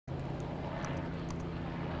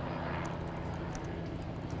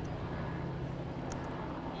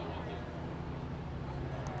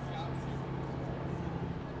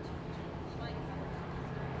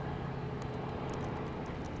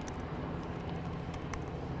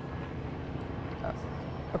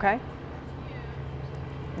Okay.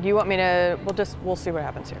 Do you want me to, we'll see what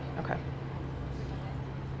happens here. Okay.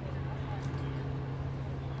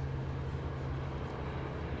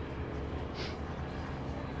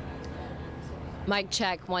 Mic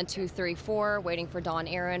check, 1, 2, 3, 4. Waiting for Dawn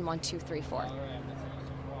Aaron, 1, 2, 3, 4.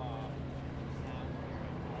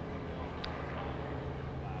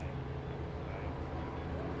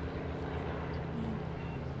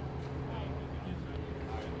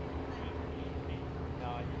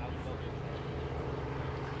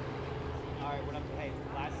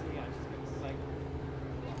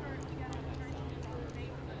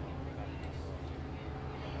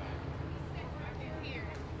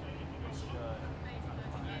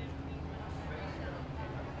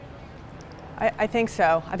 I think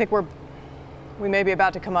so. I think we may be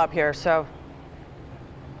about to come up here, so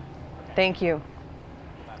thank you.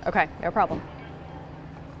 Okay, no problem.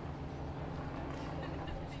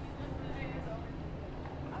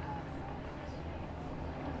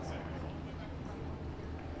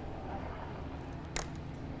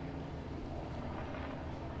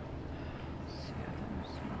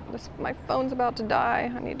 My phone's about to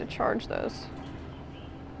die. I need to charge this.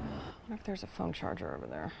 I wonder if there's a phone charger over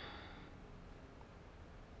there.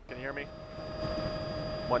 Can you hear me?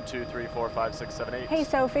 1, 2, 3, 4, 5, 6, 7, 8. Hey,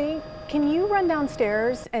 Sophie, can you run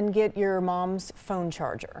downstairs and get your mom's phone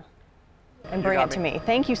charger and bring it to me?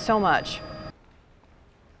 Thank you so much.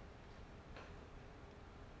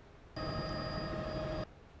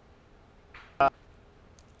 All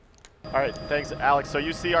right, thanks, Alex. So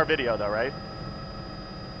you see our video, though, right?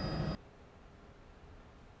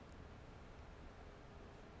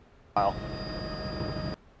 Wow.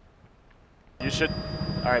 You should.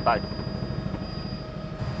 All right, bye.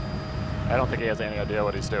 I don't think he has any idea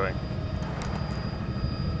what he's doing.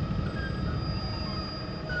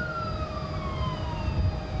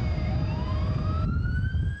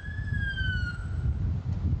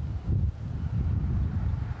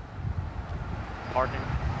 Parking.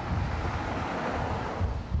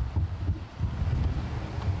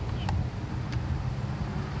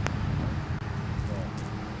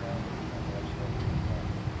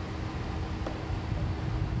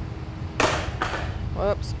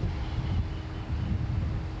 Whoops.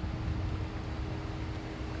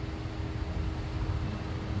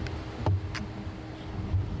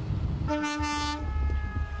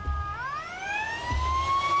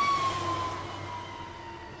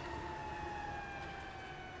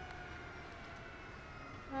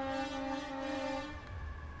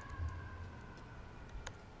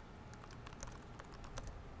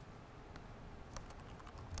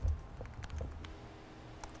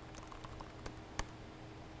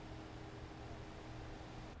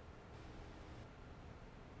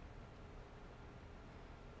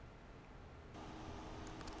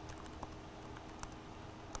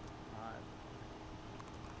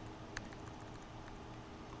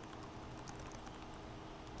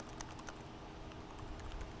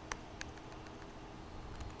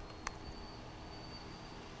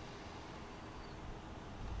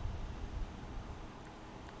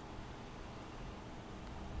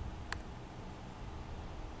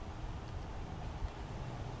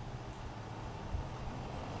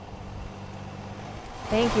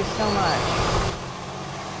 Thank you so much.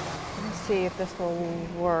 Let me see if this will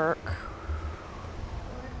work.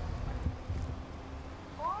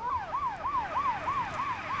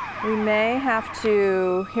 We may have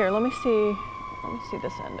to, here, let me see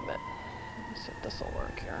this end of it. Let me see if this will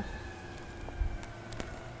work here.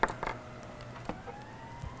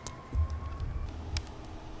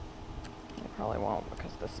 It probably won't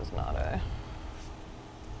because this is not a,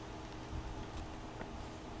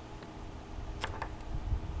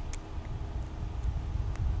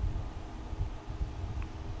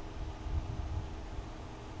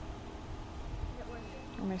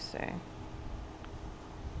 let me see.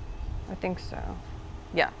 I think so.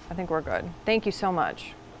 Yeah, I think we're good. Thank you so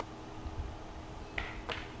much.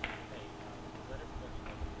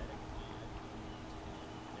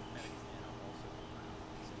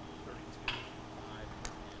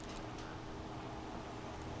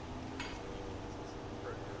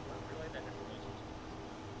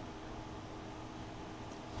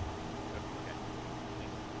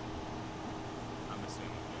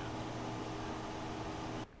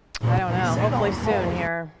 I don't know, hopefully soon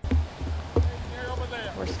here.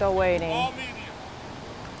 We're still waiting. You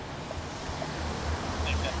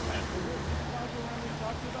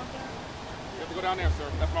have to go down there, sir.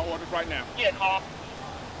 That's my orders right now. Yeah, call.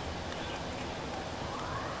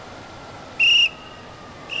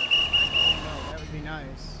 That would be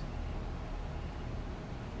nice.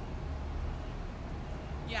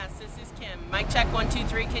 Yes, this is Kim. Mic check 1 2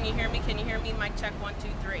 3. Can you hear me? Can you hear me? Mic check 1 2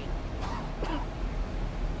 3.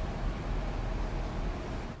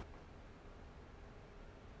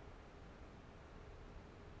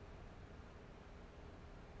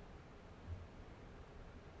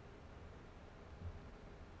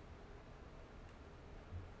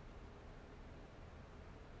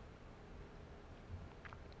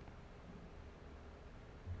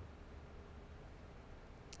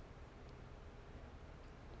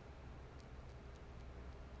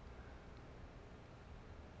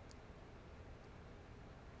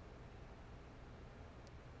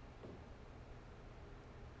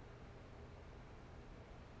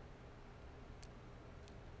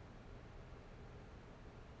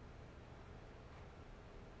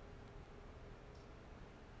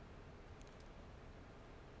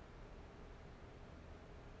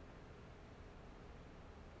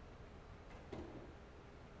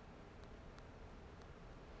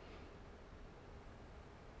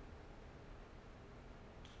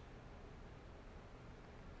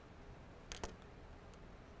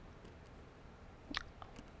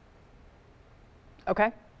 Okay.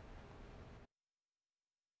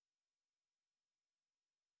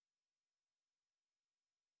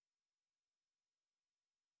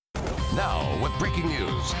 Now, with breaking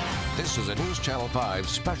news, this is a News Channel 5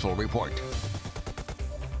 special report.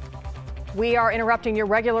 We are interrupting your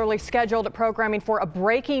regularly scheduled programming for a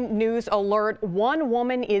breaking news alert. One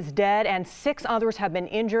woman is dead and 6 others have been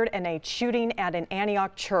injured in a shooting at an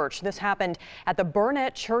Antioch church. This happened at the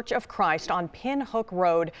Burnette Church of Christ on Pinhook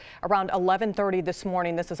Road around 11:30 this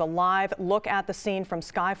morning. This is a live look at the scene from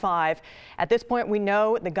Sky 5. At this point, we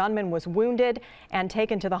know the gunman was wounded and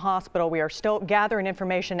taken to the hospital. We are still gathering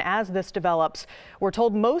information as this develops. We're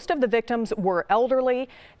told most of the victims were elderly.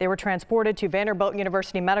 They were transported to Vanderbilt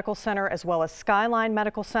University Medical Center as well as Skyline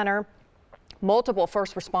Medical Center. Multiple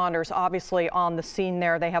first responders obviously on the scene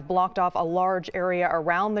there. They have blocked off a large area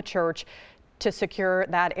around the church to secure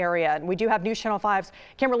that area. And we do have News Channel 5's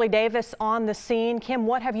Kimberly Davis on the scene. Kim,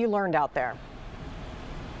 what have you learned out there?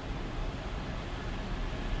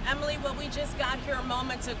 Emily, well, we just got here a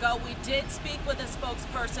moment ago. We did speak with a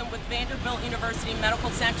spokesperson with Vanderbilt University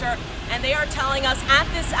Medical Center, and they are telling us at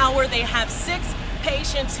this hour they have 6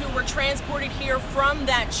 patients who were transported here from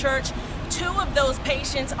that church. 2 of those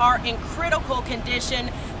patients are in critical condition.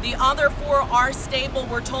 The other 4 are stable.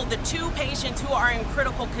 We're told the 2 patients who are in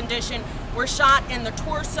critical condition were shot in the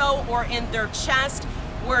torso or in their chest.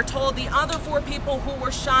 We're told the other 4 people who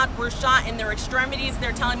were shot in their extremities.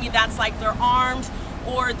 They're telling me that's like their arms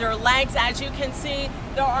or their legs. As you can see,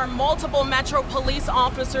 there are multiple Metro police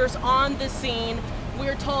officers on the scene.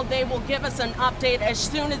 We're told they will give us an update as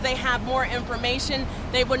soon as they have more information.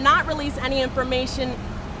 They would not release any information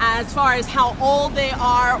as far as how old they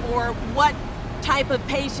are or what type of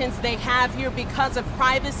patients they have here because of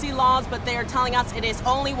privacy laws, but they are telling us it is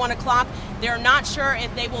only 1 o'clock. They're not sure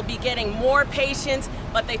if they will be getting more patients,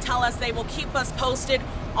 but they tell us they will keep us posted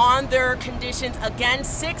on their conditions. Again,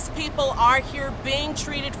 6 people are here being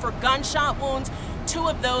treated for gunshot wounds. 2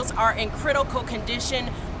 of those are in critical condition.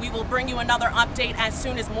 We will bring you another update as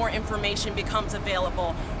soon as more information becomes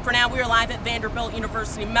available. For now, we are live at Vanderbilt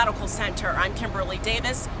University Medical Center. I'm Kimberly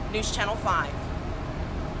Davis, News Channel 5.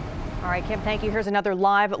 All right, Kim, thank you. Here's another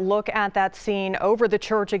live look at that scene over the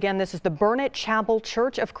church. Again, this is the Burnette Chapel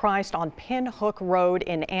Church of Christ on Pinhook Road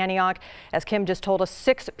in Antioch. As Kim just told us,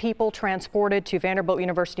 6 people transported to Vanderbilt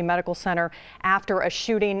University Medical Center after a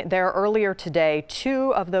shooting there earlier today.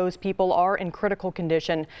 2 of those people are in critical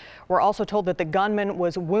condition. We're also told that the gunman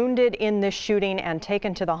was wounded in this shooting and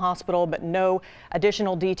taken to the hospital, but no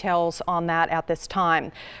additional details on that at this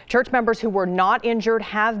time. Church members who were not injured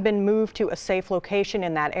have been moved to a safe location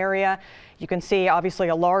in that area. You can see obviously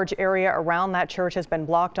a large area around that church has been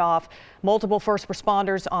blocked off. Multiple first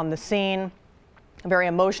responders on the scene. A very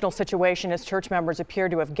emotional situation as church members appear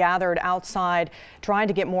to have gathered outside trying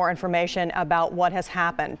to get more information about what has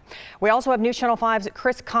happened. We also have News Channel 5's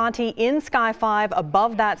Chris Conti in Sky 5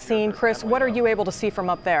 above that scene. Chris, what are you able to see from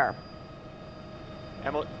up there?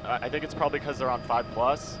 Emily, I think it's probably because they're on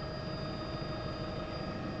 5+.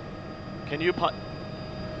 Can you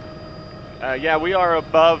yeah, we are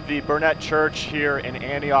above the Burnette Church here in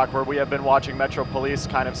Antioch, where we have been watching Metro Police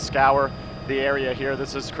kind of scour the area here.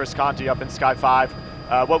 This is Chris Conti up in Sky 5.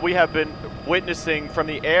 What we have been witnessing from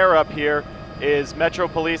the air up here is Metro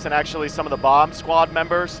Police and actually some of the bomb squad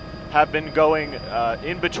members have been going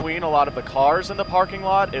in between a lot of the cars in the parking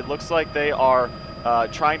lot. It looks like they are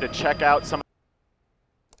trying to check out some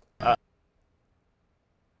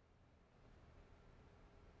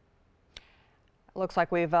Looks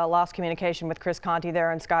like we've lost communication with Chris Conti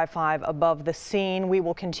there in Sky 5 above the scene. We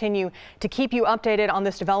will continue to keep you updated on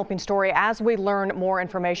this developing story as we learn more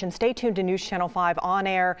information. Stay tuned to News Channel 5 on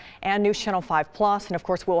air and News Channel 5 Plus, and of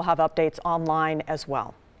course we'll have updates online as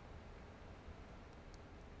well.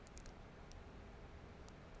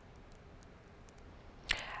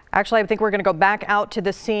 Actually, I think we're going to go back out to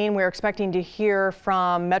the scene. We're expecting to hear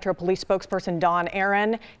from Metro Police spokesperson Don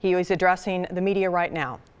Aaron. He is addressing the media right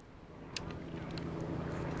now.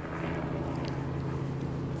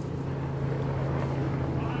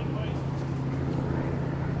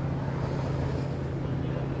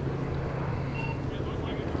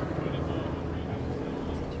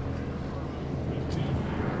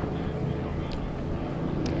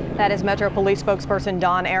 That is Metro Police spokesperson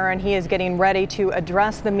Don Aaron. He is getting ready to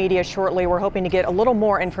address the media shortly. We're hoping to get a little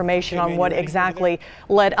more information on what exactly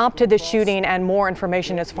led up to the shooting and more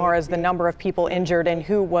information as far as the number of people injured and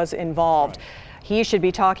who was involved. He should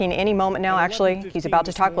be talking any moment now. Actually, he's about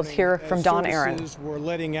to talk. Let's hear from Don Aaron. We're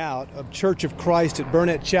letting out of Church of Christ at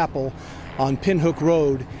Burnette Chapel on Pinhook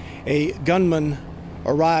Road. A gunman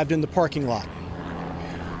arrived in the parking lot.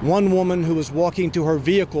 One woman who was walking to her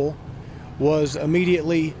vehicle was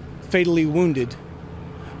immediately fatally wounded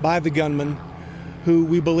by the gunman, who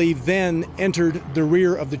we believe then entered the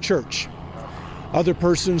rear of the church. Other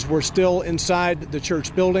persons were still inside the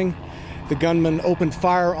church building. The gunman opened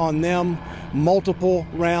fire on them. Multiple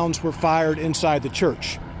rounds were fired inside the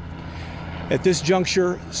church. At this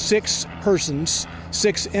juncture, six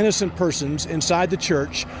innocent persons inside the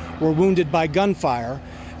church were wounded by gunfire.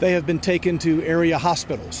 They have been taken to area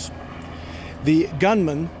hospitals. The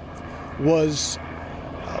gunman was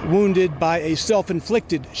wounded by a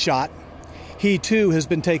self-inflicted shot. He too has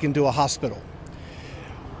been taken to a hospital.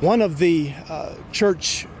 One of the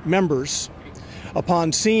church members,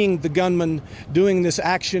 upon seeing the gunman doing this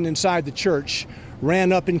action inside the church,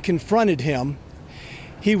 ran up and confronted him.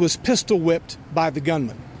 He was pistol whipped by the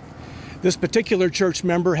gunman. This particular church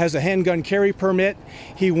member has a handgun carry permit.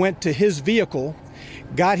 He went to his vehicle,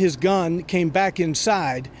 got his gun, came back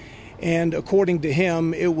inside, and according to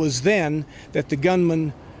him, it was then that the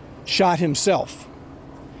gunman shot himself.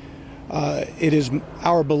 It is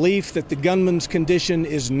our belief that the gunman's condition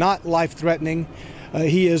is not life-threatening.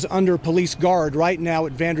 He is under police guard right now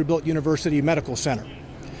at Vanderbilt University Medical Center.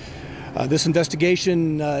 This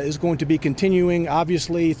investigation is going to be continuing,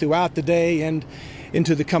 obviously, throughout the day and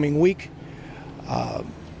into the coming week.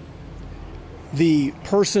 The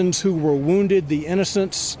persons who were wounded, the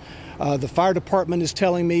innocents, the fire department is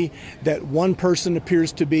telling me that one person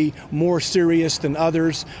appears to be more serious than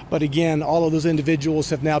others, but again, all of those individuals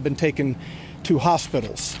have now been taken to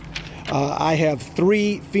hospitals. I have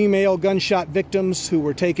 3 female gunshot victims who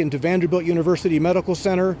were taken to Vanderbilt University Medical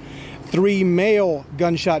Center, 3 male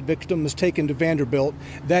gunshot victims taken to Vanderbilt.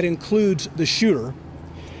 That includes the shooter.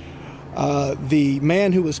 The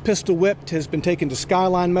man who was pistol whipped has been taken to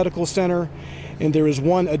Skyline Medical Center, and there is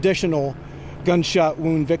 1 additional gunshot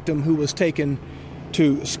wound victim who was taken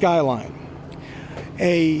to Skyline.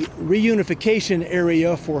 A reunification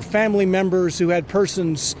area for family members who had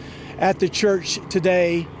persons at the church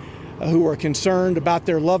today who are concerned about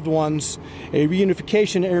their loved ones. A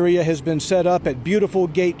reunification area has been set up at Beautiful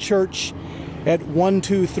Gate Church at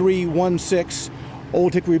 12316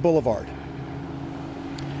 Old Hickory Boulevard.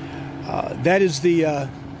 That is the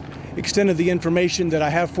extent of the information that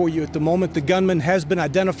I have for you at the moment. The gunman has been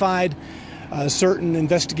identified. Certain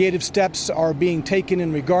investigative steps are being taken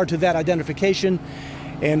in regard to that identification,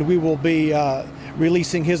 and we will be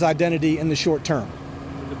releasing his identity in the short term.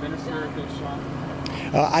 Did the minister get shot?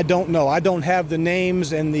 I don't know. I don't have the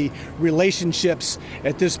names and the relationships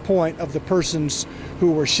at this point of the persons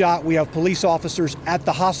who were shot. We have police officers at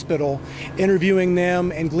the hospital interviewing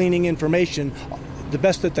them and gleaning information the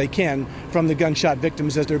best that they can from the gunshot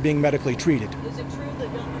victims as they're being medically treated. Is it true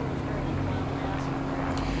that gunman was wearing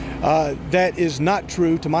a clown mask? That is not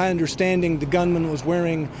true. To my understanding, the gunman was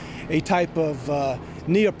wearing a type of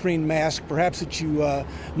neoprene mask, perhaps that you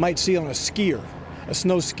might see on a skier, a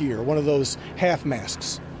snow skier, one of those half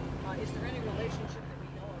masks. Is there any relationship that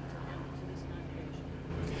we know of to him to this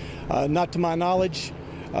congregation? Not to my knowledge.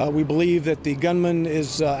 We believe that the gunman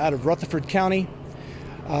is out of Rutherford County.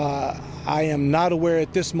 I am not aware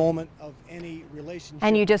at this moment of any relationship.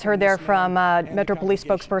 And you just heard there from Metro Police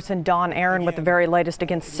spokesperson Don Aaron with the very latest.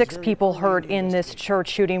 Again, 6 people hurt in this church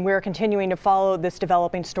shooting. We're continuing to follow this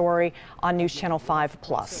developing story on News Channel 5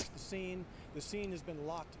 Plus. The scene has been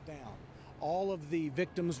locked down. All of the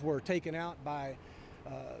victims were taken out by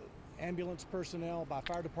ambulance personnel, by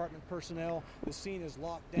fire department personnel. The scene is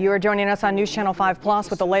locked down. You are joining us on News Channel 5 Plus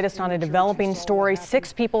with the latest on a developing story.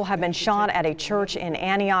 6 people have been shot at a church in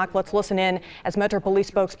Antioch. Let's listen in as Metro Police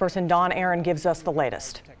spokesperson Don Aaron gives us the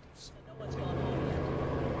latest.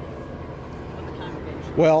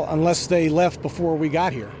 Well, unless they left before we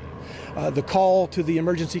got here. The call to the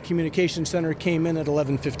Emergency Communication Center came in at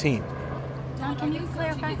 11:15. Don, can you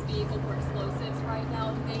clarify? His vehicle for explosives right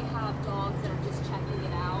now? Do they have dogs that are just checking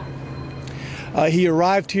it out? He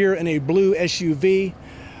arrived here in a blue SUV.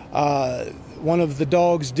 One of the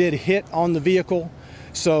dogs did hit on the vehicle,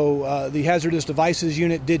 so the hazardous devices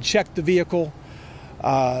unit did check the vehicle.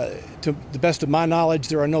 To the best of my knowledge,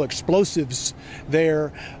 there are no explosives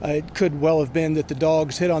there. It could well have been that the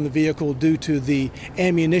dogs hit on the vehicle due to the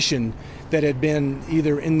ammunition that had been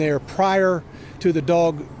either in there prior to the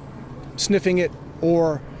dog sniffing it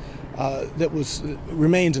or that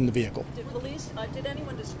remains in the vehicle. Did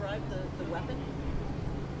anyone describe the weapon?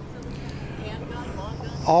 Handgun, long gun?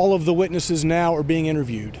 All of the witnesses now are being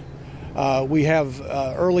interviewed. We have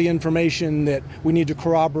early information that we need to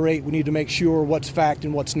corroborate. We need to make sure what's fact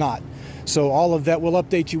and what's not. So all of that, we'll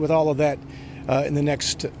update you with all of that in the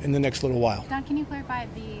next little while. Don, can you clarify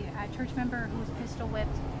the church member who was pistol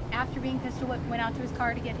whipped, after being pistol whipped, went out to his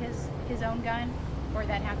car to get his own gun, or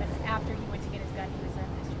that happened after he went to get his gun, he was then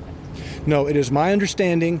pistol whipped? No, it is my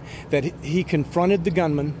understanding that he confronted the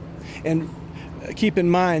gunman, and keep in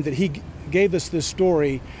mind that he gave us this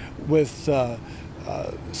story with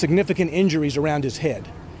significant injuries around his head.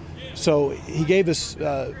 So he gave us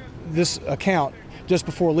this account just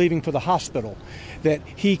before leaving for the hospital, that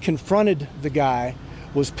he confronted the guy,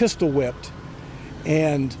 was pistol whipped,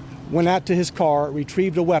 and went out to his car,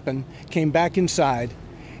 retrieved a weapon, came back inside,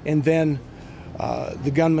 and then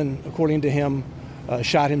the gunman, according to him,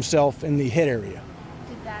 shot himself in the head area.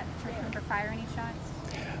 Did that church member fire any shots?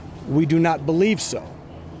 We do not believe so.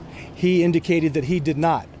 He indicated that he did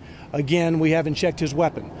not. Again, we haven't checked his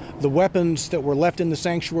weapon. The weapons that were left in the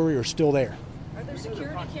sanctuary are still there. Are there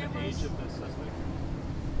security cameras?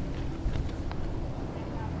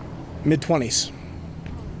 Mid-20s.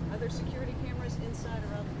 Are there security cameras inside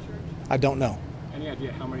or out the church? I don't know. Any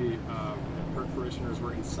idea how many parishioners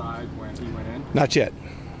were inside when he went in? Not yet.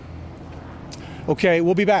 Okay,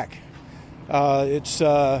 we'll be back. It's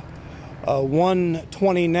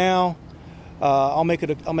 1:20 now. I'll make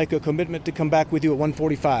a commitment to come back with you at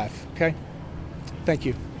 1:45. Okay? Thank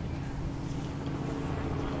you.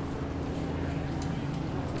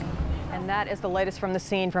 And that is the latest from the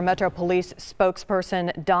scene from Metro Police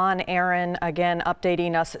spokesperson Don Aaron, again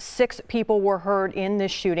updating us. 6 people were hurt in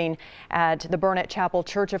this shooting at the Burnette Chapel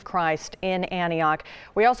Church of Christ in Antioch.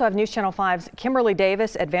 We also have News Channel 5's Kimberly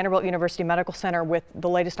Davis at Vanderbilt University Medical Center with the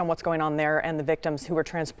latest on what's going on there and the victims who were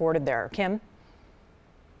transported there. Kim?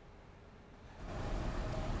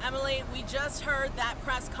 Emily, we just heard that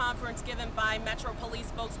press conference given by Metro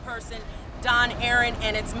Police spokesperson Don Aaron,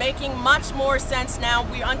 and it's making much more sense now.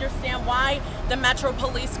 We understand why the Metro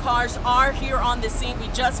Police cars are here on the scene. We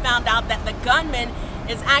just found out that the gunman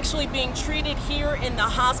is actually being treated here in the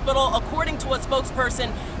hospital, according to a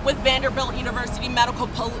spokesperson with Vanderbilt University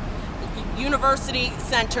University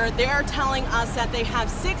Center. They're telling us that they have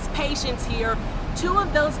 6 patients here. 2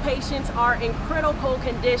 of those patients are in critical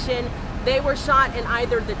condition. They were shot in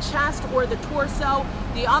either the chest or the torso.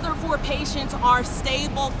 The other 4 patients are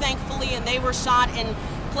stable, thankfully, and they were shot in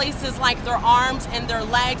places like their arms and their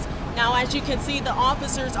legs. Now, as you can see, the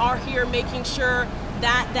officers are here making sure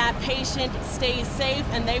that that patient stays safe,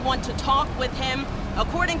 and they want to talk with him.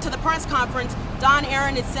 According to the press conference, Don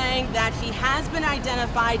Aaron is saying that he has been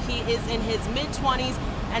identified. He is in his mid-20s,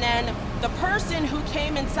 and then the person who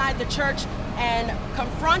came inside the church and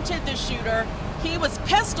confronted the shooter, he was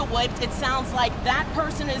pistol whipped. It sounds like that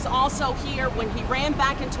person is also here when he ran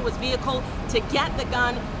back into his vehicle to get the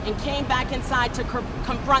gun and came back inside to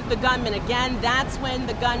confront the gunman again. That's when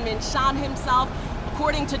the gunman shot himself.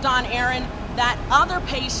 According to Don Aaron, that other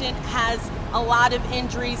patient has a lot of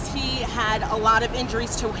injuries. He had a lot of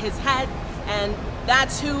injuries to his head, and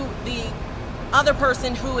that's who the other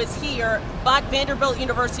person who is here. But Vanderbilt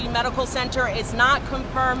University Medical Center is not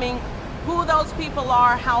confirming who those people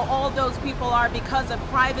are, how old those people are, because of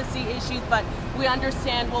privacy issues, but we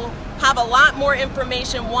understand we'll have a lot more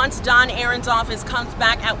information once Don Aaron's office comes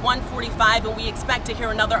back at 1:45, and we expect to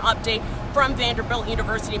hear another update from Vanderbilt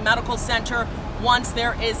University Medical Center once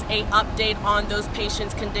there is a update on those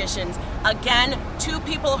patients' conditions. Again, 2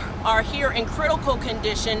 people are here in critical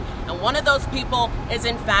condition, and one of those people is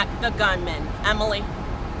in fact the gunman. Emily?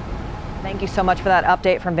 Thank you so much for that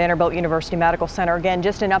update from Vanderbilt University Medical Center. Again,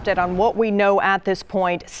 just an update on what we know at this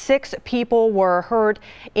point. 6 people were hurt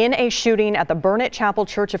in a shooting at the Burnette Chapel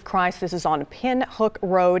Church of Christ. This is on Pinhook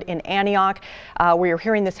Road in Antioch. We are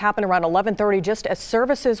hearing this happen around 11:30. Just as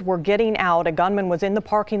services were getting out, a gunman was in the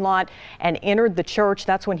parking lot and entered the church.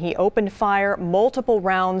 That's when he opened fire. Multiple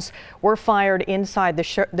rounds were fired inside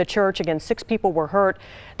the church. Again, 6 people were hurt.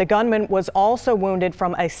 The gunman was also wounded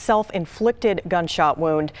from a self-inflicted gunshot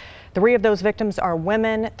wound. 3 of those victims are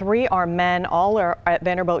women, 3 are men. All are at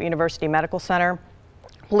Vanderbilt University Medical Center.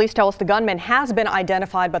 Police tell us the gunman has been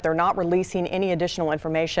identified, but they're not releasing any additional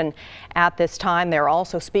information at this time. They're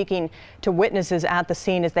also speaking to witnesses at the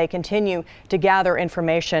scene as they continue to gather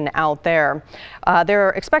information out there.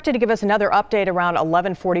 They're expected to give us another update around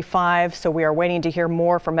 11:45, so we are waiting to hear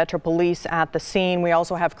more from Metro Police at the scene. We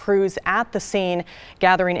also have crews at the scene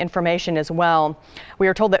gathering information as well. We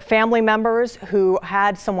are told that family members who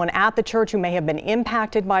had someone at the church who may have been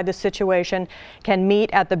impacted by this situation can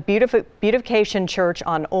meet at the Beautification Church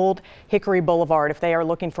on Old Hickory Boulevard if they are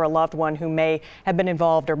looking for a loved one who may have been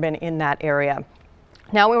involved or been in that area.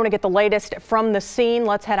 Now we want to get the latest from the scene.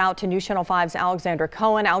 Let's head out to News Channel 5's Alexander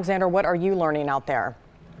Cohen. Alexander, what are you learning out there?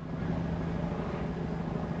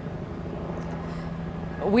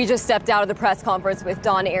 We just stepped out of the press conference with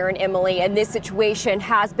Don, Aaron, Emily, and this situation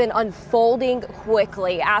has been unfolding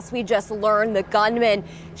quickly. As we just learned, the gunman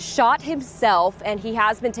shot himself, and he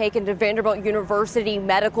has been taken to Vanderbilt University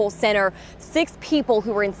Medical Center. 6 people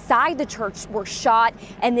who were inside the church were shot,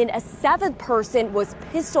 and then a 7th person was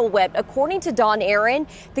pistol whipped. According to Don, Aaron,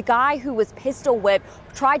 the guy who was pistol whipped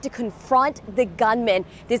tried to confront the gunman.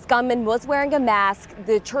 This gunman was wearing a mask.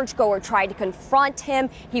 The churchgoer tried to confront him.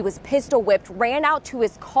 He was pistol whipped, ran out to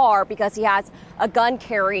his car because he has a gun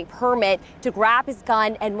carry permit to grab his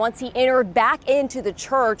gun. And once he entered back into the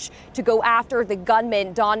church to go after the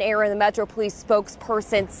gunman, Don Aaron, the Metro Police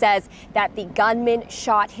spokesperson, says that the gunman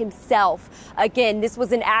shot himself. Again, this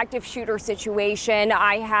was an active shooter situation.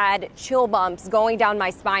 I had chill bumps going down my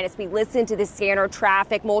spine as we listened to the scanner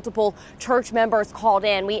traffic. Multiple church members called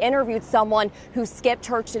in. We interviewed someone who skipped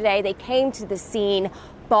church today. They came to the scene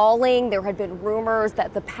bawling. There had been rumors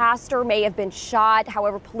that the pastor may have been shot.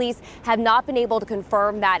 However, police have not been able to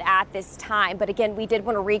confirm that at this time. But again, we did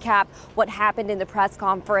want to recap what happened in the press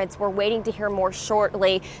conference. We're waiting to hear more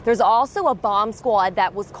shortly. There's also a bomb squad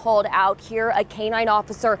that was called out here. A canine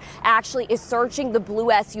officer actually is searching the blue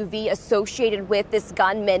SUV associated with this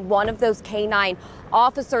gunman. One of those canine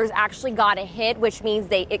officers actually got a hit, which means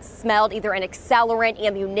they smelled either an accelerant,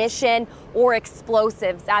 ammunition, or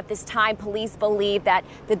explosives. At this time, police believe that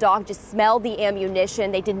the dog just smelled the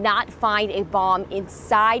ammunition. They did not find a bomb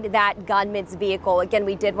inside that gunman's vehicle. Again,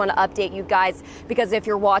 we did want to update you guys because if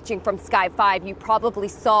you're watching from Sky 5, you probably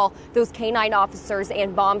saw those canine officers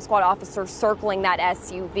and bomb squad officers circling that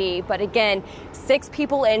SUV. But again, 6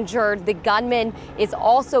 people injured. The gunman is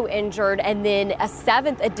also injured, and then a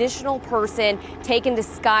 7th additional person taken to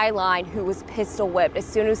Skyline who was pistol whipped. As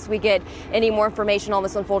soon as we get any more information on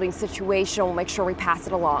this unfolding situation, we'll make sure we pass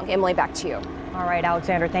it along. Emily, back to you. All right,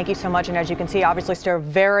 Alexander, thank you so much. And as you can see, obviously still a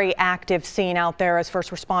very active scene out there as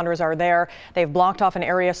first responders are there. They've blocked off an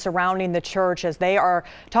area surrounding the church as they are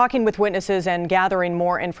talking with witnesses and gathering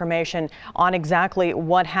more information on exactly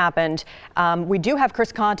what happened. We do have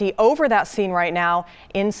Chris Conti over that scene right now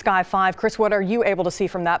in Sky 5. Chris, what are you able to see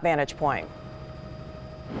from that vantage point?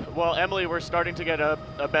 Well, Emily, we're starting to get a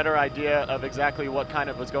better idea of exactly what kind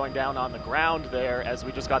of was going down on the ground there as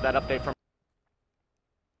we just got that update from.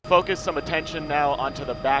 Focus some attention now onto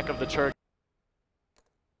the back of the church.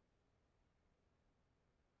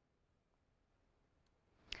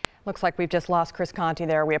 Looks like we've just lost Chris Conti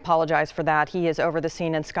there. We apologize for that. He is over the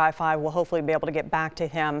scene in Sky 5. We'll hopefully be able to get back to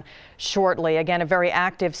him shortly. Again, a very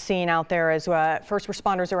active scene out there as first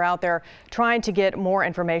responders are out there trying to get more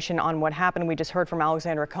information on what happened. We just heard from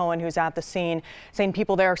Alexander Cohen, who's at the scene, saying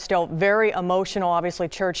people there are still very emotional. Obviously,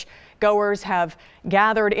 church goers have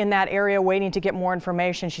gathered in that area waiting to get more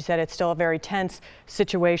information. She said it's still a very tense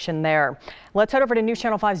situation there. Let's head over to News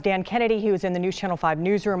Channel 5's Dan Kennedy, who is in the News Channel 5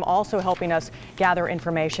 newsroom, also helping us gather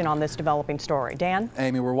information on this developing story. Dan?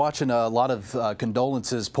 Amy, we're watching a lot of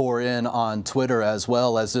condolences pour in on Twitter as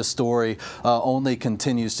well as this story only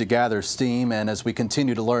continues to gather steam. And as we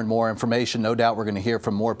continue to learn more information, no doubt we're going to hear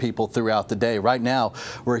from more people throughout the day. Right now,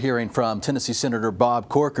 we're hearing from Tennessee Senator Bob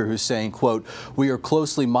Corker, who's saying, quote, "We are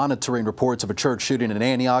closely monitoring reports of a church shooting in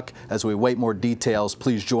Antioch. As we await more details,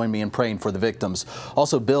 please join me in praying for the victims."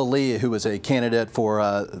 Also, Bill Lee, who is a candidate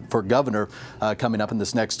for governor coming up in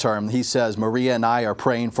this next term, he says, "Maria and I are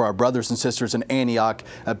praying for for our brothers and sisters in Antioch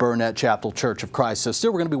at Burnette Chapel Church of Christ. So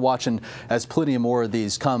still we're going to be watching as plenty more of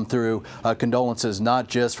these come through. Condolences not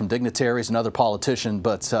just from dignitaries and other politicians,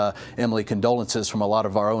 but Emily, condolences from a lot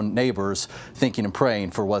of our own neighbors, thinking and praying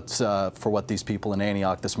for what these people in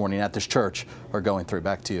Antioch this morning at this church are going through.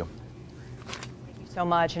 Back to you. So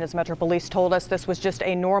much. And as Metro Police told us, this was just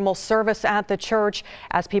a normal service at the church.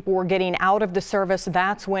 As people were getting out of the service,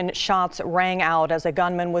 that's when shots rang out as a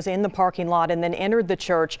gunman was in the parking lot and then entered the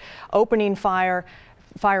church,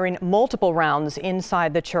 firing multiple rounds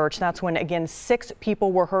inside the church. That's when, again, 6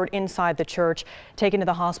 people were hurt inside the church. Taken to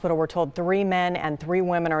the hospital, we're told 3 men and 3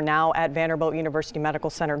 women are now at Vanderbilt University Medical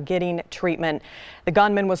Center getting treatment. The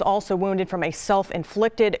gunman was also wounded from a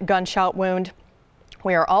self-inflicted gunshot wound.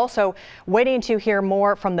 We are also waiting to hear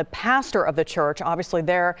more from the pastor of the church. Obviously,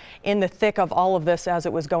 they're in the thick of all of this as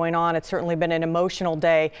it was going on. It's certainly been an emotional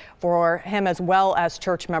day for him as well as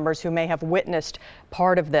church members who may have witnessed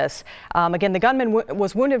part of this. Again, the gunman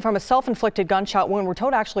was wounded from a self-inflicted gunshot wound. We're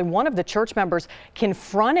told actually one of the church members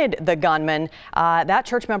confronted the gunman. That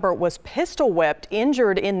church member was pistol whipped,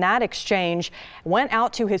 injured in that exchange, went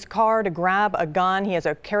out to his car to grab a gun. He has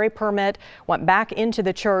a carry permit, went back into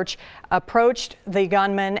the church, approached the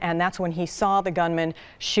gunman, and that's when he saw the gunman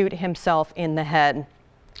shoot himself in the head.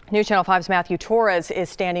 News Channel 5's Matthew Torres is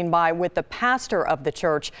standing by with the pastor of the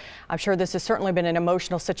church. I'm sure this has certainly been an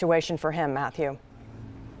emotional situation for him, Matthew.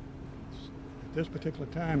 At this particular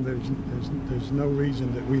time, there's no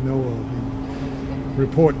reason that we know of. The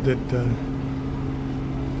report that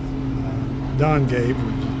Don gave,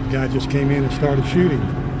 the guy just came in and started shooting.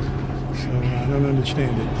 So I don't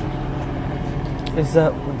understand it.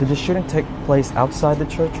 Did the shooting take place outside the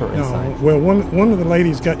church or inside? No. Well, one of the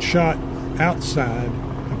ladies got shot outside,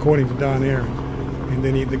 according to Don Aaron, and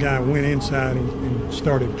then the guy went inside and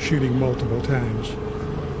started shooting multiple times.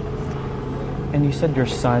 And you said your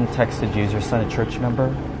son texted you. Is your son a church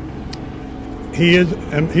member? He is.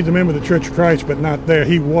 He's a member of the Church of Christ, but not there.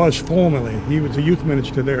 He was formerly. He was a youth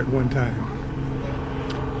minister there at one time.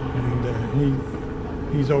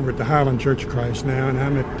 And he's over at the Highland Church of Christ now, and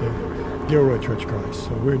I'm at the Gilroy Church of Christ.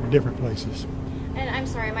 So we're at different places. And I'm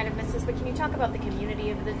sorry, I might have missed this, but can you talk about the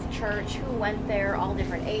community of the church? Who went there? All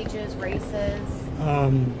different ages, races?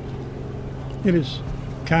 It is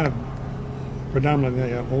kind of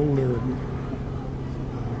predominantly older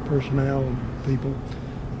personnel and people.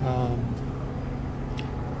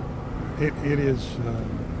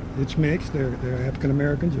 It's mixed. There are African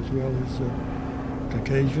Americans as well as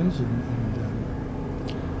Caucasians, and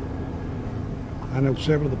I know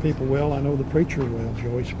several of the people well. I know the preacher well,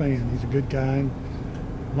 Joey Spann. He's a good guy,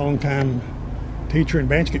 long-time teacher and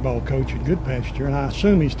basketball coach at Good Pasture, and I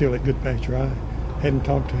assume he's still at Good Pasture. I hadn't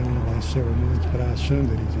talked to him in the last several months, but I assume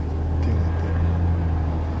that he's still at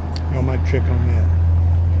there. Y'all might check on that.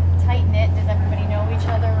 Tight-knit? Does everybody know each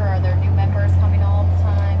other, or are there new members coming all the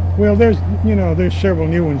time? Well, there's several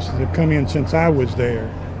new ones that have come in since I was there,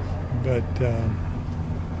 but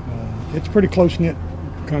it's a pretty close-knit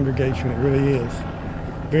congregation. It really is.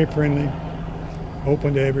 Very friendly,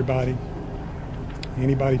 open to everybody.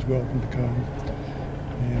 Anybody's welcome to come.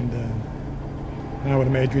 And I would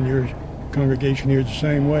imagine your congregation here is the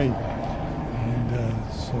same way. And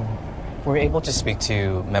so. Were you able to speak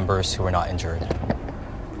to members who were not injured?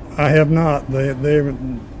 I have not.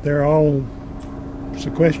 They're all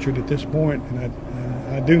sequestered at this point, and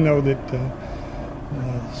I do know that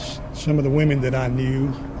some of the women that I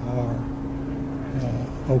knew are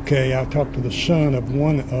okay. I talked to the son of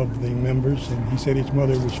one of the members, and he said his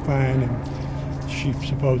mother was fine, and she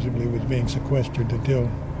supposedly was being sequestered until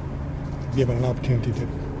given an opportunity to.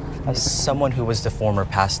 As someone who was the former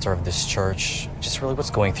pastor of this church, just really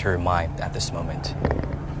what's going through your mind at this moment?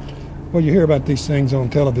 Well, you hear about these things on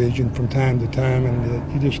television from time to time,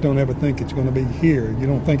 and you just don't ever think it's going to be here. You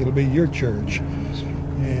don't think it'll be your church.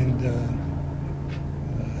 And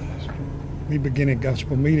we began a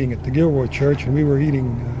gospel meeting at the Gilroy Church, and we were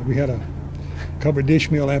eating. We had a covered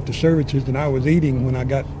dish meal after services, and I was eating when I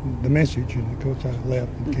got the message, and of course I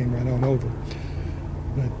left and came right on over.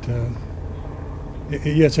 But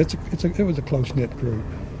yes, it was a close-knit group.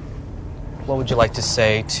 What would you like to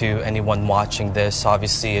say to anyone watching this?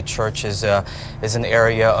 Obviously, a church is an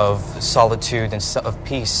area of solitude and of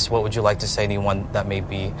peace. What would you like to say to anyone that may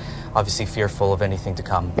be obviously fearful of anything to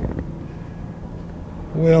come?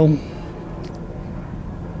 Well,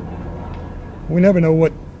 we never know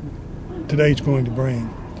what today's going to bring.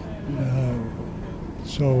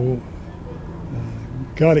 So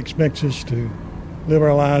God expects us to live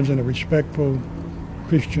our lives in a respectful,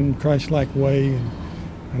 Christian, Christ-like way.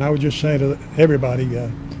 And I would just say to everybody,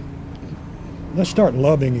 let's start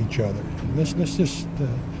loving each other. Let's just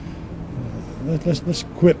let's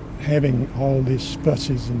quit having all these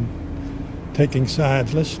fusses and taking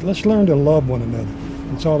sides. Let's learn to love one another.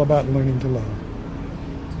 It's all about learning to love.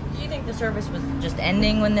 Do you think the service was just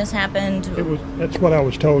ending when this happened? That's what I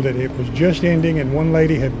was told, that it was just ending, and one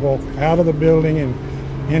lady had walked out of the building and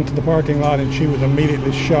into the parking lot, and she was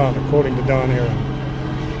immediately shot, according to Don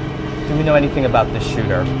Aaron. Do we know anything about the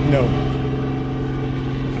shooter? No.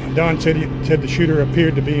 Don said the shooter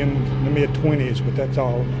appeared to be in the mid-20s, but that's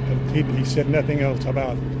all. He said nothing else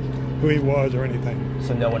about who he was or anything.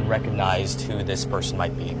 So no one recognized who this person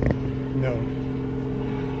might be? No.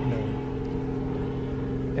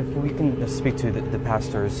 If we can speak to the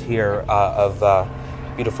pastors here of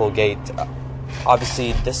Beautiful Gate,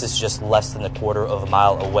 obviously this is just less than a quarter of a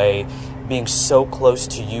mile away. Being so close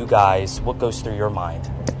to you guys, what goes through your mind?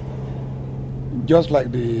 Just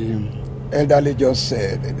like the elderly just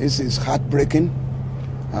said, this is heartbreaking.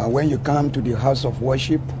 When you come to the house of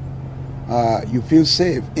worship, you feel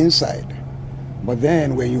safe inside. But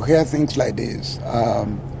then when you hear things like this,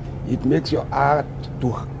 it makes your heart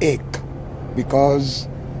to ache, because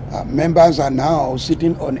members are now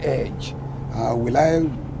sitting on edge. Will I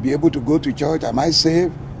be able to go to church? Am I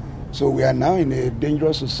safe? So we are now in a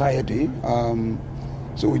dangerous society.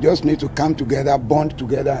 So we just need to come together, bond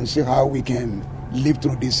together, and see how we can live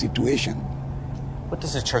through this situation. What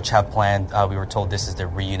does the church have planned? We were told this is the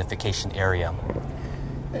reunification area.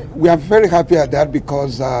 We are very happy at that,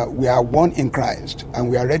 because we are one in Christ, and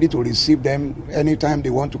we are ready to receive them anytime they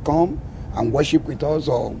want to come and worship with us,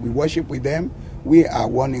 or we worship with them. We are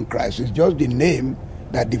one in Christ. It's just the name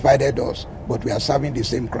that divided us, but we are serving the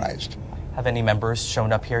same Christ. Have any members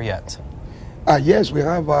shown up here yet? Yes, we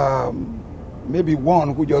have maybe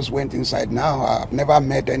one who just went inside now. I've never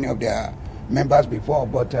met any of their members before,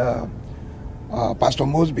 but Pastor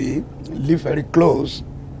Mosby lived very close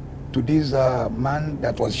to this man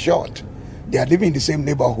that was shot. They are living in the same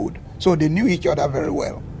neighborhood, so they knew each other very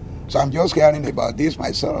well. So I'm just hearing about this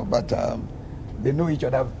myself, but they know each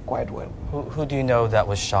other quite well. Who do you know that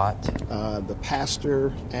was shot? The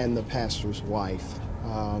pastor and the pastor's wife.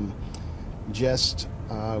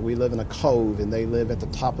 We live in a cove, and they live at the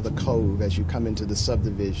top of the cove as you come into the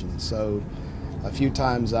subdivision. So a few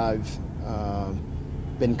times I've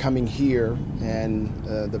been coming here, and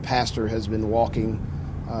the pastor has been walking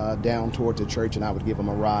down toward the church, and I would give him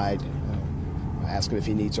a ride. I ask him if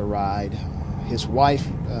he needs a ride. His wife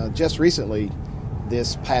just recently,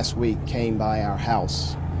 this past week, came by our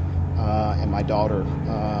house, and my daughter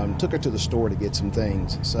took her to the store to get some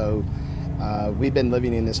things. So we've been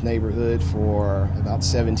living in this neighborhood for about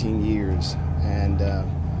 17 years, and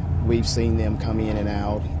we've seen them come in and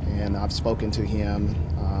out, and I've spoken to him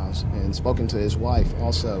and spoken to his wife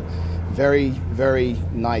also. Very, very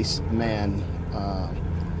nice man,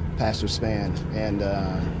 Pastor Span, and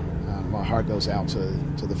my heart goes out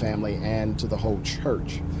to the family and to the whole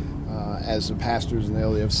church. As the pastors and the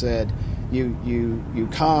elder have said, you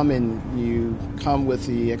come, and you come with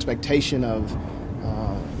the expectation of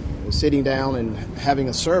sitting down and having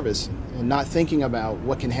a service and not thinking about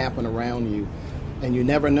what can happen around you, and you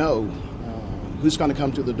never know who's going to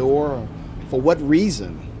come to the door, or for what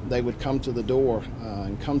reason they would come to the door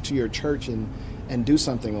and come to your church and do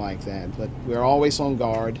something like that. But we're always on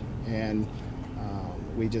guard, and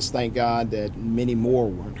we just thank God that many more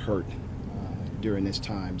weren't hurt during this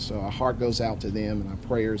time. So our heart goes out to them, and our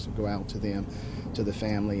prayers go out to them, to the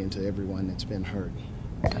family, and to everyone that's been hurt.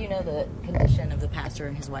 Do you know the condition of the pastor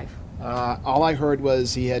and his wife? All I heard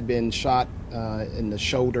was he had been shot in the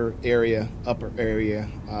shoulder area, upper area.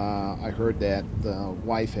 I heard that the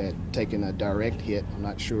wife had taken a direct hit. I'm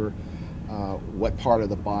not sure what part of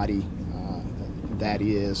the body that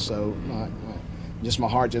is. So just my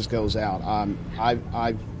heart just goes out.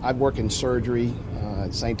 I work in surgery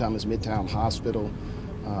at St. Thomas Midtown Hospital.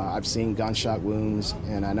 I've seen gunshot wounds,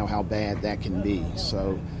 and I know how bad that can be.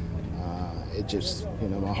 So it just,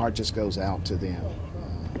 my heart just goes out to them.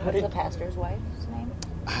 What's the pastor's wife's name?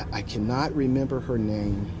 I cannot remember her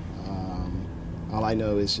name. All I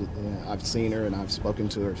know is I've seen her, and I've spoken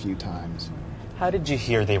to her a few times. How did you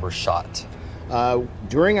hear they were shot?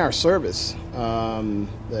 During our service,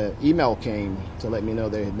 the email came to let me know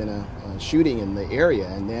there had been a shooting in the area,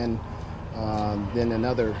 and then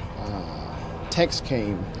another text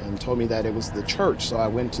came and told me that it was the church. So I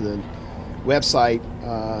went to the website,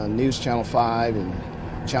 News Channel 5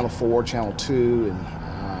 and Channel 4, Channel 2,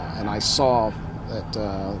 and I saw that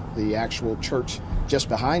the actual church just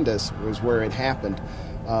behind us was where it happened.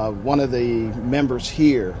 One of the members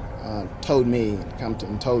here told me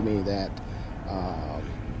that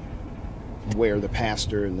where the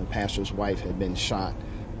pastor and the pastor's wife had been shot.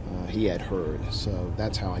 he had heard. So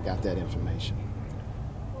that's how I got that information.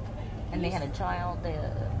 And they had a child,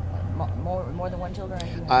 more than one children?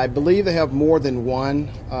 I believe they have more than one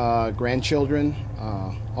grandchildren.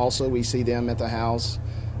 Also, we see them at the house.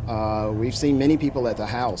 We've seen many people at the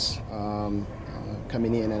house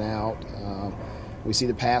coming in and out. We see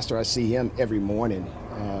the pastor. I see him every morning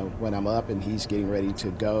when I'm up and he's getting ready to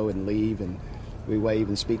go and leave, and we wave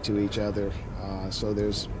and speak to each other. So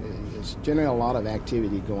there's generally a lot of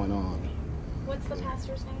activity going on. What's the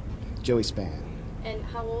pastor's name? Joey Spann. And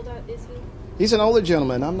how old is he? He's an older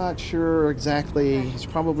gentleman. I'm not sure exactly. Okay. He's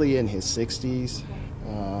probably in his 60s.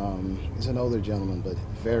 Okay. He's an older gentleman, but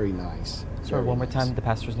very nice. Sorry, one more time, the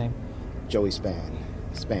pastor's name? Joey Spann.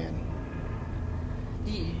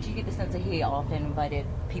 Do you get the sense that he often invited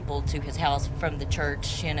people to his house from the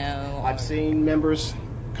church, you know? I've seen members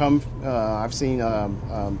come. I've seen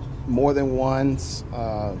more than once,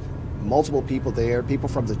 multiple people there, people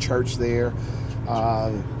from the church there.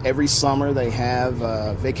 Every summer they have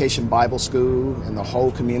Vacation Bible School, and the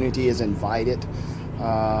whole community is invited.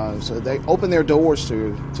 So they open their doors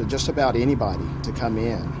to just about anybody to come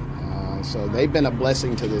in. So they've been a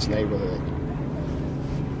blessing to this neighborhood.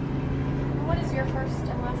 What is your first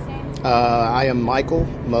and last name? I am Michael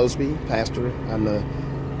Mosby, pastor.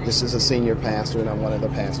 This is a senior pastor, and I'm one of the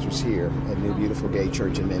pastors here at New Beautiful Gay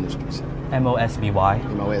Church and Ministries. M-O-S-B-Y?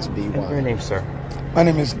 M-O-S-B-Y. And your name, sir? My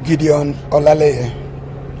name is Gideon Olaleye.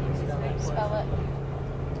 Spell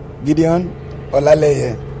it. Gideon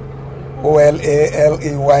Olaleye.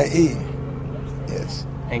 O-L-A-L-E-Y-E. Yes.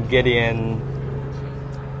 And Gideon,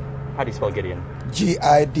 how do you spell Gideon?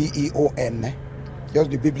 G-I-D-E-O-N. Just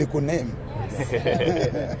the biblical name.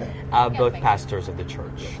 Both pastors of the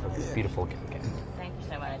church of the beautiful Gay. Thank you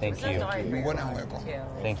so much. Thank you.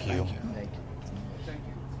 Thank you.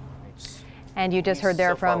 And you just heard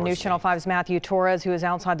there from News Channel 5's Matthew Torres, who is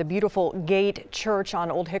outside the beautiful Gate Church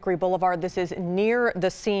on Old Hickory Boulevard. This is near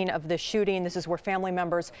the scene of the shooting. This is where family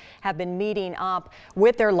members have been meeting up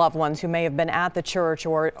with their loved ones who may have been at the church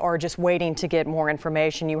or just waiting to get more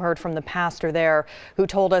information. You heard from the pastor there, who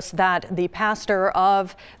told us that the pastor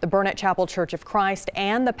of the Burnette Chapel Church of Christ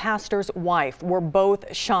and the pastor's wife were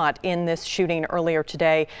both shot in this shooting earlier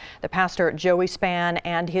today. The pastor, Joey Spann,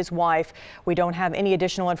 and his wife. We don't have any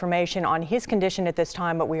additional information on his condition at this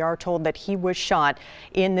time, but we are told that he was shot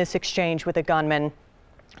in this exchange with a gunman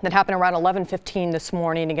that happened around 11:15 this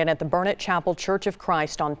morning, again at the Burnette Chapel Church of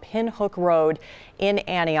Christ on Pinhook Road in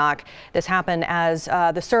Antioch. This happened as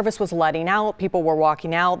the service was letting out. People were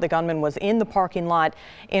walking out. The gunman was in the parking lot,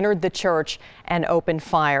 entered the church, and opened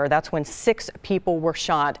fire. That's when 6 people were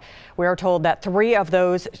shot. We are told that 3 of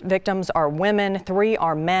those victims are women, 3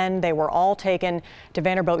 are men. They were all taken to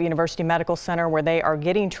Vanderbilt University Medical Center, where they are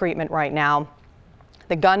getting treatment right now.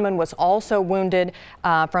 The gunman was also wounded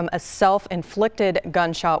from a self-inflicted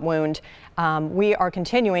gunshot wound. We are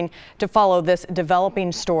continuing to follow this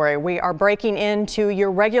developing story. We are breaking into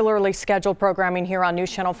your regularly scheduled programming here on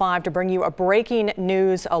News Channel 5 to bring you a breaking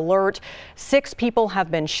news alert. 6 people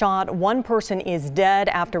have been shot. 1 person is dead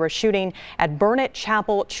after a shooting at Burnette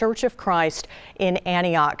Chapel Church of Christ in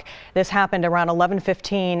Antioch. This happened around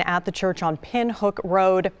 11:15 at the church on Pinhook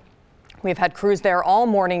Road. We've had crews there all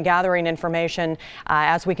morning gathering information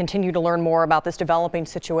as we continue to learn more about this developing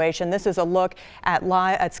situation. This is a look at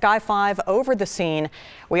Sky 5 over the scene.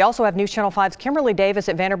 We also have News Channel 5's Kimberly Davis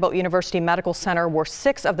at Vanderbilt University Medical Center, where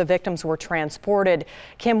 6 of the victims were transported.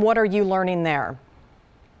 Kim, what are you learning there?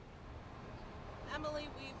 Emily,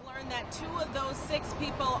 we've learned that 2 of those 6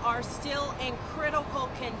 people are still in critical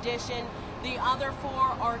condition. The other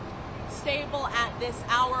 4 are stable at this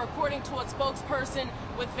hour, according to a spokesperson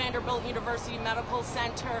with Vanderbilt University Medical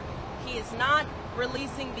Center. He is not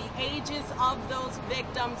releasing the ages of those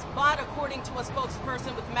victims, but according to a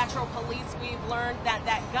spokesperson with Metro Police, we've learned that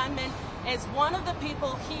that gunman is one of the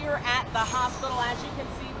people here at the hospital. As you can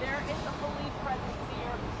see, there is a police presence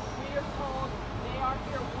here. We are told they are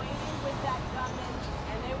here waiting with that gunman,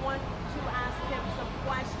 and they want to ask him some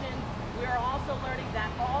questions. We are also learning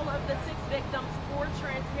that all of the 6 victims were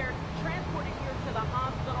transported here to the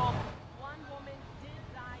hospital. 1 woman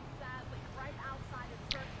did die, sadly, right outside of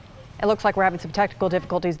church. It looks like we're having some technical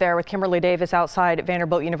difficulties there with Kimberly Davis outside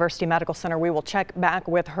Vanderbilt University Medical Center. We will check back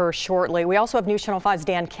with her shortly. We also have News Channel 5's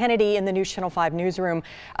Dan Kennedy in the News Channel 5 newsroom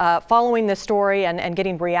following this story and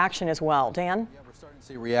getting reaction as well. Dan? Yeah, we're starting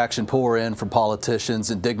See reaction pour in from politicians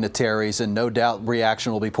and dignitaries, and no doubt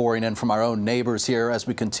reaction will be pouring in from our own neighbors here as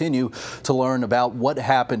we continue to learn about what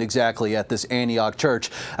happened exactly at this Antioch church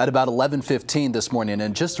at about 11:15 this morning.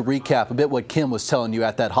 And just to recap a bit what Kim was telling you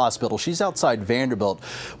at that hospital, she's outside Vanderbilt,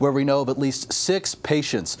 where we know of at least 6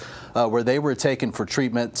 patients where they were taken for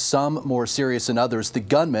treatment, some more serious than others. The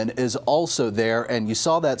gunman is also there, and you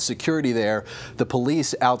saw that security there, the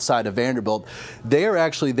police outside of Vanderbilt. They are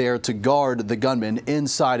actually there to guard the gunman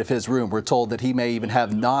inside of his room. We're told that he may even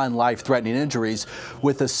have non-life-threatening injuries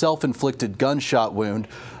with a self-inflicted gunshot wound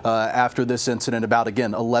after this incident about,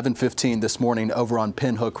 again, 11:15 this morning over on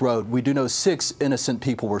Pinhook Road. We do know 6 innocent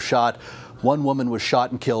people were shot. 1 woman was shot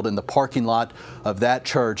and killed in the parking lot of that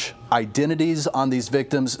church. Identities on these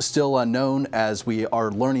victims still unknown as we are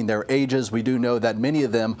learning their ages. We do know that many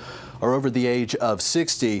of them are over the age of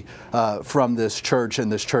 60 from this church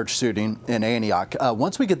and this church shooting in Antioch.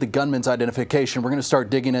 Once we get the gunman's identification, we're going to start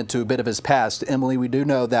digging into a bit of his past. Emily, we do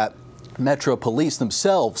know that Metro Police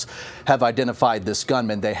themselves have identified this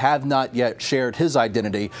gunman. They have not yet shared his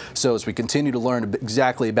identity. So as we continue to learn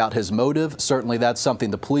exactly about his motive, certainly that's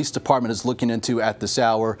something the police department is looking into at this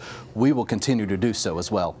hour. We will continue to do so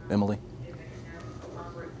as well. Emily?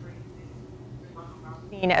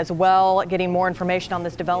 As well, getting more information on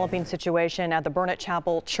this developing situation at the Burnette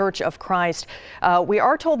Chapel Church of Christ. We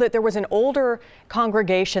are told that there was an older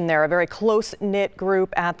congregation there, a very close-knit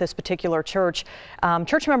group at this particular church.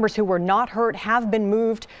 Church members who were not hurt have been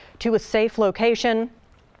moved to a safe location.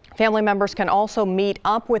 Family members can also meet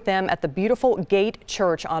up with them at the beautiful Gate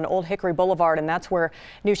Church on Old Hickory Boulevard, and that's where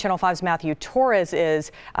News Channel 5's Matthew Torres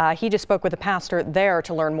is. He just spoke with the pastor there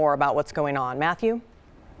to learn more about what's going on. Matthew?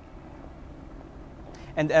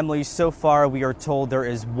 And Emily, so far we are told there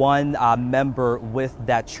is 1 member with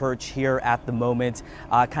that church here at the moment,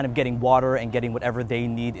 kind of getting water and getting whatever they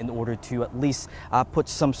need in order to at least put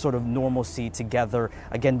some sort of normalcy together.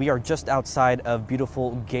 Again, we are just outside of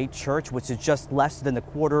beautiful Gate Church, which is just less than a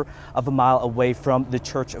quarter of a mile away from the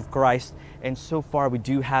Church of Christ. And so far we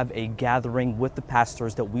do have a gathering with the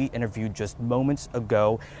pastors that we interviewed just moments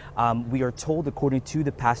ago. We are told, according to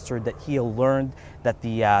the pastor, that he learned that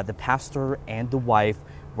the pastor and the wife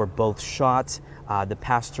were both shot. The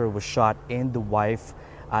pastor was shot and the wife.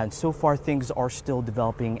 And so far things are still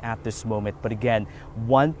developing at this moment. But again,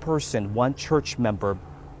 1 person, 1 church member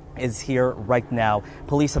is here right now.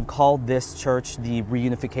 Police have called this church the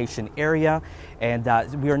reunification area, and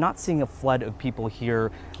we are not seeing a flood of people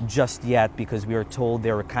here just yet because we are told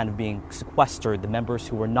they're kind of being sequestered. The members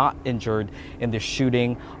who were not injured in the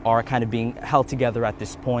shooting are kind of being held together at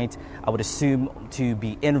this point. I would assume to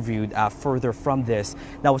be interviewed further from this.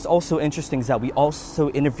 Now, what's also interesting is that we also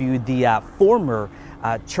interviewed the former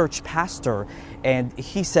church pastor, and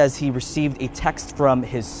he says he received a text from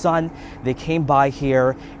his son. They came by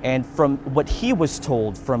here, and from what he was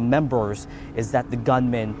told from members is that the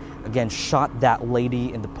gunman again shot that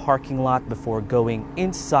lady in the parking lot before going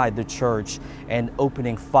inside the church and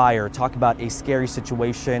opening fire. Talk about a scary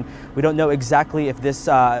situation. We don't know exactly if this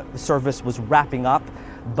service was wrapping up,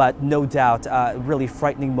 but no doubt a really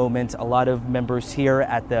frightening moment. A lot of members here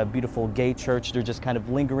at the beautiful Gate Church, they're just kind of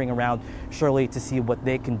lingering around surely to see what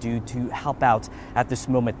they can do to help out at this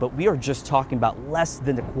moment. But we are just talking about less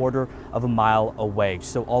than a quarter of a mile away.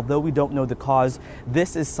 So although we don't know the cause,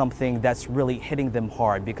 this is something that's really hitting them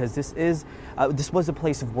hard, because this was a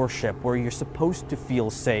place of worship where you're supposed to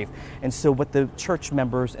feel safe. And so what the church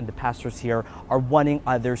members and the pastors here are wanting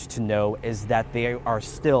others to know is that they are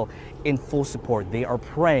still in full support. They are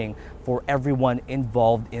praying for everyone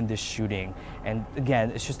involved in this shooting. And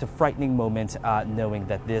again, it's just a frightening moment knowing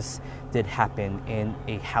that this did happen in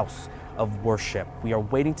a house of worship. We are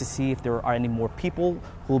waiting to see if there are any more people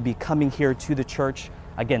who will be coming here to the church.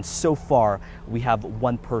 Again, so far we have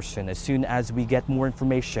 1 person. As soon as we get more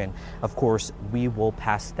information, of course, we will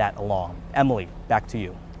pass that along. Emily, back to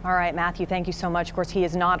you. All right, Matthew, thank you so much. Of course, he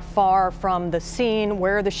is not far from the scene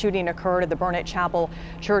where the shooting occurred at the Burnette Chapel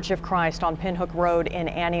Church of Christ on Pinhook Road in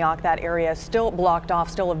Antioch. That area is still blocked off,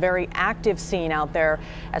 still a very active scene out there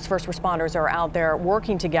as first responders are out there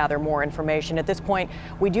working to gather more information. At this point,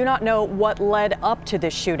 we do not know what led up to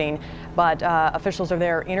this shooting, but officials are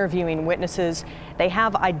there interviewing witnesses. They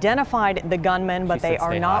have identified the gunman, but they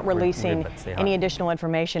are not releasing any additional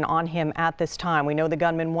information on him at this time. We know the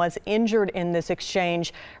gunman was injured in this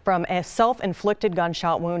exchange from a self-inflicted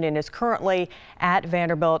gunshot wound and is currently at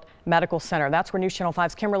Vanderbilt Medical Center. That's where News Channel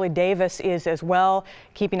 5's Kimberly Davis is as well,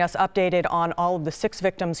 keeping us updated on all of the 6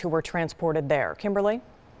 victims who were transported there. Kimberly?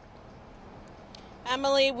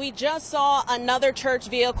 Emily, we just saw another church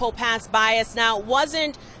vehicle pass by us. Now, it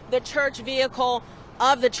wasn't the church vehicle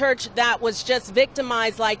of the church that was just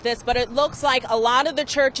victimized like this, but it looks like a lot of the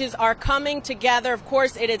churches are coming together. Of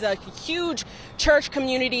course, it is a huge church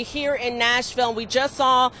community here in Nashville. We just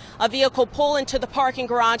saw a vehicle pull into the parking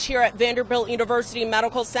garage here at Vanderbilt University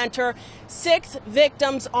Medical Center. 6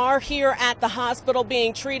 victims are here at the hospital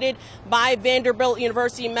being treated by Vanderbilt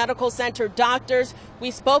University Medical Center doctors. We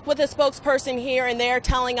spoke with a spokesperson here, and they're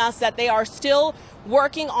telling us that they are still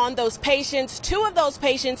working on those patients. 2 of those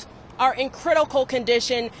patients are in critical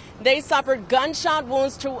condition. They suffered gunshot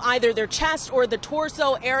wounds to either their chest or the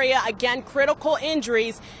torso area. Again, critical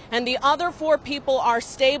injuries. And the other 4 people are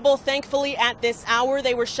stable. Thankfully, at this hour,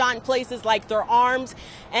 they were shot in places like their arms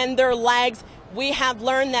and their legs. We have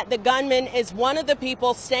learned that the gunman is one of the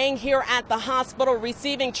people staying here at the hospital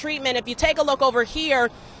receiving treatment. If you take a look over here,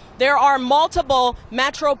 there are multiple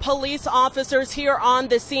Metro police officers here on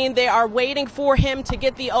the scene. They are waiting for him to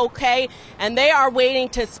get the okay, and they are waiting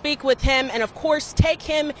to speak with him and, of course, take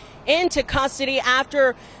him into custody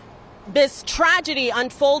after this tragedy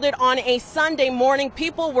unfolded on a Sunday morning.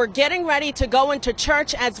 People were getting ready to go into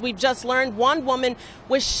church. As we've just learned, one woman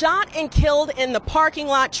was shot and killed in the parking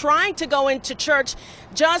lot trying to go into church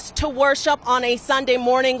just to worship on a Sunday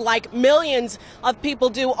morning like millions of people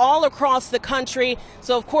do all across the country.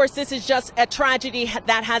 So, of course, this is just a tragedy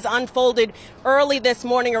that has unfolded early this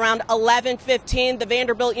morning around 11:15. The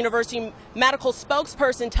Vanderbilt University medical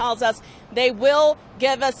spokesperson tells us they will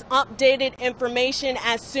give us updated information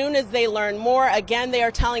as soon as they learn more. Again, they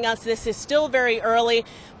are telling us this is still very early,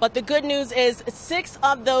 but the good news is 6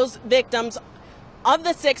 of those victims, of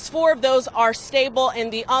the 6, 4 of those are stable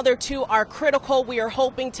and the other 2 are critical. We are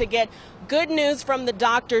hoping to get good news from the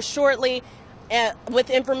doctors shortly with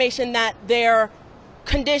information that their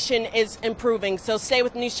condition is improving. So stay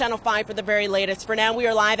with News Channel 5 for the very latest. For now, we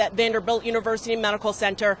are live at Vanderbilt University Medical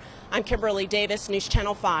Center. I'm Kimberly Davis, News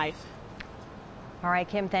Channel 5. All right,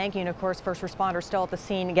 Kim, thank you. And of course, first responders still at the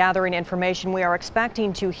scene gathering information. We are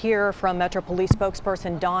expecting to hear from Metro Police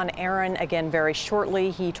spokesperson Don Aaron again very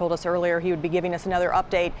shortly. He told us earlier he would be giving us another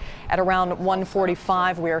update at around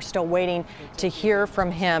 1:45. We are still waiting to hear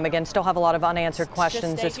from him. Again, still have a lot of unanswered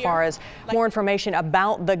questions as far as more information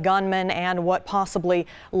about the gunman and what possibly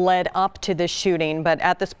led up to this shooting. But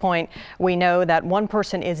at this point, we know that 1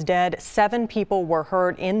 person is dead. 7 people were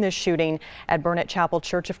hurt in this shooting at Burnette Chapel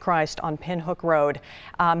Church of Christ on Pinhook Road.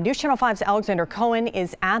 News Channel 5's Alexander Cohen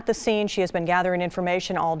is at the scene. She has been gathering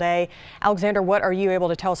information all day. Alexander, what are you able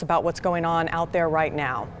to tell us about what's going on out there right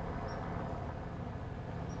now?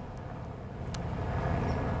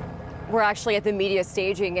 We're actually at the media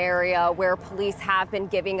staging area where police have been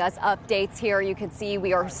giving us updates here. You can see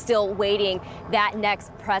we are still waiting that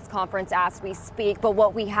next press conference as we speak. But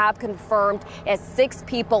what we have confirmed is 6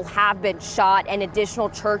 people have been shot. An additional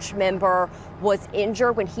church member was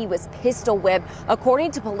injured when he was pistol whipped.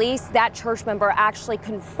 According to police, that church member actually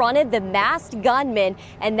confronted the masked gunman,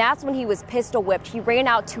 and that's when he was pistol whipped. He ran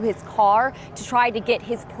out to his car to try to get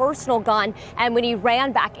his personal gun, and when he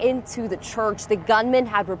ran back into the church, the gunman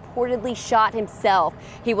had reportedly shot himself.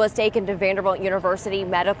 He was taken to Vanderbilt University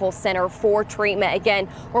Medical Center for treatment. Again,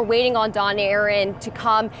 we're waiting on Don Aaron to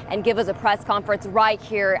come and give us a press conference right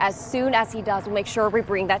here. As soon as he does, we'll make sure we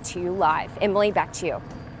bring that to you live. Emily, back to you.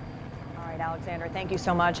 Alexander, thank you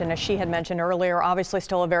so much. And as she had mentioned earlier, obviously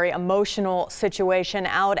still a very emotional situation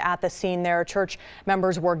out at the scene there. Church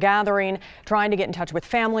members were gathering, trying to get in touch with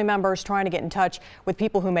family members, trying to get in touch with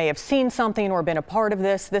people who may have seen something or been a part of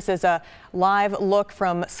this. This is a live look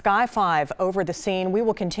from Sky 5 over the scene. We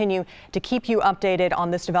will continue to keep you updated on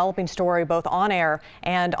this developing story, both on air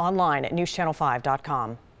and online at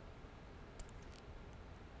newschannel5.com.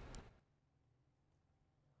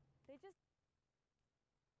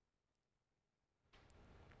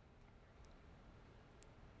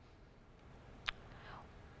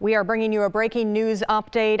 We are bringing you a breaking news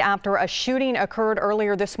update after a shooting occurred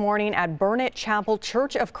earlier this morning at Burnette Chapel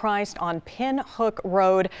Church of Christ on Pinhook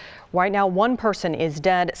Road. Right now, 1 person is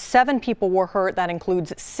dead. 7 people were hurt. That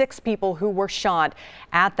includes 6 people who were shot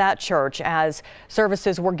at that church. As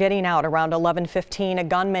services were getting out around 11:15, a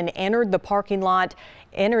gunman entered the parking lot,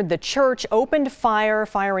 entered the church, opened fire,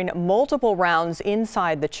 firing multiple rounds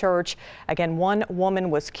inside the church. Again, 1 woman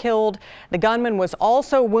was killed. The gunman was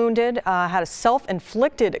also wounded, had a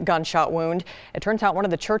self-inflicted gunshot wound. It turns out one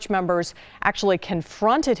of the church members actually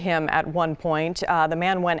confronted him at one point. The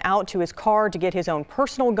man went out to his car to get his own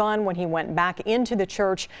personal gun. When he went back into the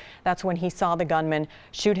church, that's when he saw the gunman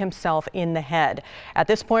shoot himself in the head. At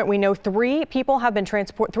this point, we know 3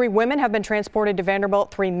 women have been transported to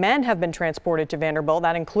Vanderbilt, 3 men have been transported to Vanderbilt.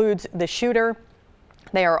 That includes the shooter.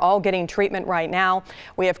 They are all getting treatment right now.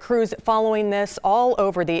 We have crews following this all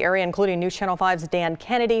over the area, including News Channel 5's Dan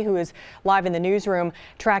Kennedy, who is live in the newsroom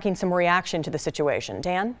tracking some reaction to the situation.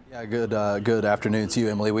 Dan? Yeah, good afternoon to you,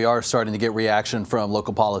 Emily. We are starting to get reaction from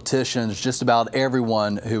local politicians. Just about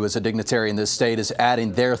everyone who is a dignitary in this state is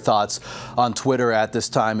adding their thoughts on Twitter at this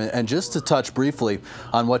time. And just to touch briefly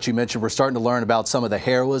on what you mentioned, we're starting to learn about some of the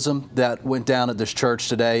heroism that went down at this church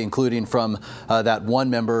today, including from that one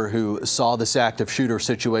member who saw this active shooter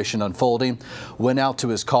situation unfolding, went out to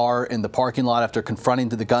his car in the parking lot after confronting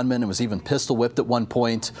the gunman and was even pistol whipped at one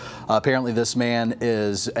point. Apparently this man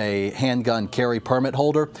is a handgun carry permit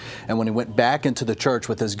holder, and when he went back into the church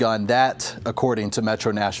with his gun, that, according to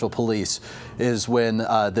Metro Nashville Police, is when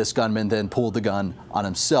this gunman then pulled the gun on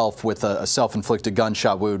himself with a self-inflicted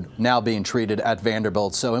gunshot wound now being treated at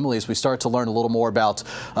Vanderbilt. So, Emily, as we start to learn a little more about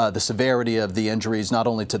the severity of the injuries, not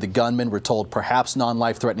only to the gunman, we're told perhaps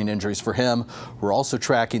non-life-threatening injuries for him. We're also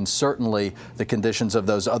tracking certainly the conditions of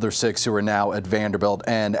those other 6 who are now at Vanderbilt.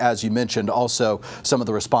 And as you mentioned, also some of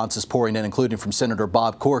the responses pouring in, including from Senator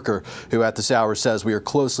Bob Corker, who at this hour says we are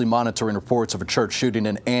closely monitoring reports of a church shooting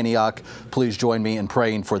in Antioch. Please join me in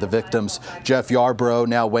praying for the victims. Jeff Yarbrough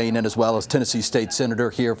now weighing in, as well as Tennessee State Senator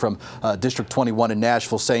here from District 21 in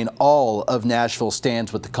Nashville, saying all of Nashville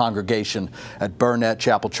stands with the congregation at Burnette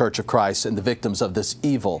Chapel Church of Christ and the victims of this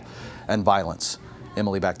evil and violence.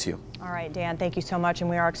 Emily, back to you. All right, Dan, thank you so much. And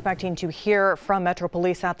we are expecting to hear from Metro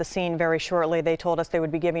Police at the scene very shortly. They told us they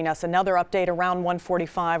would be giving us another update around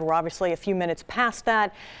 1:45. We're obviously a few minutes past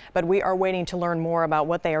that, but we are waiting to learn more about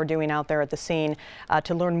what they are doing out there at the scene,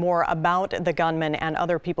 to learn more about the gunman and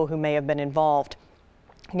other people who may have been involved.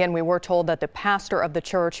 Again, we were told that the pastor of the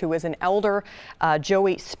church, who is an elder,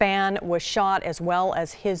 Joey Spann, was shot, as well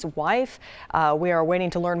as his wife. We are waiting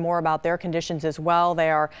to learn more about their conditions as well. They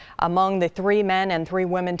are among the 3 men and 3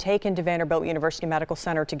 women taken to Vanderbilt University Medical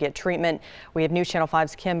Center to get treatment. We have News Channel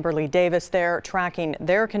 5's Kimberly Davis there tracking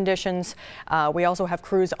their conditions. We also have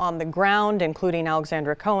crews on the ground, including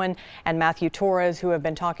Alexandra Cohen and Matthew Torres, who have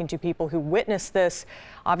been talking to people who witnessed this.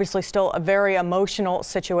 Obviously still a very emotional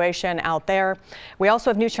situation out there. We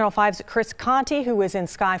also have News Channel 5's Chris Conti, who is in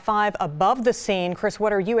Sky 5 above the scene. Chris,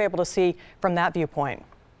 what are you able to see from that viewpoint?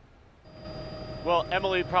 Well,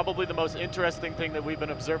 Emily, probably the most interesting thing that we've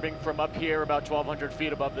been observing from up here about 1,200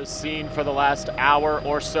 feet above this scene for the last hour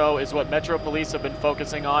or so is what Metro Police have been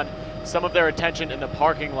focusing on, some of their attention in the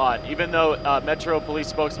parking lot. Even though Metro Police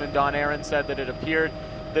spokesman Don Aaron said that it appeared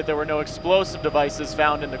that there were no explosive devices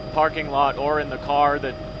found in the parking lot or in the car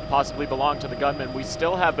that possibly belonged to the gunman, we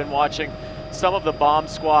still have been watching some of the bomb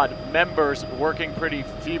squad members working pretty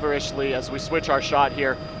feverishly as we switch our shot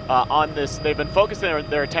here on this. They've been focusing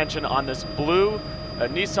their attention on this blue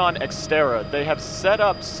Nissan Xterra. They have set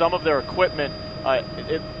up some of their equipment.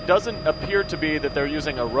 It doesn't appear to be that they're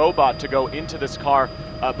using a robot to go into this car,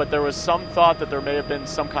 but there was some thought that there may have been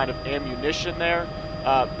some kind of ammunition there.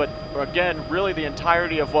 But again, really the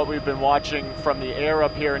entirety of what we've been watching from the air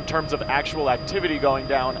up here in terms of actual activity going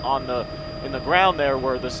down on in the ground there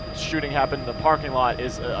where this shooting happened in the parking lot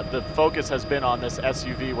is the focus has been on this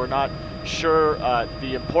SUV. We're not sure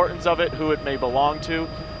the importance of it, who it may belong to.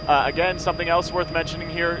 Again, something else worth mentioning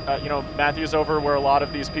here, you know, Matthew's over where a lot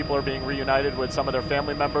of these people are being reunited with some of their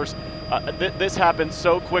family members. This happened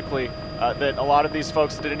so quickly that a lot of these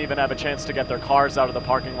folks didn't even have a chance to get their cars out of the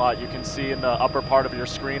parking lot. You can see in the upper part of your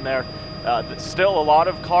screen there, still a lot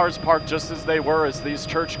of cars parked just as they were, as these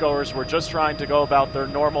churchgoers were just trying to go about their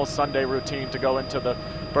normal Sunday routine to go into the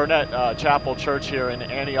Burnette Chapel Church here in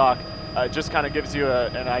Antioch. It just kind of gives you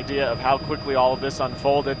an idea of how quickly all of this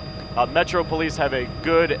unfolded. Metro Police have a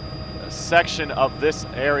good section of this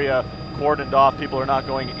area cordoned off. People are not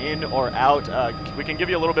going in or out. We can give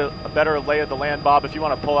you a little bit a better lay of the land, Bob, if you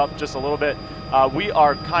want to pull up just a little bit. We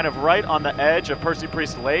are kind of right on the edge of Percy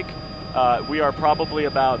Priest Lake. We are probably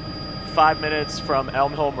about 5 minutes from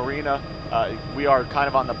Elm Hill Marina. We are kind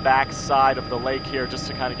of on the back side of the lake here, just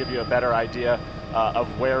to kind of give you a better idea of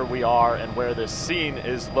where we are and where this scene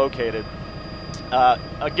is located.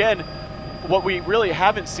 Again, what we really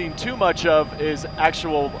haven't seen too much of is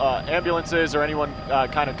actual ambulances or anyone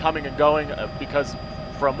kind of coming and going, because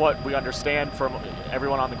from what we understand from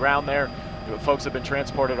everyone on the ground there, folks have been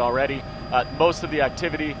transported already. Most of the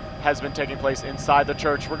activity has been taking place inside the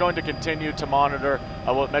church. We're going to continue to monitor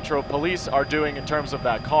what Metro Police are doing in terms of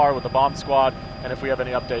that car with the bomb squad, and if we have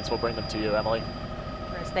any updates, we'll bring them to you, Emily.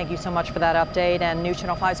 Thank you so much for that update. And News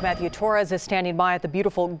Channel 5's Matthew Torres is standing by at the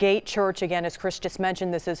beautiful Gate Church. Again, as Chris just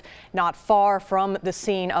mentioned, this is not far from the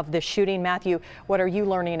scene of the shooting. Matthew, what are you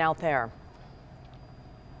learning out there?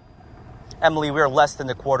 Emily, we are less than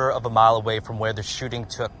a quarter of a mile away from where the shooting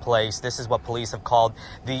took place. This is what police have called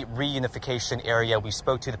the reunification area. We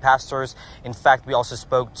spoke to the pastors. In fact, we also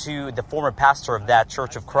spoke to the former pastor of that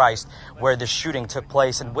Church of Christ where the shooting took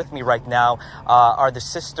place. And with me right now are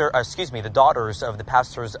the daughters of the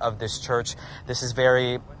pastors of this church. This is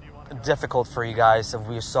very difficult for you guys, as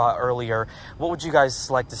we saw earlier. What would you guys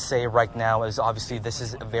like to say right now, as obviously this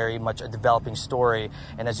is very much a developing story,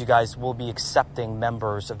 and as you guys will be accepting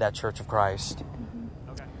members of that Church of Christ?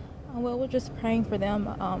 Well, we're just praying for them,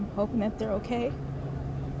 hoping that they're okay.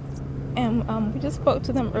 And we just spoke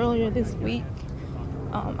to them earlier this week.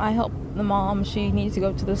 I helped the mom. She needs to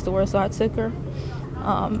go to the store, so I took her.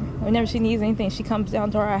 Whenever she needs anything, she comes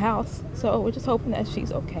down to our house. So we're just hoping that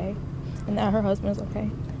she's okay and that her husband's okay.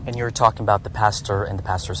 And you're talking about the pastor and the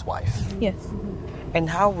pastor's wife. Yes. And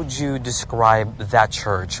how would you describe that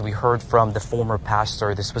church? We heard from the former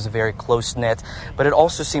pastor, this was a very close-knit, but it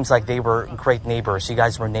also seems like they were great neighbors. You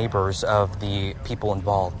guys were neighbors of the people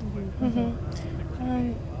involved.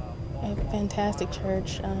 A fantastic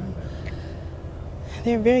church.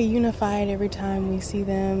 They're very unified every time we see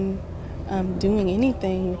them doing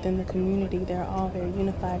anything within the community. They're all very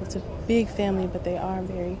unified. It's a big family, but they are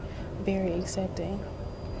very, very accepting.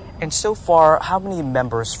 And so far, how many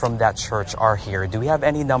members from that church are here? Do we have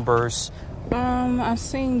any numbers? I've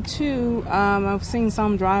seen two. I've seen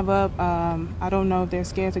some drive up. I don't know if they're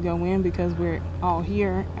scared to go in because we're all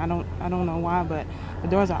here. I don't know why, but the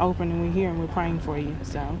doors are open and we're here and we're praying for you.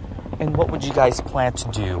 So. And what would you guys plan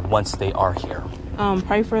to do once they are here?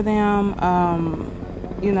 Pray for them.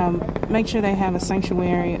 Make sure they have a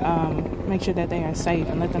sanctuary. Make sure that they are safe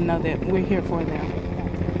and let them know that we're here for them.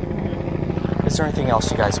 Is there anything else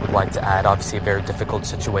you guys would like to add? Obviously a very difficult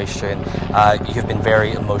situation. You've been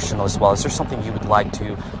very emotional as well. Is there something you would like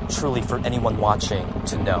to truly, for anyone watching,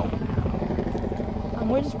 to know?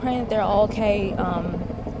 We're just praying that they're all okay.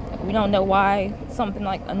 We don't know why something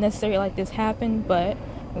like unnecessary like this happened, but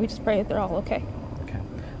we just pray that they're all okay.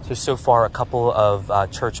 So far a couple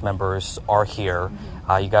of church members are here.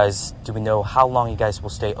 You guys, do we know how long you guys will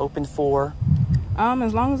stay open for?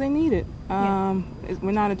 As long as they need it.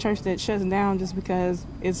 We're not a church that shuts down just because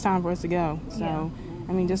it's time for us to go. So,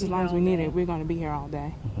 just as long as we need it, we're going to be here all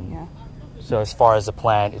day. Yeah. So as far as the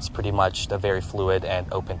plan, it's pretty much a very fluid and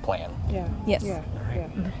open plan. Yeah. Yes. Yeah.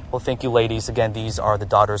 Well, thank you, ladies. Again, these are the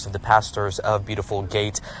daughters of the pastors of Beautiful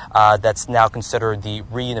Gate. That's now considered the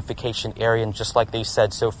reunification area. And just like they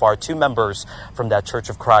said, so far, 2 members from that Church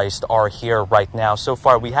of Christ are here right now. So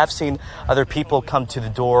far, we have seen other people come to the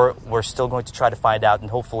door. We're still going to try to find out and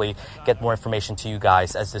hopefully get more information to you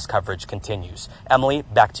guys as this coverage continues. Emily,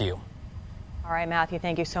 back to you. All right, Matthew,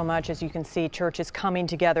 thank you so much. As you can see, churches coming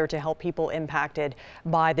together to help people impacted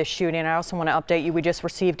by the shooting. I also want to update you. We just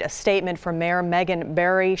received a statement from Mayor Megan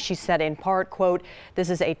Barry. She said in part, quote, "This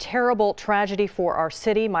is a terrible tragedy for our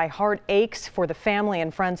city. My heart aches for the family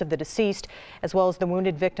and friends of the deceased, as well as the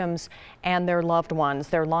wounded victims and their loved ones.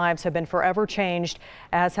 Their lives have been forever changed,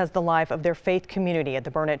 as has the life of their faith community at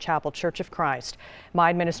the Burnette Chapel Church of Christ. My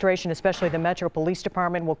administration, especially the Metro Police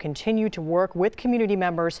Department, will continue to work with community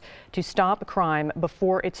members to stop crime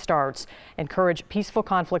before it starts, encourage peaceful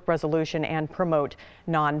conflict resolution, and promote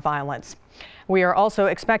nonviolence." We are also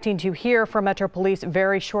expecting to hear from Metro Police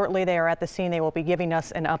very shortly. They are at the scene. They will be giving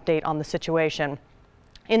us an update on the situation.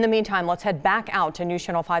 In the meantime, let's head back out to News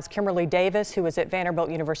Channel 5's Kimberly Davis, who is at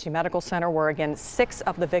Vanderbilt University Medical Center, where again 6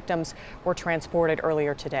 of the victims were transported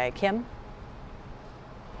earlier today. Kim?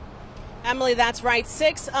 Emily, that's right.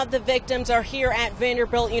 6 of the victims are here at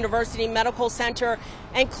Vanderbilt University Medical Center,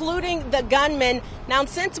 including the gunman. Now,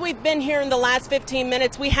 since we've been here in the last 15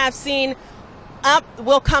 minutes, we have seen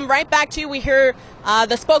we'll come right back to you. We hear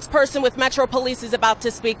the spokesperson with Metro Police is about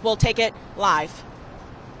to speak. We'll take it live.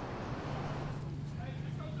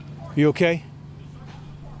 You okay?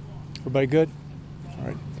 Everybody good? All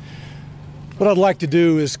right. What I'd like to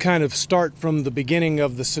do is kind of start from the beginning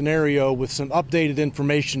of the scenario with some updated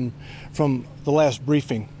information from the last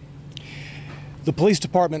briefing. The police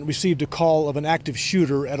department received a call of an active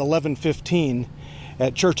shooter at 11:15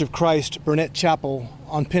 at Church of Christ, Burnette Chapel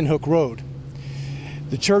on Pinhook Road.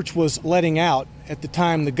 The church was letting out at the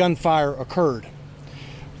time the gunfire occurred.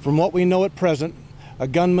 From what we know at present, a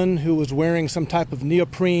gunman who was wearing some type of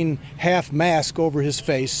neoprene half mask over his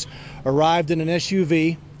face arrived in an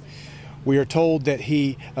SUV. We are told that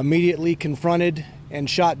he immediately confronted and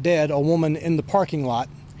shot dead a woman in the parking lot.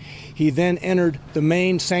 He then entered the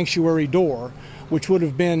main sanctuary door, which would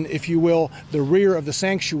have been, if you will, the rear of the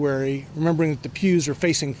sanctuary, remembering that the pews are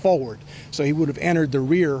facing forward. So he would have entered the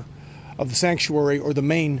rear of the sanctuary or the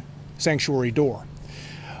main sanctuary door.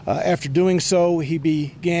 After doing so, he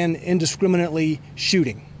began indiscriminately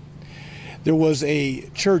shooting. There was a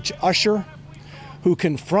church usher who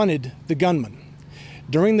confronted the gunman.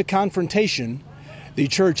 During the confrontation, the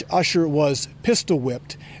church usher was pistol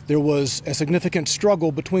whipped. There was a significant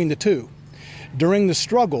struggle between the two. During the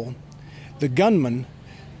struggle, the gunman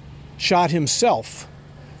shot himself,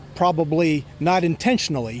 probably not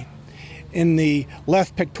intentionally, in the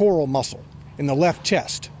left pectoral muscle, in the left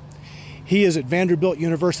chest. He is at Vanderbilt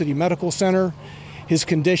University Medical Center. His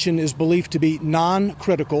condition is believed to be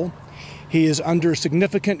non-critical. He is under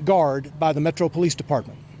significant guard by the Metro Police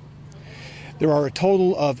Department. There are a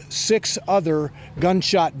total of 6 other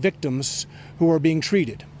gunshot victims who are being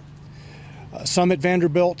treated. Some at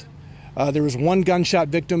Vanderbilt. There was 1 gunshot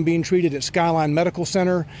victim being treated at Skyline Medical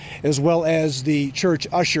Center, as well as the church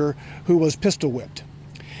usher who was pistol whipped.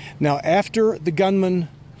 Now, after the gunman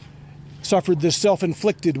suffered this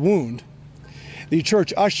self-inflicted wound, the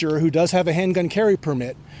church usher, who does have a handgun carry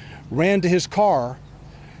permit, ran to his car,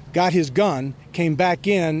 got his gun, came back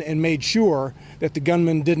in, and made sure that the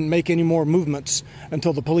gunman didn't make any more movements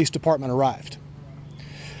until the police department arrived.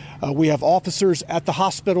 We have officers at the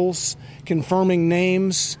hospitals confirming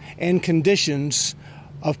names and conditions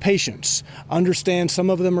of patients. Understand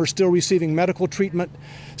some of them are still receiving medical treatment,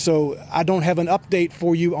 so I don't have an update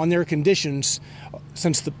for you on their conditions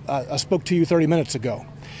since I spoke to you 30 minutes ago.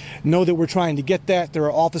 Know that we're trying to get that. There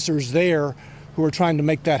are officers there who are trying to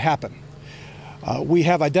make that happen. We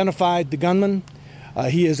have identified the gunman.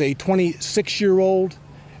 He is a 26-year-old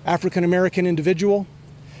African-American individual.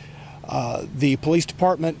 The police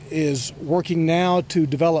department is working now to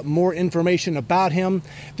develop more information about him.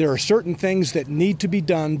 There are certain things that need to be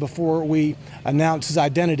done before we announce his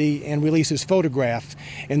identity and release his photograph,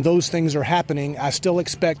 and those things are happening. I still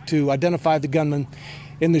expect to identify the gunman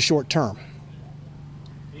in the short term.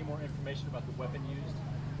 Any more information about the weapon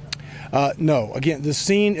used? No. Again, the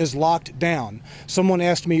scene is locked down. Someone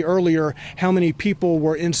asked me earlier how many people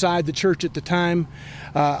were inside the church at the time.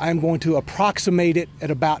 I'm going to approximate it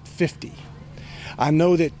at about 50. I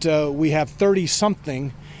know that we have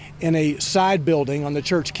 30-something in a side building on the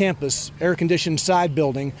church campus, air-conditioned side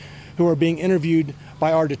building, who are being interviewed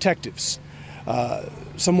by our detectives.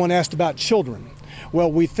 Someone asked about children.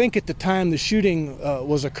 Well, we think at the time the shooting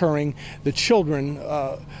was occurring, the children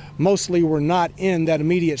mostly were not in that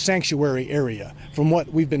immediate sanctuary area, from what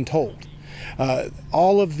we've been told.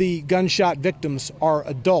 All of the gunshot victims are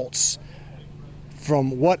adults,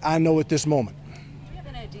 from what I know at this moment. Do you have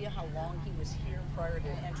an idea how long he was here prior to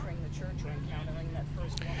entering the church or encountering that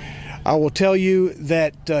first woman? I will tell you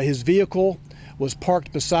that his vehicle was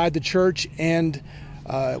parked beside the church, and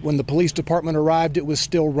when the police department arrived, it was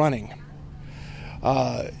still running.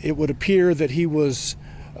 It would appear that he was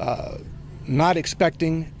not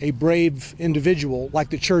expecting a brave individual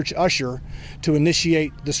like the church usher to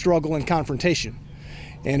initiate the struggle and confrontation.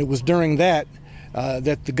 And it was during that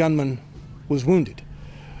that the gunman was wounded.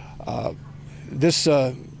 This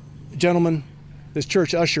gentleman, this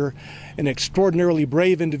church usher, an extraordinarily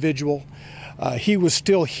brave individual, he was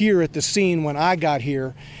still here at the scene when I got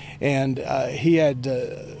here, and he had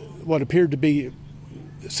what appeared to be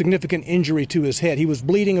significant injury to his head. He was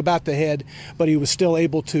bleeding about the head, but he was still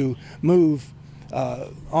able to move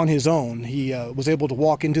on his own. He was able to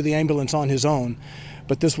walk into the ambulance on his own,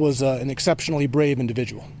 but this was an exceptionally brave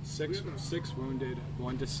individual. Six wounded,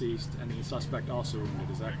 1 deceased, and the suspect also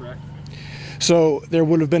wounded. Is that correct? So there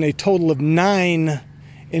would have been a total of 9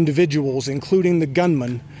 individuals, including the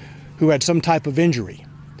gunman, who had some type of injury.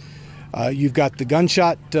 You've got the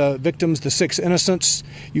gunshot victims, the 6 innocents.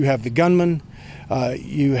 You have the gunman.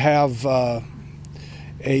 You have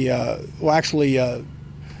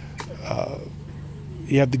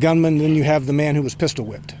you have the gunman, then you have the man who was pistol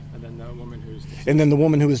whipped. And then the woman who's deceased. And then the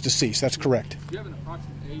woman who was deceased. That's correct. Do you have an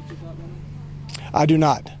approximate age of that woman? I do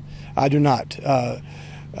not. I do not.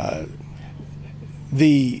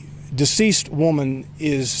 The deceased woman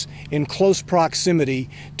is in close proximity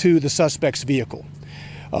to the suspect's vehicle.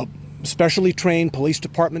 Specially trained police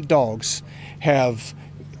department dogs have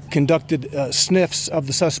conducted sniffs of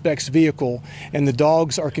the suspect's vehicle, and the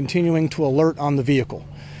dogs are continuing to alert on the vehicle.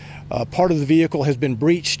 Part of the vehicle has been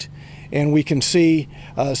breached, and we can see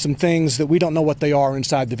some things that we don't know what they are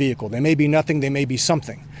inside the vehicle. They may be nothing, they may be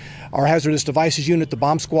something. Our hazardous devices unit, the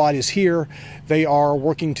bomb squad, is here. They are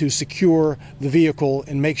working to secure the vehicle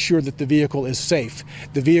and make sure that the vehicle is safe.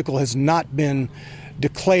 The vehicle has not been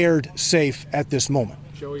declared safe at this moment.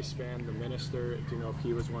 Joey Spann, the minister, do you know if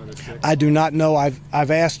he was one of the 6? I do not know. I've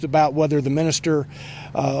asked about whether the minister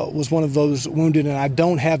was one of those wounded, and I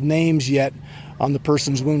don't have names yet on the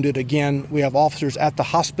persons wounded. Again, we have officers at the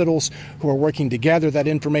hospitals who are working to gather that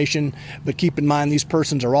information, but keep in mind these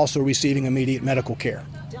persons are also receiving immediate medical care.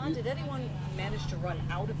 Don, did anyone manage to run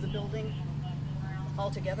out of the building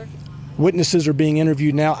altogether? Witnesses are being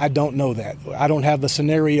interviewed now. I don't know that. I don't have the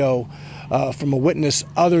scenario from a witness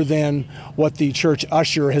other than what the church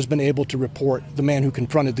usher has been able to report, the man who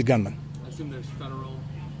confronted the gunman. I assume there's federal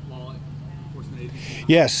law enforcement agencies?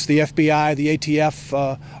 Yes, the FBI, the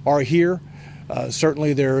ATF are here.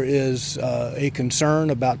 Certainly there is a concern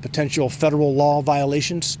about potential federal law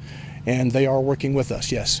violations, and they are working with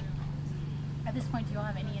us, yes. At this point, do you all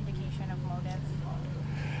have any indication of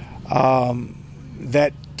motive?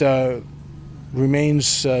 That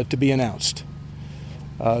remains to be announced.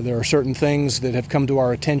 There are certain things that have come to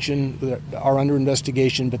our attention that are under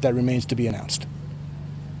investigation, but that remains to be announced.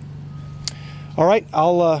 All right,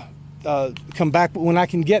 I'll come back when I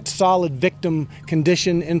can get solid victim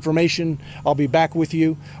condition information. I'll be back with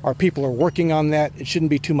you. Our people are working on that. It shouldn't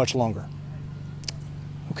be too much longer.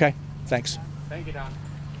 Okay, thanks. Thank you, Don.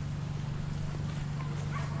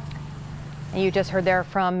 And you just heard there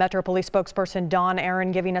from Metro Police spokesperson Don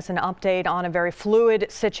Aaron giving us an update on a very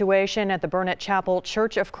fluid situation at the Burnette Chapel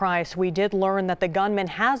Church of Christ. We did learn that the gunman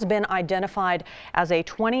has been identified as a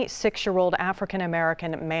 26-year-old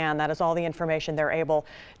African-American man. That is all the information they're able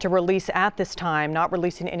to release at this time, not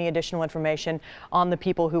releasing any additional information on the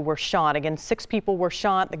people who were shot. Again, 6 people were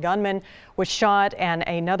shot. The gunman was shot and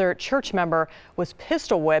another church member was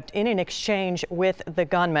pistol whipped in an exchange with the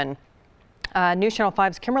gunman. News Channel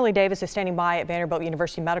 5's Kimberly Davis is standing by at Vanderbilt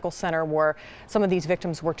University Medical Center where some of these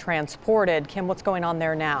victims were transported. Kim, what's going on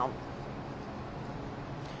there now?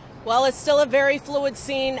 Well, it's still a very fluid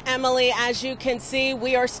scene, Emily. As you can see,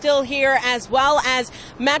 we are still here, as well as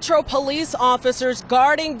Metro police officers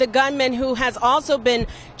guarding the gunman who has also been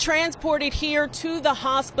transported here to the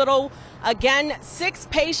hospital. Again, 6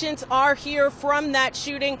 patients are here from that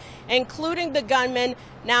shooting, including the gunman.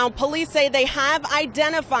 Now, police say they have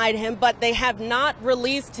identified him, but they have not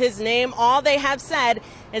released his name. All they have said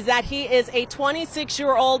is that he is a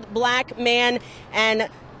 26-year-old black man, and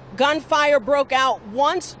gunfire broke out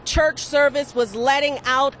once church service was letting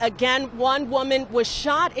out. Again, one woman was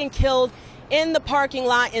shot and killed in the parking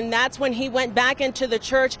lot, and that's when he went back into the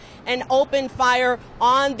church and opened fire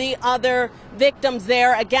on the other victims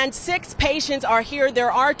there. Again, 6 patients are here.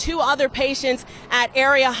 There are 2 other patients at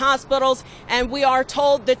area hospitals, and we are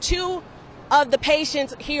told the 2 of the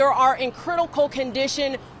patients here are in critical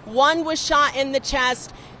condition. One was shot in the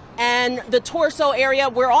chest and the torso area.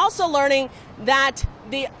 We're also learning that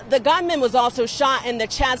the gunman was also shot in the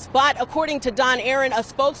chest, but according to Don Aaron, a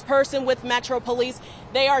spokesperson with Metro Police,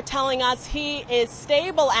 they are telling us he is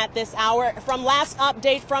stable at this hour. From last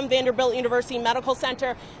update from Vanderbilt University Medical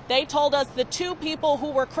Center, they told us the 2 people who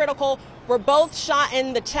were critical were both shot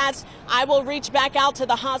in the chest. I will reach back out to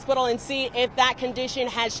the hospital and see if that condition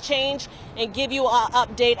has changed and give you an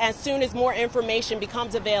update as soon as more information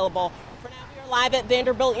becomes available. Live at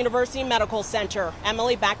Vanderbilt University Medical Center.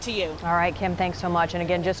 Emily, back to you. All right, Kim, thanks so much. And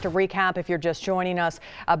again, just to recap, if you're just joining us,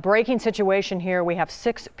 a breaking situation here. We have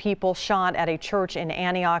 6 people shot at a church in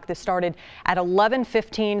Antioch. This started at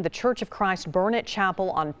 11:15, the Church of Christ Burnette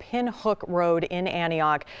Chapel on Pinhook Road in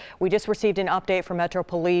Antioch. We just received an update from Metro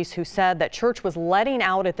Police who said that church was letting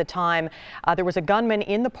out at the time. There was a gunman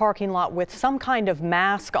in the parking lot with some kind of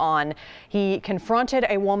mask on. He confronted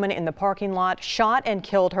a woman in the parking lot, shot and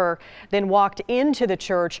killed her, then walked into the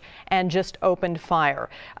church and just opened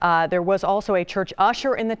fire. There was also a church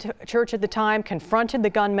usher in the church at the time, confronted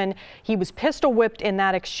the gunman. He was pistol whipped in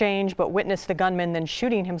that exchange, but witnessed the gunman then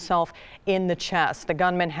shooting himself in the chest. The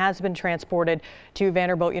gunman has been transported to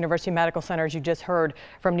Vanderbilt University Medical Center, as you just heard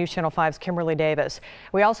from News Channel 5's Kimberly Davis.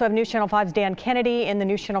 We also have News Channel 5's Dan Kennedy in the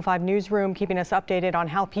News Channel 5 newsroom, keeping us updated on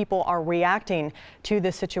how people are reacting to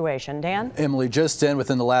this situation. Dan? Emily, just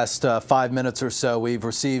within the last 5 minutes or so, we've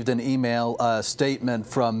received an email statement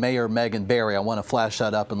from Mayor Megan Barry. I want to flash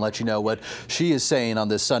that up and let you know what she is saying on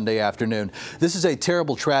this Sunday afternoon. This is a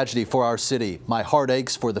terrible tragedy for our city. My heart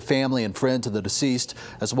aches for the family and friends of the deceased,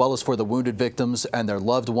 as well as for the wounded victims and their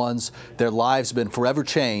loved ones. Their lives have been forever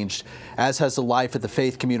changed, as has the life at the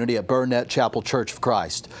faith community at Burnette Chapel Church of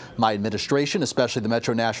Christ. My administration, especially the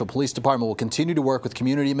Metro Nashville Police Department, will continue to work with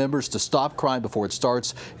community members to stop crime before it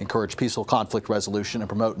starts, encourage peaceful conflict resolution, and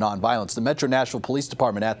promote nonviolence. The Metro Nashville Police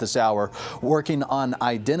Department at this hour working on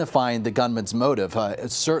identifying the gunman's motive.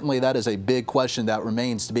 Certainly that is a big question that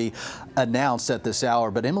remains to be announced at this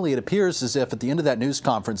hour. But Emily, it appears as if at the end of that news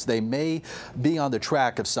conference they may be on the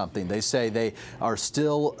track of something. They say they are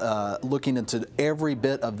still looking into every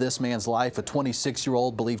bit of this man's life, a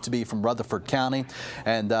 26-year-old believed to be from Rutherford County,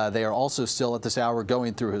 and they are also still at this hour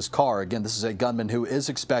going through his car. Again, this is a gunman who is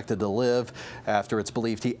expected to live after it's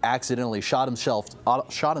believed he accidentally shot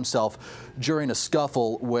himself during a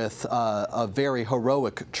scuffle with a very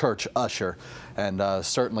heroic church usher. And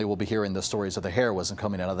certainly we'll be hearing the stories of the heroism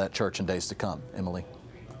coming out of that church in days to come. Emily.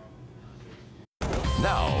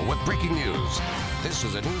 Now with breaking news, this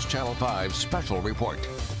is a News Channel 5 special report.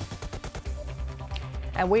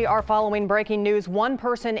 And we are following breaking news. One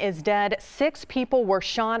person is dead. 6 people were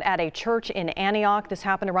shot at a church in Antioch. This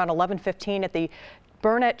happened around 11:15 at the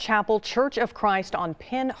Burnette Chapel Church of Christ on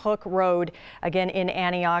Pinhook Road, again in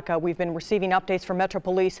Antioch. We've been receiving updates from Metro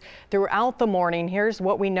Police throughout the morning. Here's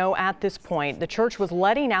what we know at this point. The church was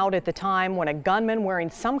letting out at the time when a gunman wearing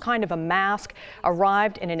some kind of a mask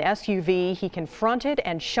arrived in an SUV. He confronted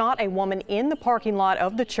and shot a woman in the parking lot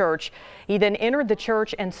of the church. He then entered the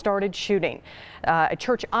church and started shooting. A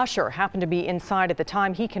church usher happened to be inside at the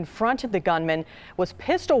time. He confronted the gunman, was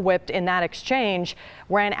pistol whipped in that exchange,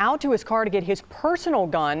 ran out to his car to get his personal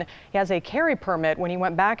gun. He has a carry permit. When he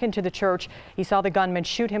went back into the church, he saw the gunman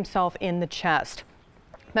shoot himself in the chest.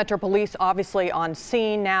 Metro Police obviously on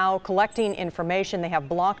scene now collecting information. They have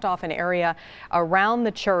blocked off an area around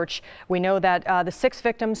the church. We know that the 6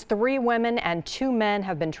 victims, 3 women and 2 men,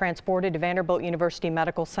 have been transported to Vanderbilt University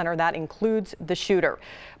Medical Center. That includes the shooter.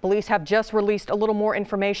 Police have just released a little more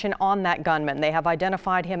information on that gunman. They have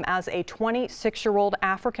identified him as a 26-year-old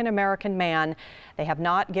African-American man. They have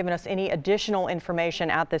not given us any additional information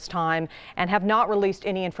at this time and have not released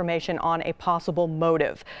any information on a possible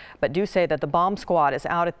motive, but do say that the bomb squad is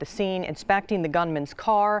out at the scene inspecting the gunman's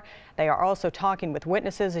car. They are also talking with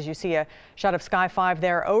witnesses. As you see a shot of Sky 5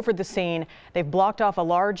 there over the scene, they've blocked off a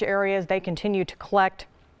large area as they continue to collect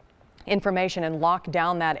information and lock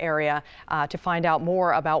down that area to find out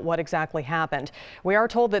more about what exactly happened. We are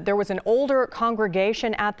told that there was an older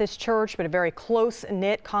congregation at this church, but a very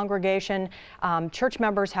close-knit congregation. Church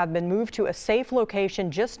members have been moved to a safe location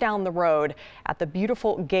just down the road at the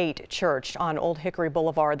beautiful Gate Church on Old Hickory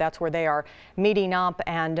Boulevard. That's where they are meeting up,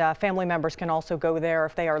 and family members can also go there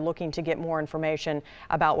if they are looking to get more information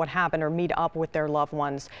about what happened or meet up with their loved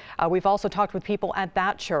ones. We've also talked with people at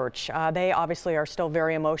that church. They obviously are still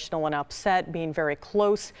very emotional and upset, being very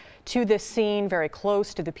close to this scene, very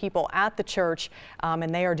close to the people at the church,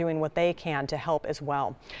 and they are doing what they can to help as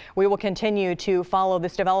well. We will continue to follow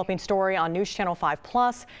this developing story on News Channel 5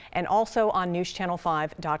 Plus and also on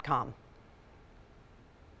newschannel5.com.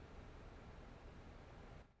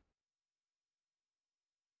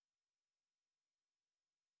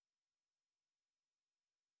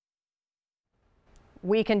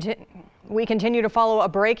 We continue to follow a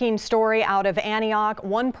breaking story out of Antioch.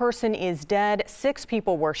 1 person is dead. 6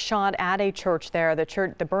 people were shot at a church there, the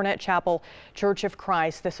Burnette Chapel Church of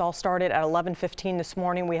Christ. This all started at 11:15 this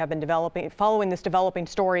morning. We have been following this developing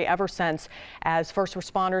story ever since, as first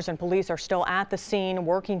responders and police are still at the scene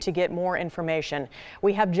working to get more information.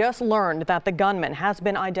 We have just learned that the gunman has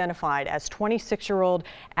been identified as 26-year-old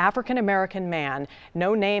African-American man.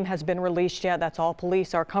 No name has been released yet. That's all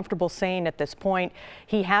police are comfortable saying at this point.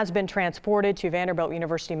 He has been transported to Vanderbilt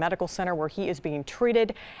University Medical Center, where he is being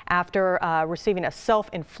treated after receiving a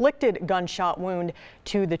self-inflicted gunshot wound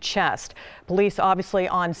to the chest. Police obviously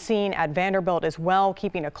on scene at Vanderbilt as well,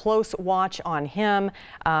 keeping a close watch on him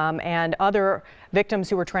and other victims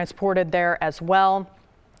who were transported there as well.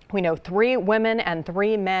 We know 3 women and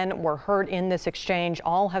 3 men were hurt in this exchange.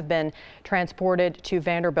 All have been transported to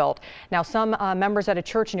Vanderbilt. Now, some members at a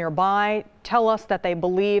church nearby tell us that they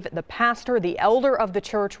believe the pastor, the elder of the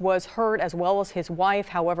church, was hurt, as well as his wife.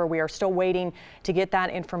 However, we are still waiting to get that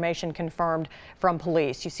information confirmed from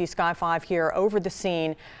police. You see Sky 5 here over the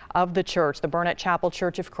scene of the church, the Burnette Chapel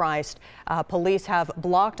Church of Christ. Police have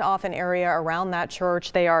blocked off an area around that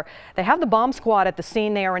church. They have the bomb squad at the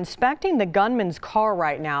scene. They are inspecting the gunman's car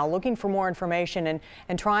right now, looking for more information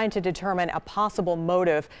and trying to determine a possible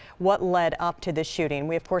motive, what led up to this shooting.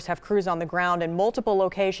 We, of course, have crews on the ground in multiple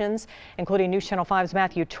locations, including News Channel 5's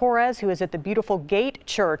Matthew Torres, who is at the beautiful Gate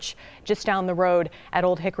Church just down the road at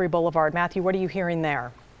Old Hickory Boulevard. Matthew, what are you hearing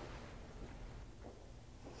there?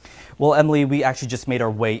 Well, Emily, we actually just made our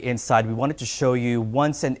way inside. We wanted to show you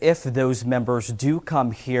once and if those members do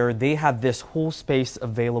come here, they have this whole space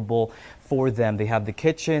available for them. They have the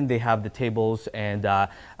kitchen, they have the tables and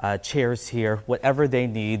chairs here. Whatever they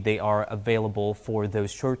need, they are available for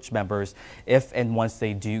those church members if and once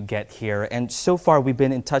they do get here. And so far, we've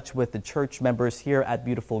been in touch with the church members here at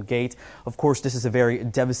Beautiful Gate. Of course, this is a very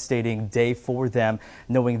devastating day for them,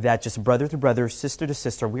 knowing that just brother to brother, sister to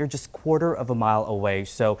sister, we are just quarter of a mile away.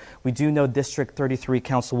 So we do know District 33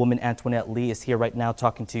 Councilwoman Antoinette Lee is here right now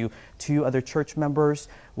talking to 2 other church members.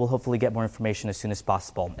 We'll hopefully get more information as soon as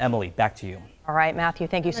possible. Emily, back to you. All right, Matthew,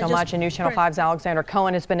 thank you so much. And News Channel 5's Alexandra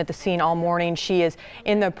Cohen has been at the scene all morning. She is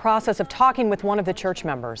in the process of talking with one of the church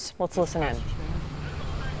members. Let's listen in.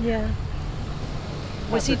 Yeah.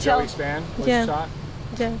 Was he Joey Span was shot?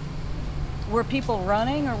 Yeah. Were people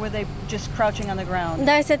running or were they just crouching on the ground?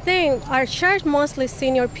 That's the thing. Our church mostly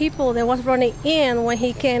senior people. They was running in when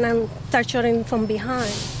he came and started shooting from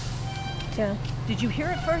behind. Yeah. Did you hear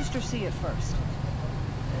it first or see it first?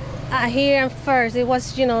 I hear him first. It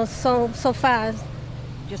was, you know, so fast.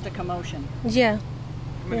 Just a commotion. Yeah.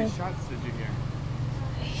 How many shots did you hear?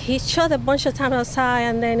 He shot a bunch of times outside,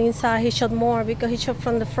 and then inside he shot more because he shot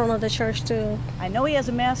from the front of the church too. I know he has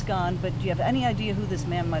a mask on, but do you have any idea who this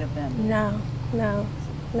man might have been?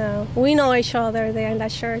 No. We know each other there in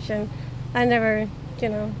that church, and I never, you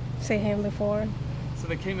know, see him before. So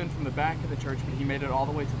they came in from the back of the church, but he made it all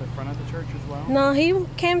the way to the front of the church as well? No, he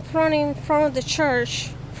came from in front of the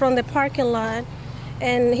church, from the parking lot,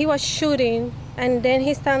 and he was shooting, and then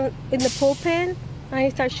he stand in the pulpit, and he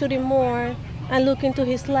started shooting more, and looking to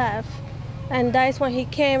his left, and that's when he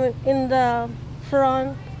came in the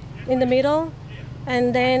front, in the middle,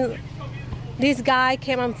 and then this guy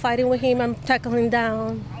came and fighting with him and tackling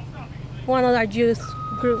down one of our youth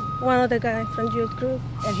group, one of the guys from youth group.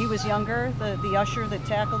 And he was younger, the usher that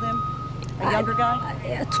tackled him? A younger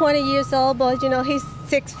guy? 20 years old, but you know, he's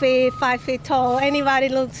 6 feet, 5 feet tall. Anybody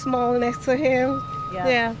looks small next to him.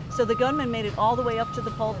 Yeah. So the gunman made it all the way up to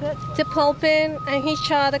the pulpit? The pulpit, and he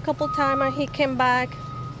shot a couple times, and he came back,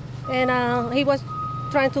 and he was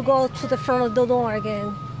trying to go to the front of the door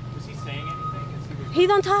again. Was he saying anything? He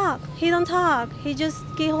don't talk. He just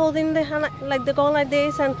keep holding the hand, like the gun like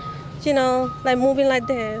this, and you know, like moving like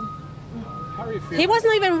that. How are you feeling? He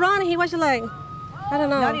wasn't even running. He was like, I don't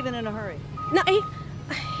know. Not even in a hurry? No,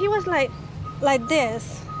 he was like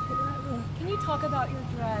this. Can you talk about your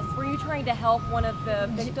dress? Were you trying to help one of the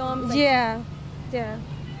victims? Yeah.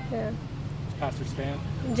 Pastor Span?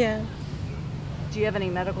 Yeah. Do you have any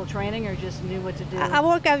medical training or just knew what to do? I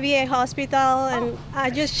work at VA hospital, and I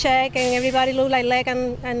just check, and everybody looked like leg,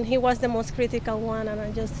 and he was the most critical one, and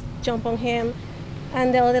I just jump on him,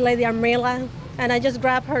 and the other lady, Armela, and I just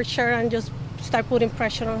grab her shirt and just start putting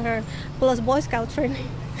pressure on her, plus Boy Scout training.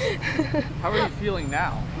 How are you feeling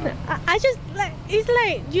now? I just, like, it's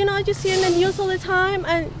like, you know, you see in the news all the time,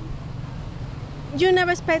 and you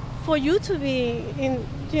never expect for you to be in,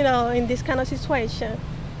 you know, in this kind of situation.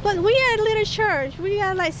 But we are a little church. We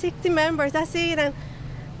are like 60 members, that's it. And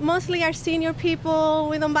mostly our senior people,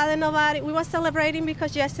 we don't bother nobody. We were celebrating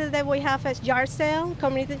because yesterday we have a yard sale,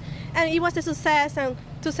 community, and it was a success, and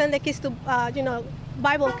to send the kids to, you know,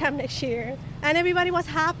 Bible camp next year. And everybody was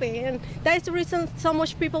happy. And that's the reason so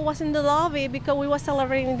much people was in the lobby, because we were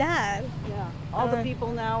celebrating that. Yeah. All the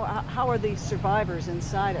people now, how are the survivors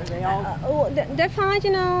inside? Are they all? They're fine,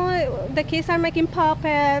 you know. The kids are making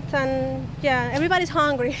puppets, and yeah, everybody's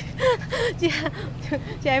hungry. yeah,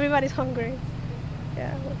 everybody's hungry.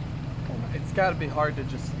 Yeah. It's got to be hard to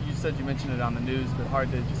just, you mentioned it on the news, but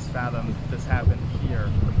hard to just fathom this happened here,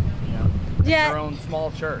 you know? Yeah. Your own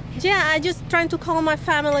small church. Yeah, I just trying to call my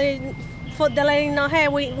family for the letting know, hey,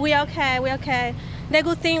 we okay. The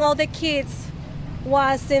good thing, all the kids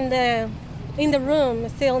was in the room,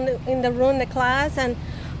 still in the room, the class, and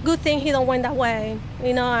good thing he don't went that way.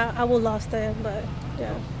 You know, I would lost it, but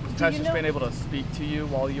yeah. Was Pastor Spain able to speak to you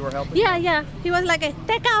while you were helping? Yeah. He was like,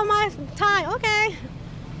 take out my tie, okay.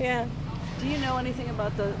 Yeah. Do you know anything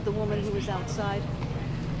about the woman who was outside?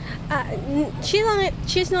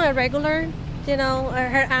 She's not a regular, you know.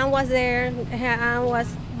 Her aunt was there. Her aunt was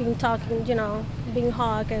being talking, you know, being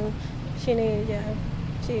hugged, and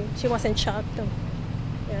she wasn't shocked though.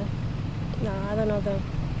 Yeah. No, I don't know though.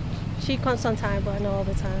 She comes sometimes, but not all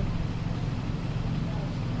the time.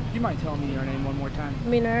 Do you mind telling me your name one more time?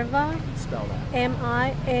 Minerva. Spell that.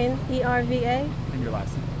 Minerva. And your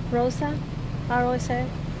last name? Rosa. R-O-S-A.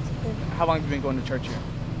 How long have you been going to church here?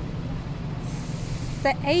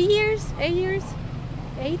 8 years. 8 years.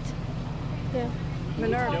 8. Yeah. Can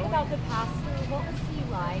you talk about the pastor? What was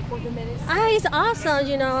he like, or the minister? He's awesome,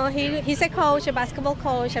 you know. He's a coach, a basketball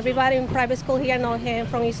coach. Everybody in private school here know him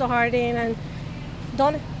from East Harding, and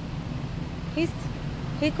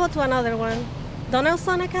he go to another one.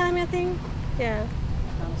 Donaldson Academy, I think. Yeah.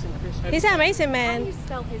 He's an amazing man. How do you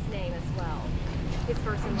spell his name as well? His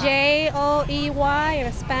first and last Joey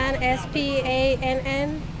and Span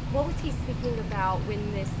Spann. What was he speaking about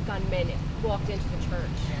when this gunman walked into the church?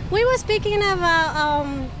 We were speaking about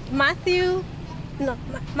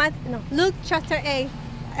Luke chapter 8.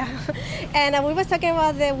 And we were talking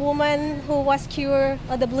about the woman who was cured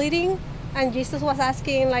of the bleeding, and Jesus was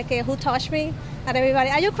asking like, who touched me? And everybody,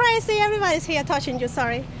 are you crazy? Everybody's here touching you,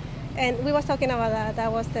 sorry. And we were talking about that.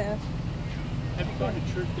 That was the... Having gone to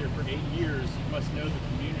church there for 8 years, you must know the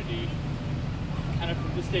community. Kind of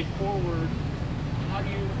from this day forward, how do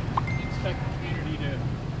you expect the community to...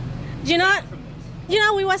 You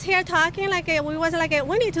know, we was here talking like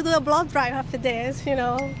we need to do a blood drive after this. You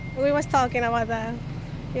know, we was talking about that.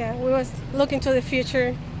 Yeah, we was looking to the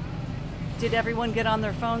future. Did everyone get on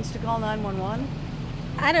their phones to call 911?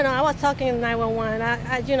 I don't know. I was talking to 911.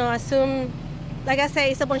 I assume, like I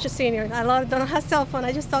say, it's a bunch of seniors. A lot of them don't have cell phone.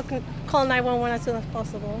 I just call 911 as soon as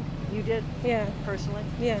possible. You did? Yeah. Personally?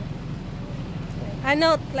 Yeah. I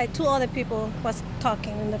know like 2 other people was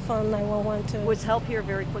talking on the phone 911 too. Was help here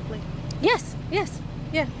very quickly? Yes. Yeah.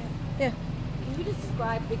 Can you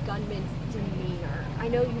describe the gunman's demeanor? I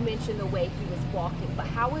know you mentioned the way he was walking, but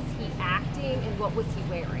how was he acting and what was he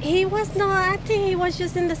wearing? He was not acting. He was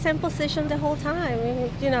just in the same position the whole time.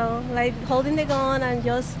 You know, like holding the gun and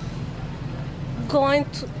just going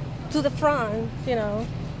to the front, you know.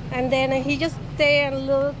 And then he just stayed and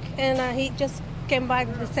looked, and he just came back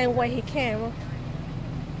the same way he came.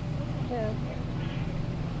 Yeah.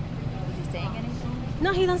 Was he saying anything?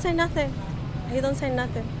 No, he don't say nothing. He don't say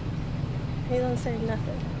nothing.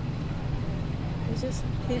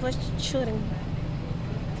 He was shooting.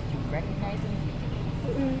 Did you recognize him?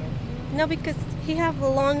 No, because he have a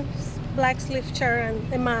long black sleeve shirt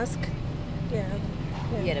and a mask. Yeah.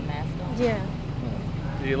 He had a mask on? Yeah.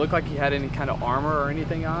 Did he look like he had any kind of armor or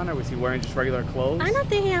anything on, or was he wearing just regular clothes? I don't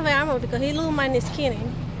think he have armor because he look mighty skinny.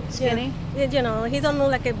 Skinny? Yeah. You know, he don't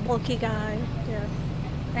look like a bulky guy. Yeah.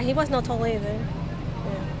 And he was not tall either.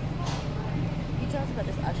 Yeah. Can you tell us about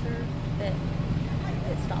this usher that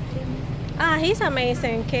stopped him? He's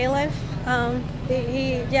amazing, Caleb.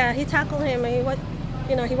 He tackled him.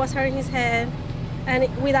 And he was hurting his head, and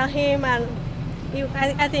without him, I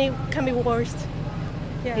think it can be worse.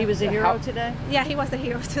 Yeah. He was a hero today? Yeah, he was a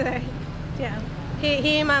hero today. Yeah.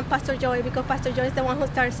 Him and Pastor Joy, because Pastor Joy is the one who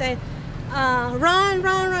started saying, run,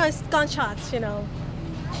 it's gunshots, you know.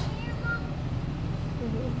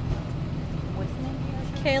 What's his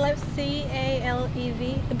name? Caleb,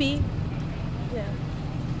 C-A-L-E-V-B. Yeah.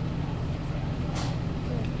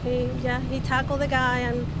 He tackled the guy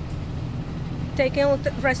and taken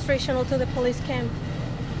registration to the police camp.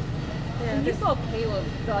 Yeah. When you saw Caleb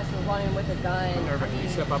running with a gun, Can you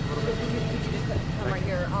step up a little bit? Could you just come right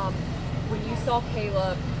here? When you saw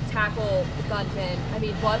Caleb tackle the gunman, I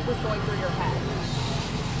mean, what was going through your head?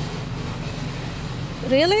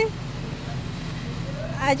 Really?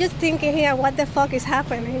 I just thinking here, what the fuck is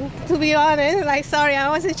happening? To be honest, like, sorry, I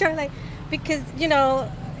wasn't sure, like, because, you know,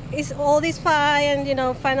 it's all this fight, and, you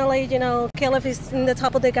know, finally, you know, Caleb is in the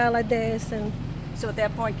top of the guy like this, and... So at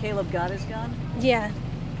that point, Caleb got his gun? Yeah.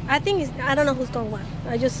 I think I don't know who's going what.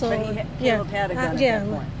 I just saw... But Caleb had a gun at that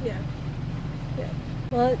point? Yeah.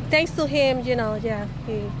 Well, thanks to him, you know,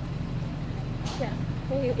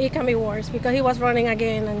 it can be worse, because he was running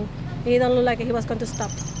again, and he don't look like he was going to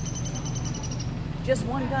stop. Just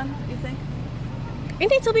one gun, you think? It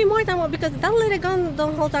needs to be more than one, because that little gun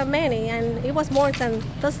don't hold that many, and it was more than,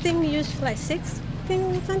 those things used like 6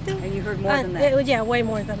 things, something. And you heard more than that? Yeah, way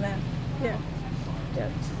more than that. Yeah.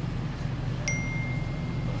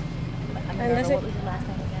 And what was your last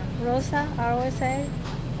name again? Rosa, R-O-S-A.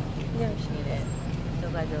 Yeah. Appreciate it. So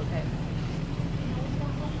glad you're okay.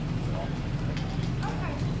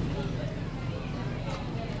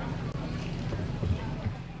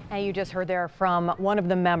 And you just heard there from one of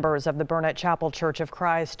the members of the Burnette Chapel Church of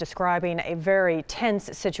Christ describing a very tense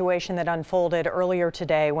situation that unfolded earlier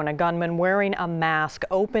today when a gunman wearing a mask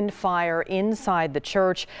opened fire inside the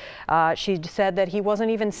church. She said that he wasn't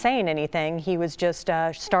even saying anything. He was just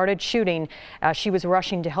started shooting. She was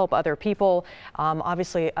rushing to help other people.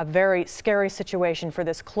 Obviously, a very scary situation for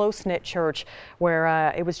this close-knit church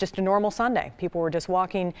where it was just a normal Sunday. People were just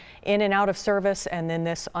walking in and out of service, and then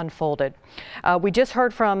this unfolded. We just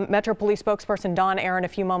heard from Metro Police spokesperson Don Aaron a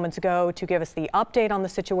few moments ago to give us the update on the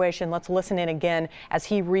situation. Let's listen in again as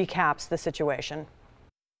he recaps the situation.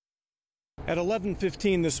 At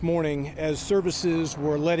 11:15 this morning, as services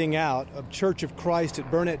were letting out of Church of Christ at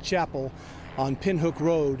Burnette Chapel on Pinhook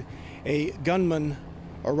Road, a gunman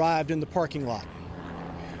arrived in the parking lot.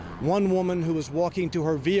 One woman who was walking to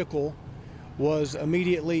her vehicle was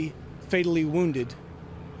immediately fatally wounded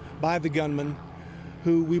by the gunman,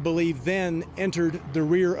 who we believe then entered the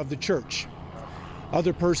rear of the church.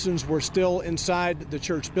 Other persons were still inside the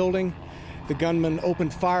church building. The gunman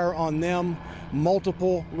opened fire on them.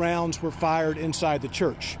 Multiple rounds were fired inside the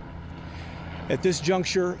church. At this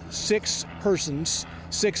juncture, six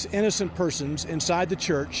innocent persons inside the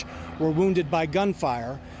church were wounded by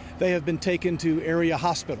gunfire. They have been taken to area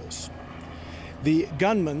hospitals. The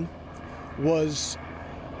gunman was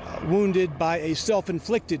wounded by a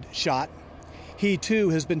self-inflicted shot. He too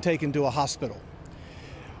has been taken to a hospital.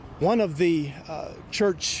 One of the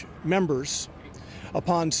church members,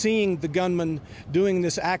 upon seeing the gunman doing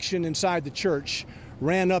this action inside the church,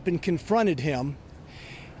 ran up and confronted him.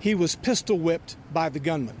 He was pistol whipped by the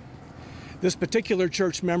gunman. This particular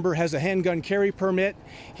church member has a handgun carry permit.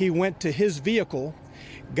 He went to his vehicle,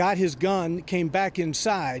 got his gun, came back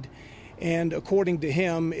inside, and according to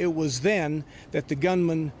him, it was then that the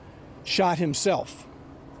gunman shot himself.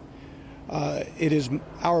 It is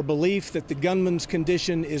our belief that the gunman's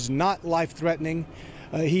condition is not life-threatening.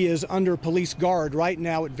 He is under police guard right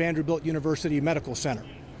now at Vanderbilt University Medical Center.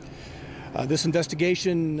 This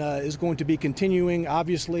investigation is going to be continuing,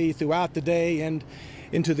 obviously, throughout the day and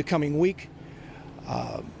into the coming week.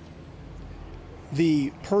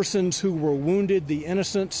 The persons who were wounded, the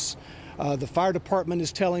innocents, the fire department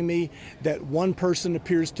is telling me that one person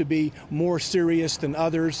appears to be more serious than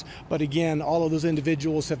others, but again, all of those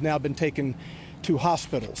individuals have now been taken to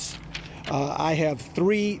hospitals. I have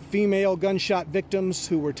 3 female gunshot victims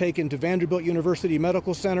who were taken to Vanderbilt University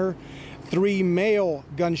Medical Center, 3 male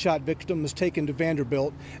gunshot victims taken to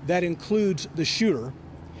Vanderbilt. That includes the shooter.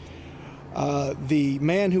 The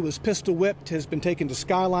man who was pistol whipped has been taken to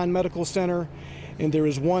Skyline Medical Center, and there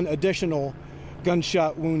is one additional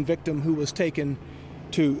gunshot wound victim who was taken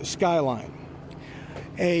to Skyline.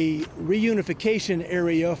 A reunification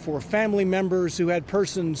area for family members who had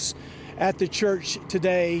persons at the church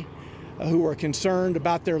today who are concerned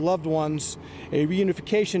about their loved ones. A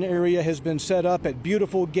reunification area has been set up at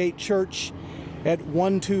Beautiful Gate Church at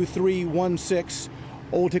 12316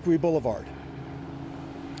 Old Hickory Boulevard.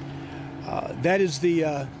 That is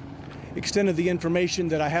the extent of the information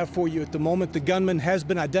that I have for you at the moment. The gunman has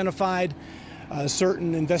been identified.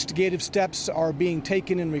 Certain investigative steps are being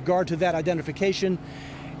taken in regard to that identification,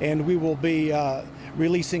 and we will be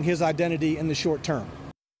releasing his identity in the short term.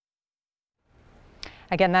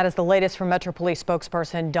 Again, that is the latest from Metro Police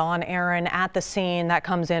spokesperson Dawn Aaron at the scene. That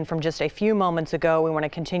comes in from just a few moments ago. We want to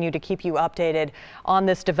continue to keep you updated on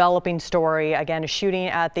this developing story. Again, a shooting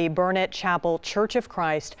at the Burnette Chapel Church of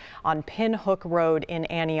Christ on Pinhook Road in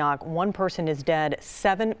Antioch. 1 person is dead.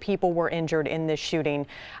 7 people were injured in this shooting.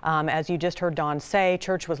 As you just heard Dawn say,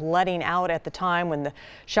 church was letting out at the time when the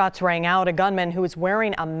shots rang out. A gunman who was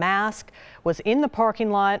wearing a mask was in the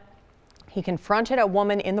parking lot. He confronted a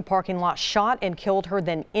woman in the parking lot, shot and killed her,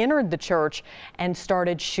 then entered the church and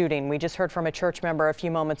started shooting. We just heard from a church member a few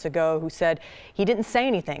moments ago who said he didn't say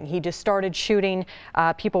anything. He just started shooting.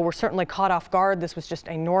 People were certainly caught off guard. This was just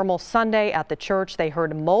a normal Sunday at the church. They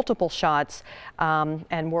heard multiple shots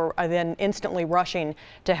and were then instantly rushing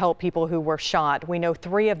to help people who were shot. We know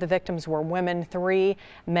 3 of the victims were women, 3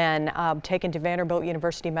 men taken to Vanderbilt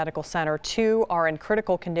University Medical Center. 2 are in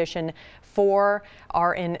critical condition. 4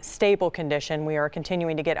 are in stable condition. We are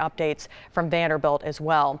continuing to get updates from Vanderbilt as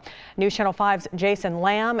well. News Channel 5's Jason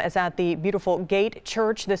Lamb is at the Beautiful Gate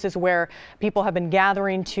Church. This is where people have been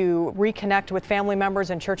gathering to reconnect with family members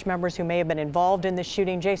and church members who may have been involved in this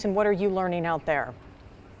shooting. Jason, what are you learning out there?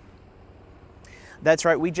 That's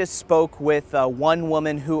right. We just spoke with one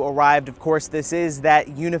woman who arrived. Of course, this is that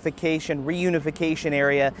reunification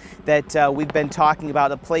area that we've been talking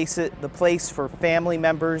about, the place for family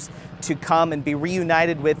members to come and be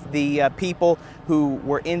reunited with the people who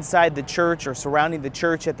were inside the church or surrounding the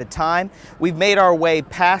church at the time. We've made our way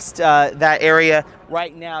past that area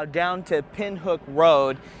right now down to Pinhook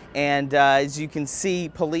Road. And as you can see,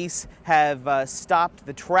 police have stopped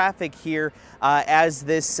the traffic here as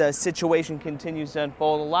this situation continues to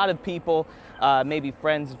unfold. A lot of people, maybe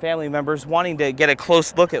friends and family members, wanting to get a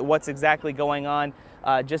close look at what's exactly going on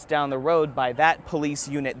just down the road by that police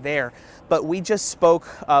unit there. But we just spoke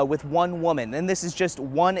with one woman, and this is just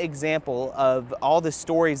one example of all the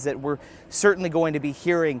stories that we're certainly going to be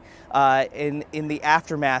hearing in the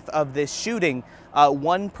aftermath of this shooting.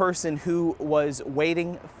 One person who was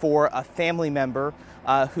waiting for a family member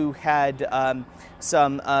who had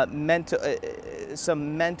some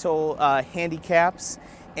mental handicaps,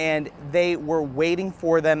 and they were waiting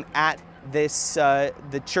for them at this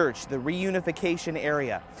the church, the reunification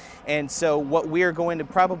area. And so what we're going to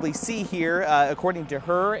probably see here, according to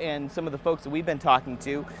her and some of the folks that we've been talking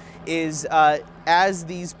to, is as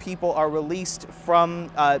these people are released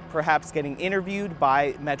from perhaps getting interviewed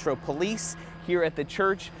by Metro Police here at the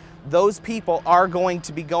church, those people are going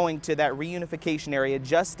to be going to that reunification area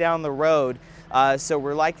just down the road. So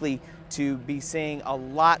we're likely to be seeing a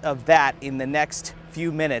lot of that in the next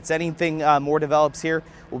few minutes. Anything more develops here,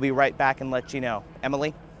 we'll be right back and let you know.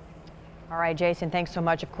 Emily? All right, Jason, thanks so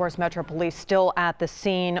much. Of course, Metro Police still at the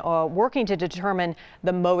scene, working to determine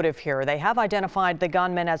the motive here. They have identified the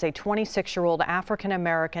gunman as a 26-year-old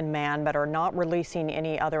African-American man, but are not releasing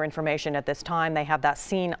any other information at this time. They have that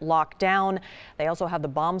scene locked down. They also have the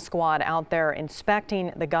bomb squad out there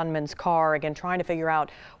inspecting the gunman's car, again, trying to figure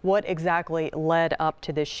out what exactly led up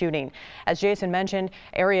to this shooting. As Jason mentioned,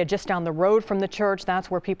 area just down the road from the church, that's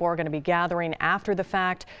where people are going to be gathering after the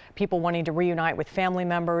fact, people wanting to reunite with family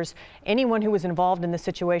members. Anyone who was involved in this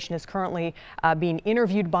situation is currently being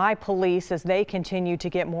interviewed by police as they continue to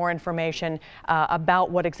get more information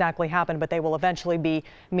about what exactly happened, but they will eventually be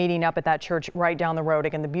meeting up at that church right down the road.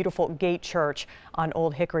 Again, the beautiful Gate Church on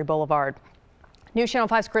Old Hickory Boulevard. News Channel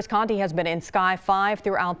 5's Chris Conti has been in Sky 5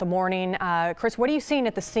 throughout the morning. Chris, what are you seeing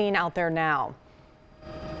at the scene out there now?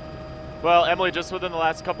 Well, Emily, just within the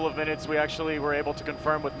last couple of minutes, we actually were able to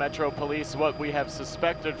confirm with Metro Police what we have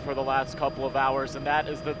suspected for the last couple of hours, and that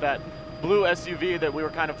is that blue SUV that we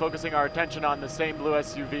were kind of focusing our attention on, the same blue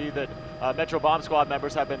SUV that Metro Bomb Squad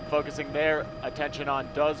members have been focusing their attention on,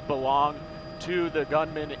 does belong to the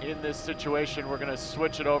gunman in this situation. We're going to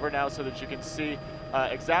switch it over now so that you can see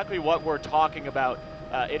exactly what we're talking about.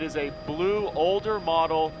 It is a blue, older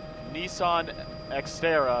model Nissan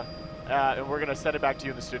Xterra, and we're going to send it back to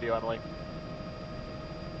you in the studio, Emily.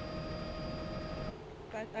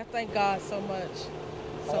 I thank God so much.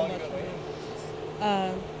 So much for him.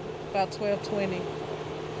 About 12:20.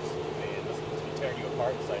 It's tearing you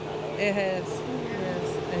apart, it's like not knowing. It has.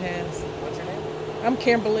 Yes, it has. What's your name? I'm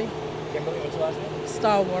Kimberly. Kimberly, what's your last name?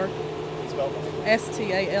 Stallworth. Can you spell it for me?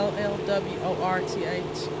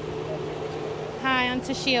 Stallworth. Hi, I'm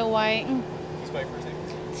Tashia White. Can you spell your first name?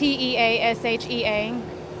 Teashea.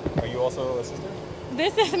 Are you also a sister?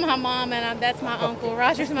 This is my mom, and that's my uncle.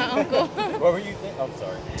 Roger's my uncle. What were you thinking? I'm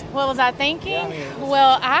sorry. What was I thinking? Yeah,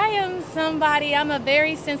 well, I am I'm a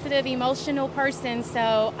very sensitive, emotional person,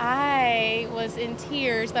 so I was in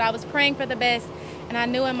tears, but I was praying for the best, and I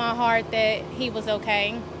knew in my heart that he was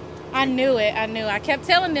okay. I knew it. I kept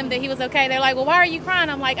telling them that he was okay. They're like, well, why are you crying?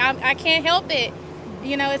 I'm like, I can't help it.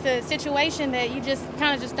 You know, it's a situation that you just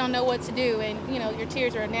kind of just don't know what to do, and, you know, your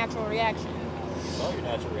tears are a natural reaction. I saw your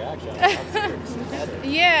natural reaction. I'm serious.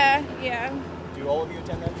 Yeah. Do all of you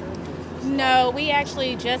attend that church? No, we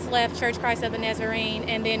actually just left Church Christ of the Nazarene,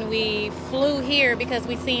 and then we flew here because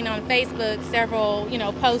we seen on Facebook several,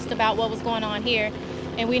 posts about what was going on here,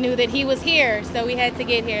 and we knew that he was here, so we had to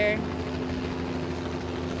get here.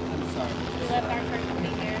 I'm sorry. We left our church to be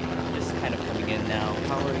here. Just kind of coming in now.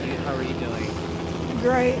 How are you doing?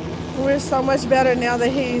 Great. We're so much better now that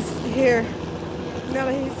he's here. Now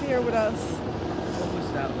that he's here with us. What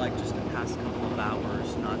was that like just the past couple of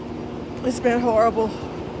hours? It's been horrible.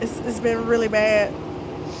 It's been really bad.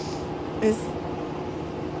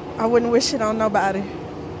 I wouldn't wish it on nobody.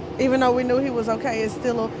 Even though we knew he was okay, it's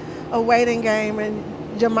still a waiting game, and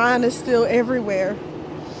your mind is still everywhere.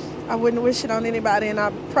 I wouldn't wish it on anybody, and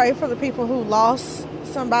I pray for the people who lost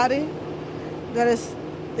somebody. That is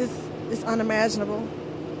unimaginable.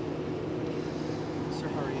 Sir,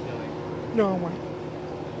 how are you doing? No, I'm right.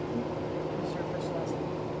 What's your first and last name?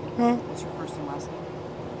 Huh? What's your first and last name?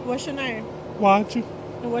 What's your name? Watchy.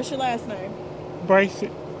 And what's your last name? Brace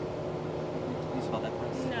it. Can you spell that for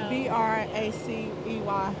us? No. Bracey. Can you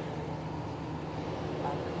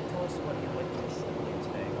tell us what you witnessed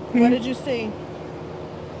today? What did you see?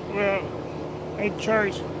 Well, at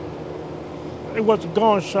church, it was a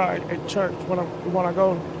gunshot at church when I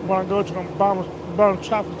go to the bottom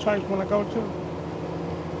chapel church when I go to.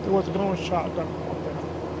 It was a gunshot though.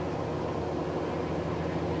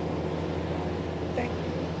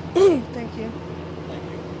 Thank you.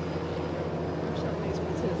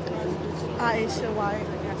 Aisha White.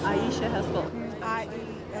 Aisha Hespel.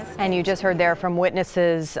 And you just heard there from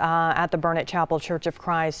witnesses at the Burnette Chapel Church of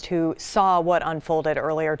Christ who saw what unfolded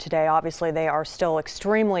earlier today. Obviously, they are still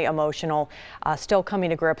extremely emotional, still coming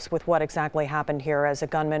to grips with what exactly happened here as a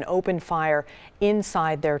gunman opened fire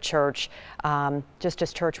inside their church, just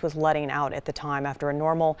as church was letting out at the time after a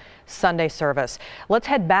normal Sunday service. Let's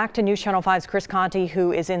head back to News Channel 5's Chris Conti,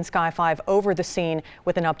 who is in Sky 5 over the scene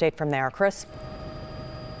with an update from there. Chris?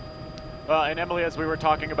 And Emily, as we were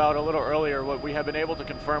talking about a little earlier, what we have been able to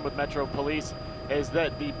confirm with Metro Police is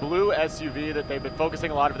that the blue SUV that they've been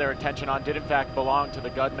focusing a lot of their attention on did in fact belong to the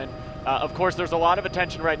gunman. Of course, there's a lot of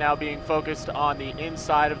attention right now being focused on the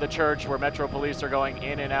inside of the church, where Metro Police are going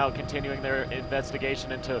in and out, continuing their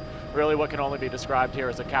investigation into really what can only be described here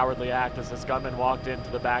as a cowardly act, as this gunman walked into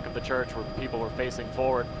the back of the church where people were facing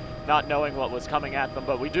forward, not knowing what was coming at them.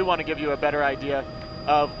 But we do want to give you a better idea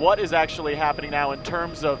of what is actually happening now in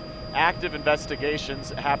terms of active investigations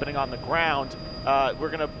happening on the ground. We're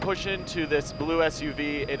going to push into this blue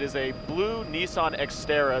SUV. It is a blue Nissan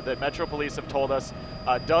Xterra that Metro Police have told us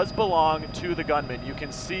does belong to the gunman. You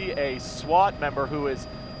can see a SWAT member who is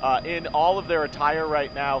in all of their attire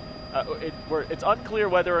right now. It's unclear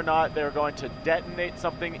whether or not they're going to detonate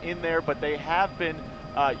something in there, but they have been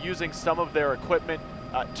using some of their equipment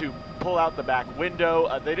to pull out the back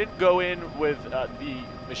window. They didn't go in with the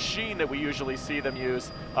machine that we usually see them use,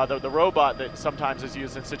 the robot that sometimes is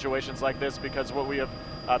used in situations like this, because what we have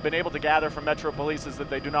been able to gather from Metro Police is that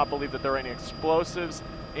they do not believe that there are any explosives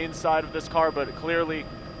inside of this car, but clearly,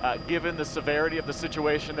 given the severity of the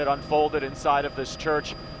situation that unfolded inside of this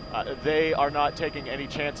church, they are not taking any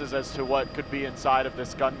chances as to what could be inside of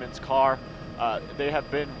this gunman's car. They have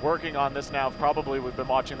been working on this now. Probably we've been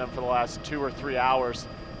watching them for the last 2 or 3 hours,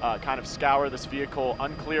 kind of scour this vehicle.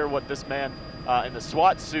 Unclear what this man in the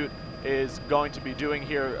SWAT suit is going to be doing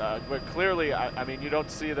here, but clearly, I mean, you don't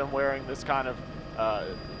see them wearing this kind of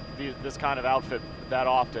outfit that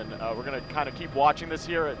often. We're going to kind of keep watching this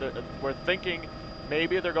here. We're thinking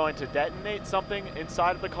maybe they're going to detonate something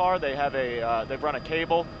inside of the car. They have they've run a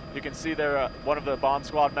cable. You can see there one of the bomb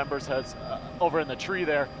squad members has over in the tree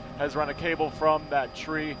there has run a cable from that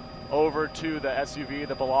tree over to the SUV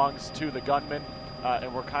that belongs to the gunman,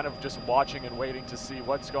 and we're kind of just watching and waiting to see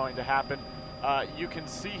what's going to happen. You can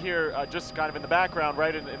see here, just kind of in the background,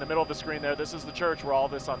 right in the middle of the screen there, this is the church where all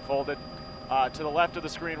this unfolded. To the left of the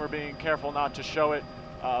screen, we're being careful not to show it,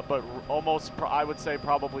 but almost, I would say,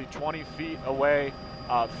 probably 20 feet away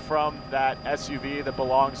from that SUV that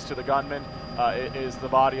belongs to the gunman is the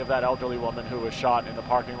body of that elderly woman who was shot in the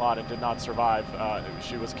parking lot and did not survive.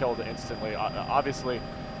 She was killed instantly. Obviously,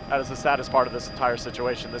 that is the saddest part of this entire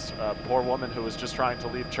situation. This poor woman who was just trying to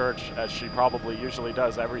leave church, as she probably usually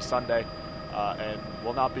does every Sunday, and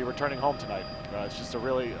will not be returning home tonight. It's just a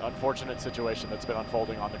really unfortunate situation that's been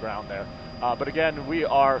unfolding on the ground there. But again, we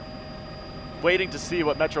are waiting to see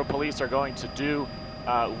what Metro Police are going to do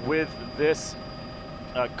with this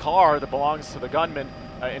car that belongs to the gunman,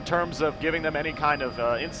 in terms of giving them any kind of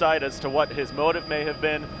insight as to what his motive may have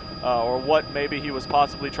been, or what maybe he was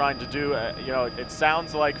possibly trying to do. You know, it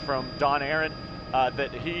sounds like from Don Aaron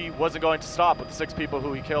that he wasn't going to stop with the 6 people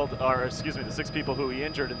who he killed, or excuse me, the 6 people who he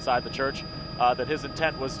injured inside the church, that his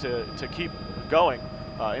intent was to keep going,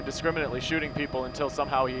 indiscriminately shooting people until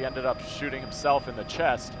somehow he ended up shooting himself in the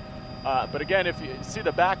chest. But again, if you see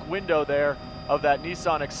the back window there of that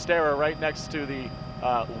Nissan Xterra right next to the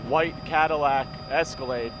white Cadillac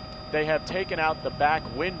Escalade, they have taken out the back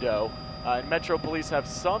window, and Metro Police have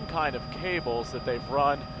some kind of cables that they've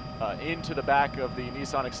run into the back of the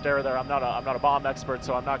Nissan Xterra there. I'm not a bomb expert,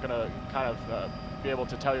 so I'm not going to kind of be able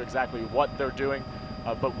to tell you exactly what they're doing,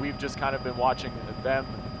 but we've just kind of been watching them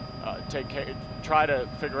try to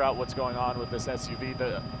figure out what's going on with this SUV.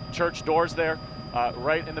 The church doors there,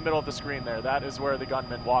 right in the middle of the screen there, that is where the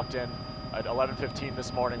gunman walked in at 11:15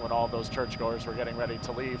 this morning when all those churchgoers were getting ready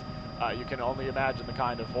to leave. You can only imagine the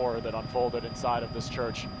kind of horror that unfolded inside of this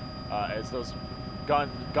church as those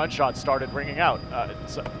gunshots started ringing out.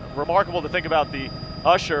 It's remarkable to think about the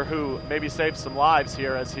usher who maybe saved some lives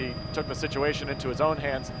here as he took the situation into his own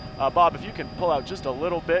hands. Bob, if you can pull out just a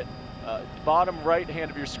little bit, bottom right hand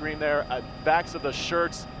of your screen there, backs of the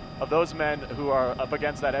shirts of those men who are up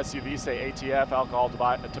against that SUV say ATF, alcohol,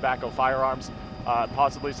 tobacco, firearms,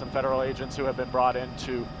 possibly some federal agents who have been brought in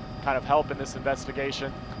to kind of help in this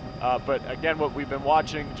investigation. But again, what we've been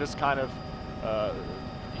watching just kind of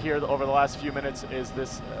here over the last few minutes is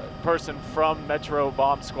this person from Metro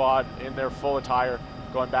Bomb Squad in their full attire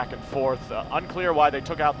going back and forth. Unclear why they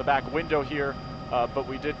took out the back window here, but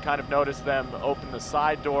we did kind of notice them open the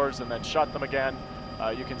side doors and then shut them again.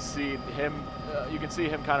 You can see him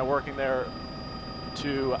kind of working there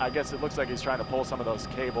to, I guess it looks like he's trying to pull some of those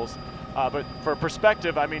cables. But for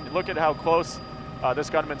perspective, I mean, look at how close this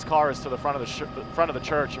gunman's car is to the front of the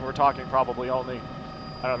church, and we're talking probably only,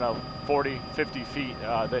 I don't know, 40, 50 feet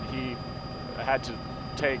that he had to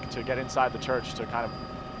take to get inside the church to kind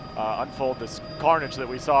of unfold this carnage that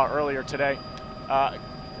we saw earlier today.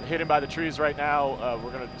 Hidden by the trees right now.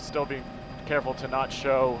 We're going to still be careful to not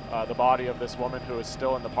show the body of this woman who is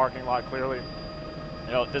still in the parking lot. Clearly,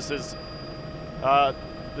 you know, this is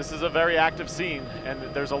This is a very active scene, and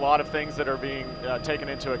there's a lot of things that are being taken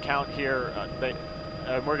into account here.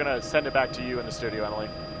 We're going to send it back to you in the studio, Emily.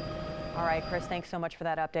 All right, Chris, thanks so much for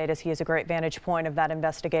that update, as he has a great vantage point of that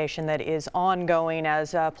investigation that is ongoing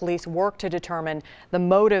as police work to determine the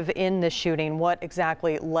motive in the shooting, what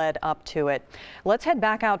exactly led up to it. Let's head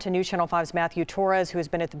back out to News Channel 5's Matthew Torres, who has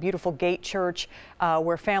been at the beautiful Gate Church,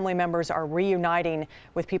 where family members are reuniting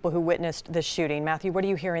with people who witnessed the shooting. Matthew, what are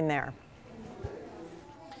you hearing there?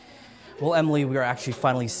 Well, Emily, we are actually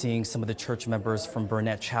finally seeing some of the church members from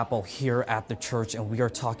Burnette Chapel here at the church, and we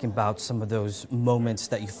are talking about some of those moments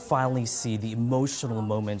that you finally see, the emotional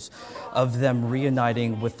moments of them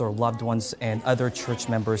reuniting with their loved ones and other church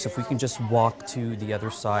members. If we can just walk to the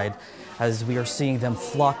other side, as we are seeing them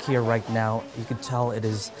flock here right now, you can tell it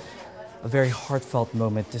is a very heartfelt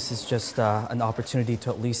moment. This is just an opportunity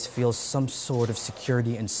to at least feel some sort of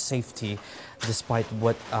security and safety despite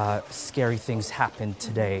what scary things happened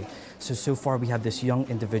today. So far we have this young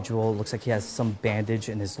individual. Looks like he has some bandage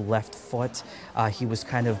in his left foot. He was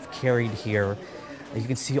kind of carried here. You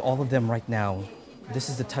can see all of them right now. This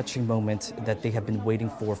is the touching moment that they have been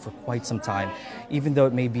waiting for quite some time. Even though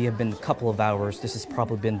it have been a couple of hours, this has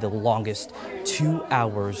probably been the longest 2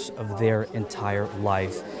 hours of their entire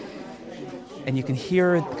life. And you can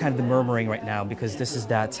hear kind of the murmuring right now, because this is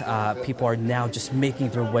that people are now just making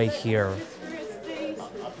their way here.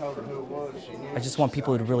 I just want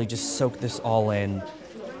people to really just soak this all in.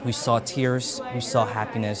 We saw tears, we saw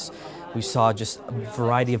happiness, we saw just a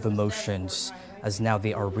variety of emotions as now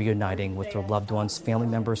they are reuniting with their loved ones, family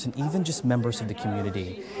members, and even just members of the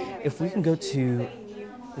community. If we can go to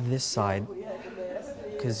this side,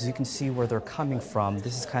 because you can see where they're coming from.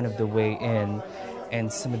 This is kind of the way in,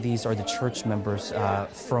 and some of these are the church members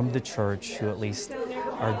from the church who at least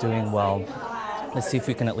are doing well. Let's see if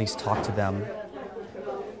we can at least talk to them.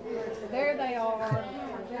 There they are.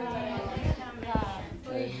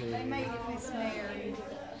 They made it, Miss Mary.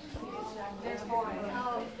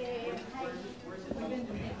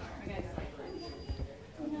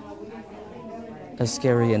 As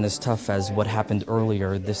scary and as tough as what happened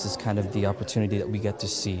earlier, this is kind of the opportunity that we get to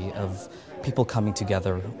see of people coming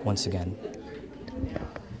together once again.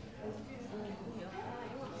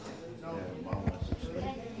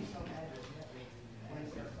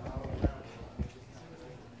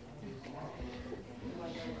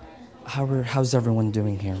 How's everyone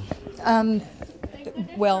doing here?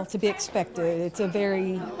 Well, to be expected. It's a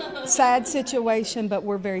very sad situation, but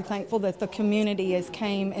we're very thankful that the community has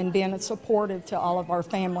came and been supportive to all of our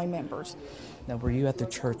family members. Now, were you at the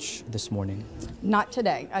church this morning? Not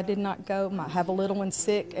today. I did not go. I have a little one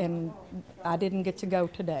sick, and I didn't get to go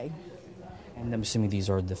today. And I'm assuming these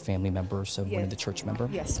are the family members of one of the church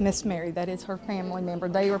members? Yes, Miss Mary, that is her family member.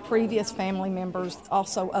 They were previous family members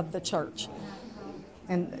also of the church.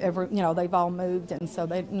 And they've all moved, and so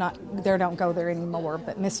they don't go there anymore.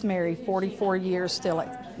 But Miss Mary, 44 years still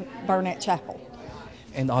at Burnette Chapel.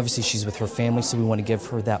 And obviously she's with her family, so we want to give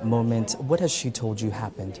her that moment. What has she told you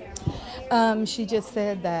happened? She just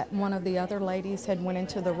said that one of the other ladies had went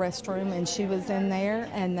into the restroom and she was in there,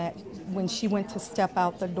 and that when she went to step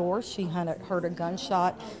out the door, she heard a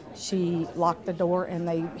gunshot. She locked the door and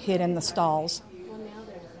they hid in the stalls.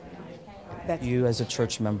 You as a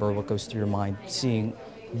church member, what goes through your mind seeing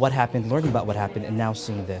what happened, learning about what happened, and now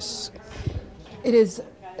seeing this? It is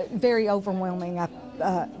very overwhelming.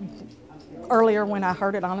 Earlier when I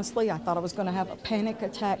heard it, honestly, I thought I was going to have a panic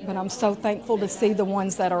attack, but I'm so thankful to see the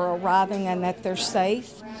ones that are arriving and that they're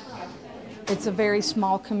safe. It's a very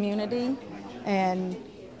small community, and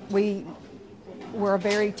we're a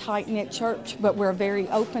very tight-knit church, but we're a very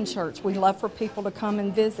open church. We love for people to come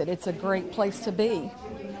and visit. It's a great place to be.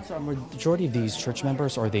 So, are the majority of these church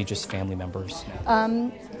members, or are they just family members?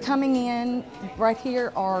 Coming in right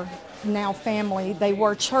here are now family. They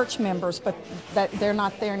were church members, but they're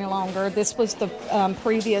not there any longer. This was the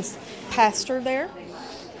previous pastor there,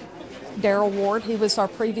 Darrell Ward. He was our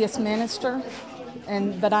previous minister.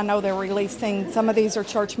 But I know they're releasing, some of these are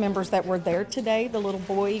church members that were there today. The little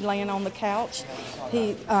boy laying on the couch,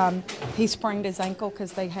 he sprained his ankle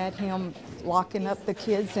because they had him locking up the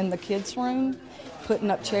kids in the kids' room, putting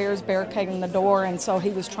up chairs, barricading the door, and so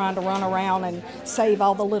he was trying to run around and save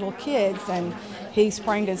all the little kids, and he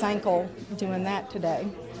sprained his ankle doing that today.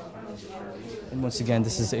 And once again,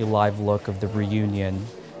 this is a live look of the reunion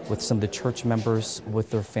with some of the church members,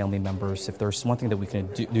 with their family members. If there's one thing that we can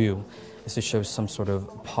do is to show some sort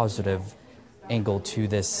of positive angle to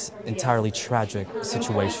this entirely tragic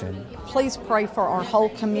situation. Please pray for our whole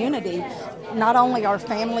community, not only our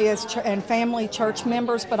family and family church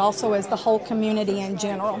members, but also as the whole community in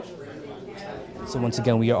general. So once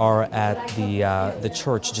again, we are at the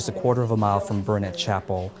church just a quarter of a mile from Burnette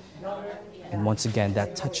Chapel. And once again,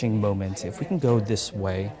 that touching moment. If we can go this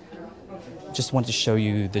way, just want to show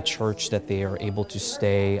you the church that they are able to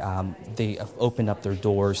stay. They have opened up their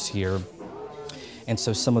doors here. And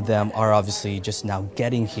so some of them are obviously just now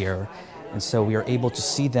getting here. And so we are able to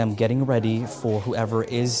see them getting ready for whoever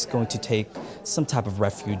is going to take some type of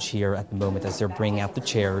refuge here at the moment as they're bringing out the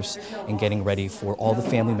chairs and getting ready for all the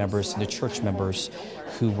family members and the church members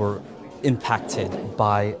who were impacted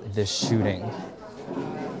by this shooting.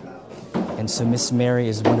 And so Miss Mary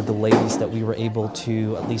is one of the ladies that we were able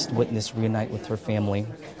to at least witness reunite with her family.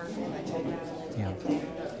 Yeah.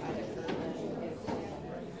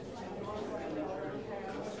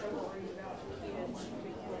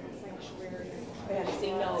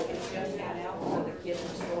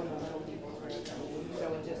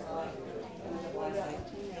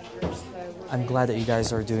 I'm glad that you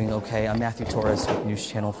guys are doing okay. I'm Matthew Torres with News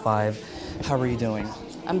Channel 5. How are you doing?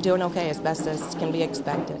 I'm doing okay, as best as can be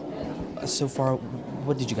expected. So far,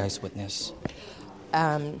 what did you guys witness?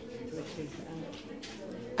 I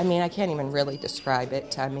mean, I can't even really describe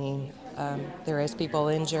it. I mean, there is people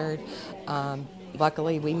injured.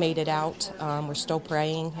 Luckily, we made it out. We're still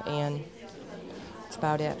praying, and that's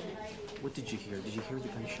about it. What did you hear? Did you hear the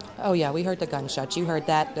gunshot? Oh, yeah, we heard the gunshots. You heard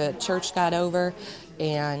that. The church got over,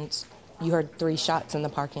 and you heard 3 shots in the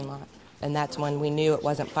parking lot. And that's when we knew it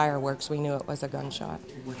wasn't fireworks. We knew it was a gunshot.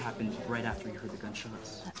 What happened right after you heard the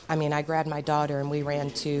gunshots? I mean, I grabbed my daughter and we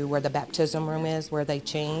ran to where the baptism room is, where they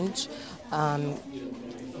change,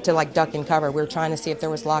 to like duck and cover. We were trying to see if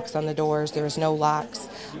there was locks on the doors. There was no locks.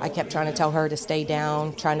 I kept trying to tell her to stay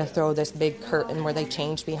down, trying to throw this big curtain where they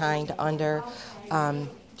change behind under,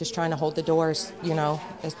 just trying to hold the doors, you know,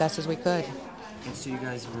 as best as we could. And so you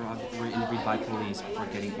guys were interviewed by police before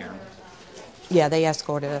getting here? Yeah, they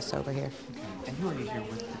escorted us over here. Okay. And who are you here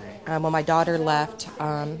with today? Well, my daughter left,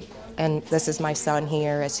 and this is my son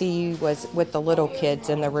here. As he was with the little kids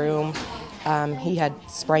in the room, he had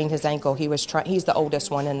sprained his ankle. He's the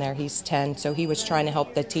oldest one in there. He's 10, so he was trying to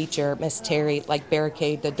help the teacher, Miss Terry, like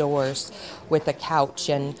barricade the doors with a couch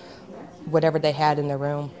and whatever they had in the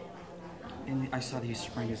room. And I saw that he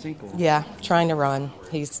sprained his ankle. Yeah, trying to run.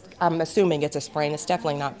 I'm assuming it's a sprain. It's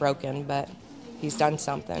definitely not broken, but he's done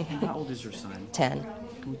something. And how old is your son? 10.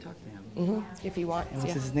 Can we talk to him? If you want. And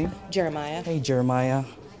what's his name? Jeremiah. Hey, Jeremiah.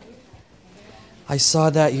 I saw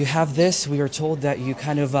that you have this. We were told that you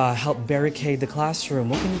kind of helped barricade the classroom.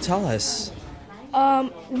 What can you tell us?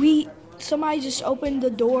 Somebody just opened the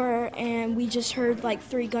door and we just heard like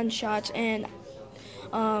 3 gunshots, and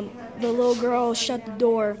the little girl shut the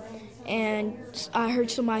door and I heard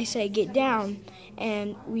somebody say, "Get down."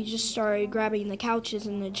 And we just started grabbing the couches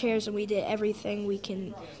and the chairs, and we did everything we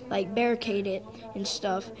can, like barricade it and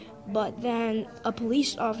stuff. But then a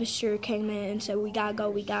police officer came in and said, we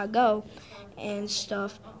gotta go, and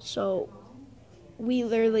stuff. So we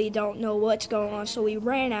literally don't know what's going on. So we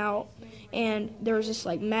ran out, and there was this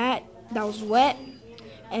like mat that was wet,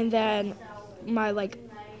 and then my leg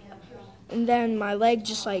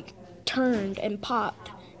just like turned and popped,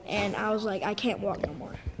 and I was like, I can't walk no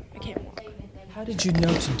more. I can't walk. How did you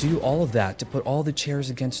know to do all of that, to put all the chairs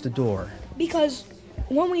against the door? Because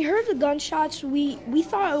when we heard the gunshots, we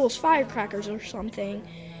thought it was firecrackers or something.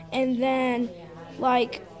 And then,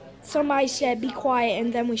 like, somebody said, be quiet,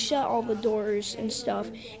 and then we shut all the doors and stuff.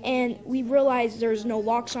 And we realized there's no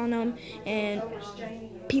locks on them, and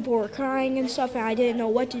people were crying and stuff, and I didn't know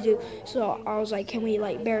what to do. So I was like, can we,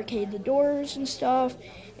 like, barricade the doors and stuff?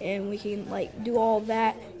 And we can, like, do all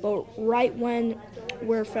that. But right when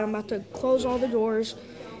we're about to close all the doors,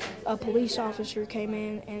 a police officer came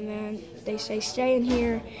in, and then they say, stay in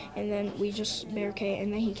here, and then we just barricade,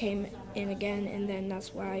 and then he came in again, and then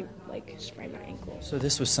that's why I, like, sprained my ankle. So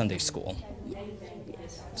this was Sunday school?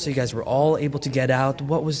 Yes. So you guys were all able to get out.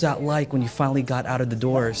 What was that like when you finally got out of the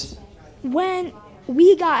doors? When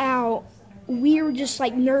we got out, we were just,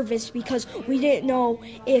 like, nervous because we didn't know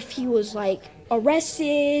if he was, like,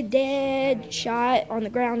 arrested, dead, shot on the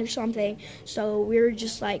ground or something. So we were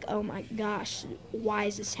just like, oh my gosh, why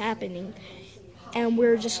is this happening? And we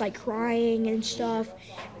were just like crying and stuff.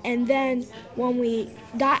 And then when we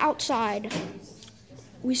got outside,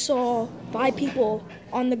 we saw 5 people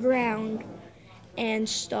on the ground and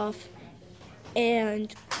stuff.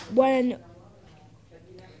 And when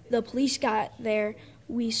the police got there,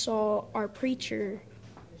 we saw our preacher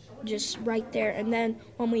just right there. And then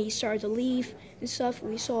when we started to leave and stuff,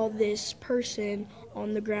 we saw this person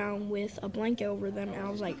on the ground with a blanket over them, and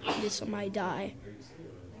I was like, did somebody die?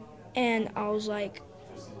 And I was like,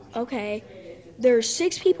 okay. there's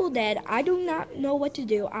 6 people dead. I do not know what to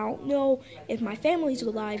do. I don't know if my family's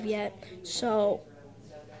alive yet, so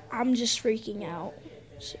I'm just freaking out.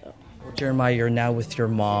 So. Jeremiah, you're now with your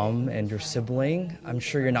mom and your sibling. I'm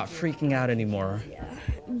sure you're not freaking out anymore. Yeah.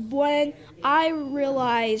 When I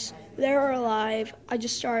realized they're alive, I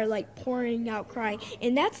just started like pouring out crying.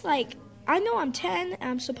 And that's like, I know I'm 10 and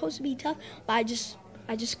I'm supposed to be tough, but I just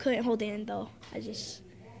couldn't hold it in though. I just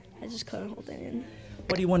couldn't hold it in.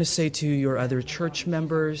 What do you want to say to your other church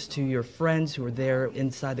members, to your friends who were there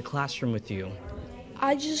inside the classroom with you?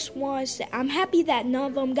 I just want to say I'm happy that none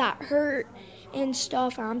of them got hurt and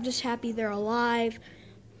stuff. I'm just happy they're alive.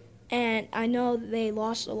 And I know they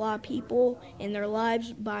lost a lot of people in their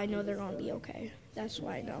lives, but I know they're going to be okay. That's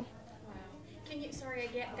what I know. Sorry,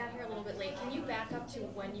 I got here a little bit late. Can you back up to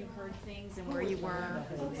when you heard things and where you were?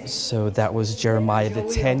 So that was Jeremiah, the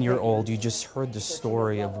 10-year-old. You just heard the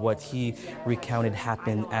story of what he recounted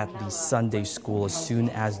happened at the Sunday school as soon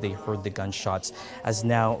as they heard the gunshots, as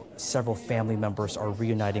now several family members are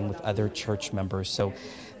reuniting with other church members. So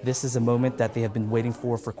this is a moment that they have been waiting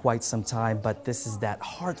for quite some time, but this is that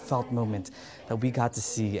heartfelt moment that we got to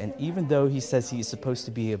see. And even though he says he is supposed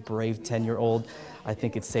to be a brave 10-year-old, I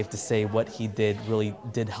think it's safe to say what he did really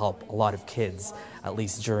did help a lot of kids, at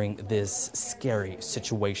least during this scary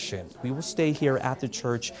situation. We will stay here at the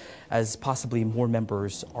church as possibly more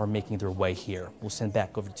members are making their way here. We'll send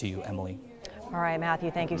back over to you, Emily. All right,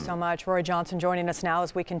 Matthew, thank you so much. Roy Johnson joining us now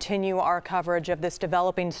as we continue our coverage of this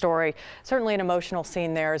developing story. Certainly an emotional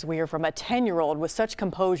scene there as we hear from a 10-year-old with such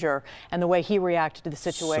composure and the way he reacted to the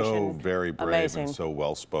situation. So very brave. Amazing. And so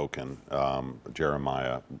well spoken.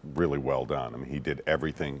 Jeremiah, really well done. I mean, he did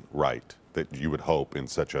everything right that you would hope in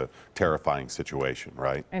such a terrifying situation,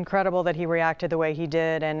 right? Incredible that he reacted the way he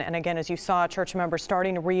did. And again, as you saw, church members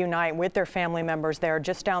starting to reunite with their family members there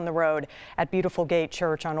just down the road at Beautiful Gate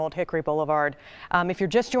Church on Old Hickory Boulevard. If you're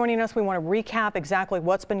just joining us, we want to recap exactly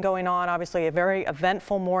what's been going on. Obviously, a very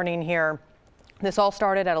eventful morning here. This all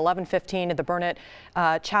started at 11:15 at the Burnette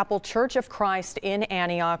Chapel Church of Christ in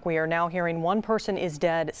Antioch. We are now hearing 1 person is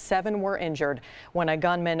dead, 7 were injured when a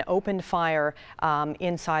gunman opened fire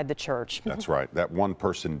inside the church. That's right. That 1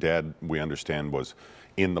 person dead, we understand, was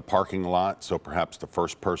in the parking lot. So perhaps the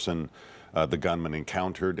first person the gunman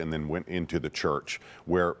encountered and then went into the church,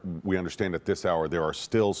 where we understand at this hour there are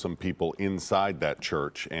still some people inside that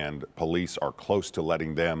church and police are close to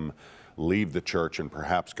letting them leave the church and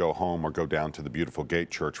perhaps go home or go down to the Beautiful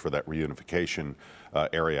Gate Church for that reunification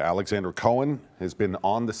area. Alexandra Cohen has been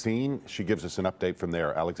on the scene. She gives us an update from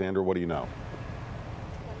there. Alexandra, what do you know?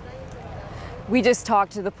 We just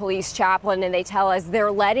talked to the police chaplain and they tell us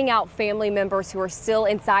they're letting out family members who are still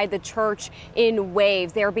inside the church in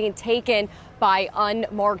waves. They're being taken by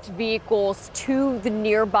unmarked vehicles to the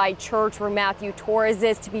nearby church where Matthew Torres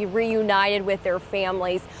is to be reunited with their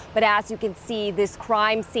families. But as you can see, this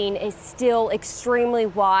crime scene is still extremely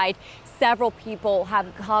wide. Several people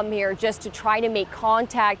have come here just to try to make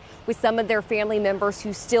contact with some of their family members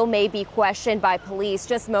who still may be questioned by police.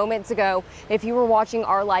 Just moments ago, if you were watching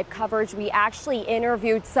our live coverage, we actually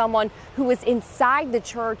interviewed someone who was inside the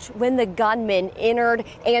church when the gunman entered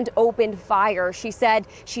and opened fire. She said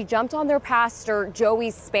she jumped on their pastor,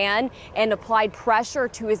 Joey's span, and applied pressure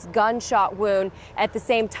to his gunshot wound. At the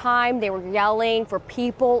same time, they were yelling for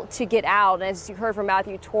people to get out. And as you heard from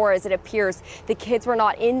Matthew Torres, it appears the kids were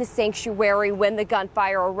not in the sanctuary when the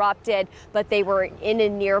gunfire erupted, but they were in a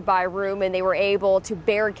nearby room and they were able to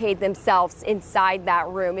barricade themselves inside that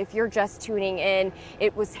room. If you're just tuning in,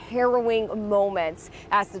 it was harrowing moments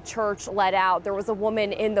as the church let out. There was a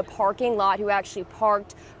woman in the parking lot who actually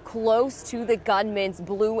parked close to the gunman's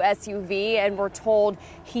blue SUV, and we're told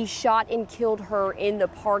he shot and killed her in the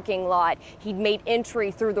parking lot. He'd made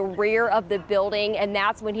entry through the rear of the building, and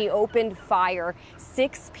that's when he opened fire.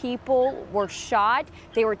 6 people were shot.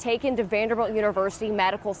 They were taken to Vanderbilt University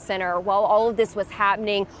Medical Center. While all of this was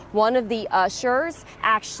happening, one of the ushers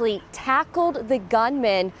actually tackled the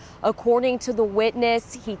gunman. According to the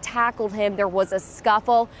witness, he tackled him. There was a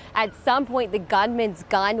scuffle. At some point, the gunman's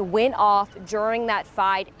gun went off during that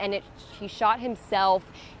fight, and he shot himself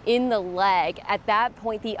in the leg. At that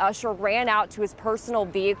point, the usher ran out to his personal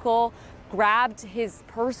vehicle, grabbed his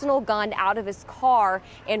personal gun out of his car,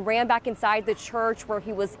 and ran back inside the church, where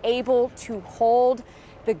he was able to hold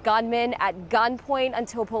the gunman at gunpoint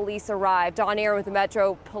until police arrived. Don Aaron with the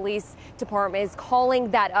Metro Police Department is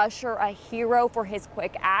calling that usher a hero for his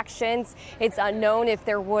quick actions. It's unknown if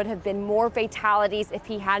there would have been more fatalities if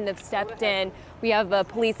he hadn't have stepped in. We have a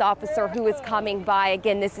police officer who is coming by.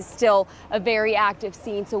 Again, this is still a very active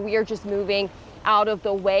scene, so we are just moving out of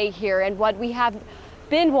the way here. And what we have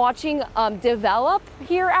been watching develop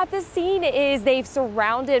here at the scene is they've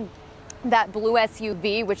surrounded that blue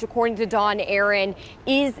SUV, which according to Don Aaron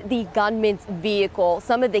is the gunman's vehicle.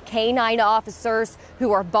 Some of the canine officers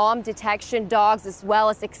who are bomb detection dogs as well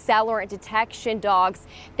as accelerant detection dogs,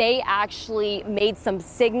 they actually made some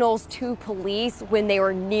signals to police when they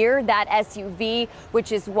were near that SUV,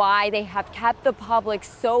 which is why they have kept the public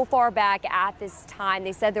so far back at this time.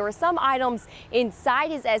 They said there were some items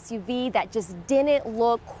inside his SUV that just didn't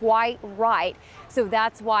look quite right. So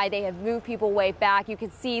that's why they have moved people way back. You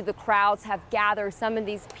can see the crowds have gathered. Some of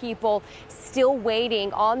these people still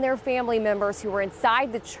waiting on their family members who were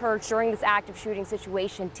inside the church during this active shooting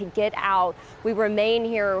situation to get out. We remain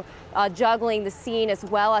here juggling the scene as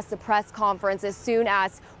well as the press conference. As soon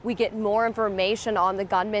as we get more information on the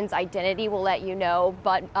gunman's identity, we'll let you know.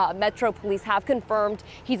 But Metro Police have confirmed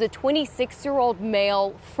he's a 26-year-old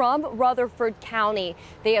male from Rutherford County.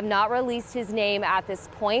 They have not released his name at this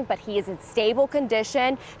point, but he is in stable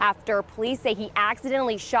condition after police say he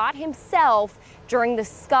accidentally shot himself during the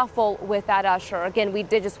scuffle with that usher. Again, we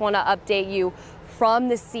did just want to update you from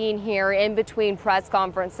the scene here in between press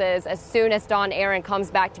conferences. As soon as Don Aaron comes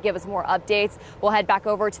back to give us more updates, we'll head back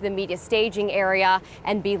over to the media staging area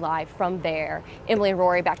and be live from there. Emily and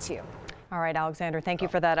Rory, back to you. All right, Alexander, thank you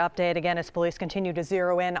for that update. Again, as police continue to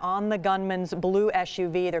zero in on the gunman's blue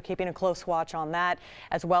SUV, they're keeping a close watch on that,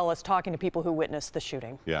 as well as talking to people who witnessed the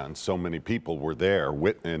shooting. Yeah, and so many people were there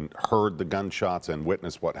and heard the gunshots and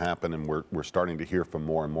witnessed what happened, and we're starting to hear from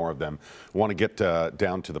more and more of them. We want to get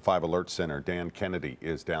down to the 5 Alert Center. Dan Kennedy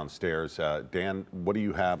is downstairs. Dan, what do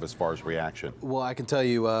you have as far as reaction? Well, I can tell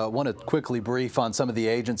you, I want to quickly brief on some of the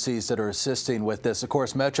agencies that are assisting with this. Of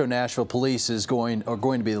course, Metro Nashville Police are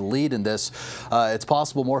going to be the lead in this. It's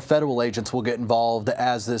possible more federal agents will get involved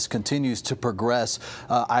as this continues to progress.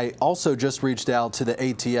 I also just reached out to the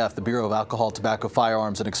ATF, the Bureau of Alcohol, Tobacco,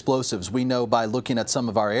 Firearms, and Explosives. We know by looking at some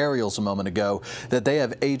of our aerials a moment ago that they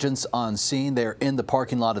have agents on scene. They're in the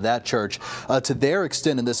parking lot of that church. To their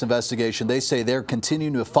extent in this investigation, they say they're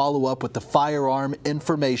continuing to follow up with the firearm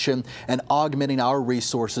information and augmenting our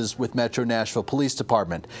resources with Metro Nashville Police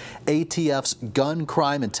Department. ATF's Gun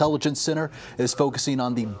Crime Intelligence Center is focusing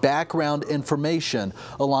on the background information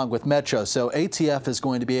along with Metro. So ATF is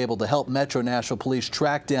going to be able to help Metro Nashville Police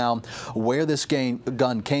track down where this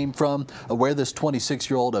gun came from, where this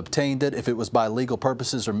 26-year-old obtained it, if it was by legal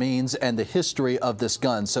purposes or means, and the history of this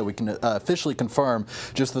gun. So we can officially confirm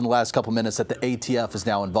just in the last couple minutes that the ATF is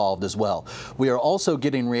now involved as well. We are also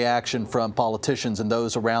getting reaction from politicians and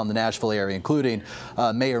those around the Nashville area, including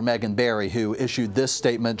Mayor Megan Barry, who issued this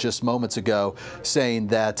statement just moments ago saying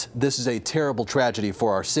that this is a terrible tragedy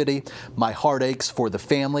for our city. My heart aches for the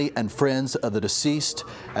family and friends of the deceased,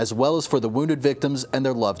 as well as for the wounded victims and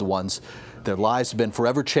their loved ones. Their lives have been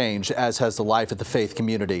forever changed, as has the life of the faith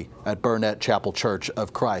community at Burnette Chapel Church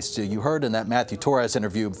of Christ. You heard in that Matthew Torres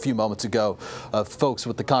interview a few moments ago of folks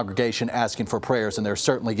with the congregation asking for prayers, and they're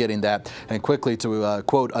certainly getting that. And quickly to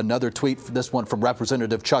quote another tweet, this one from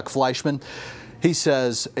Representative Chuck Fleischman. He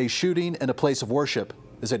says, "A shooting in a place of worship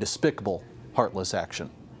is a despicable, heartless action."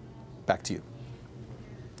 Back to you.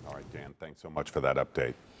 All right, Dan, thanks so much for that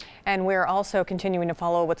update. And we're also continuing to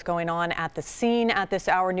follow what's going on at the scene at this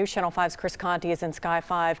hour. News Channel 5's Chris Conti is in Sky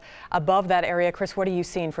 5 above that area. Chris, what are you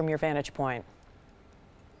seeing from your vantage point?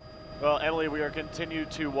 Well, Emily, we are continuing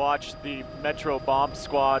to watch the Metro Bomb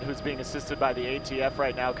Squad, who's being assisted by the ATF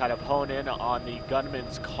right now, kind of hone in on the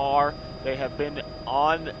gunman's car. They have been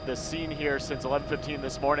on the scene here since 11:15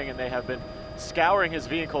 this morning, and they have been scouring his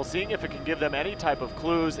vehicle, seeing if it can give them any type of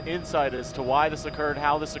clues, insight as to why this occurred,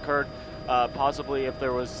 how this occurred, possibly if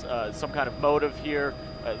there was some kind of motive here.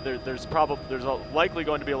 There's likely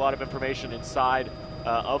going to be a lot of information inside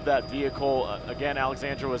of that vehicle. Again,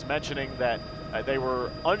 Alexandra was mentioning that they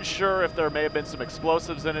were unsure if there may have been some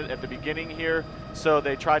explosives in it at the beginning here, so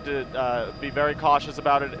they tried to be very cautious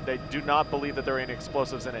about it. They do not believe that there are any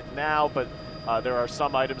explosives in it now, but there are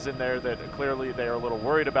some items in there that clearly they are a little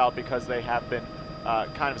worried about because they have been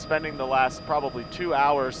kind of spending the last probably 2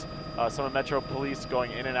 hours, some of Metro Police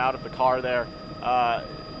going in and out of the car there.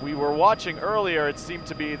 We were watching earlier, it seemed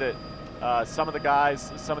to be that some of the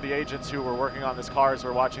guys, some of the agents who were working on this cars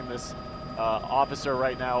were watching this officer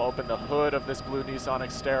right now open the hood of this blue Nissan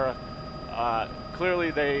Xterra.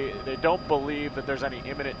 Clearly they don't believe that there's any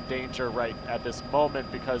imminent danger right at this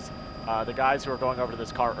moment, because the guys who were going over to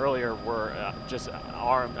this car earlier were just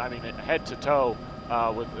armed, I mean, head to toe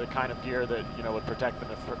with the kind of gear that, you know, would protect them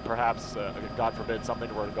if perhaps, God forbid,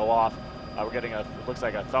 something were to go off. We're getting it looks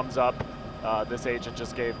like a thumbs up this agent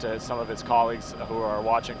just gave to some of his colleagues who are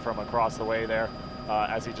watching from across the way there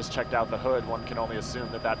as he just checked out the hood. One can only assume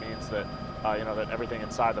that that means that that everything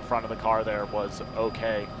inside the front of the car there was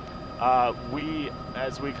okay.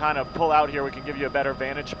 As we kind of pull out here, we can give you a better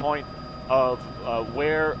vantage point of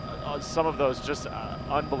where some of those just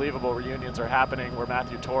unbelievable reunions are happening, where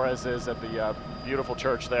Matthew Torres is at the beautiful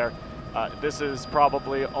church there. This is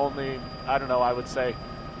probably only, I don't know, I would say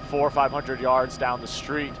 400 or 500 yards down the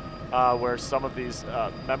street, where some of these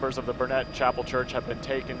members of the Burnette Chapel Church have been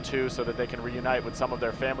taken to so that they can reunite with some of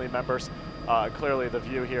their family members. Clearly the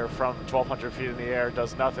view here from 1,200 feet in the air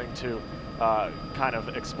does nothing to kind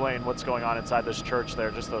of explain what's going on inside this church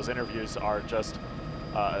there. Just those interviews are just,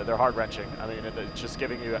 they're heart-wrenching. I mean, it's just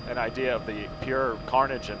giving you an idea of the pure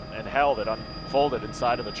carnage and hell that unfolded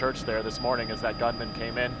inside of the church there this morning as that gunman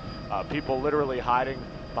came in. People literally hiding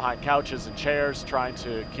behind couches and chairs, trying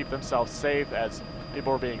to keep themselves safe as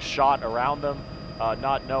people were being shot around them,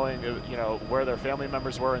 not knowing, where their family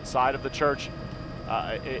members were inside of the church.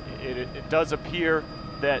 It does appear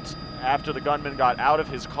that after the gunman got out of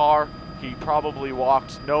his car, he probably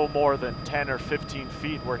walked no more than 10 or 15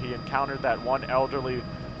 feet where he encountered that one elderly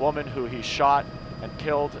woman who he shot and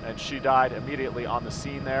killed, and she died immediately on the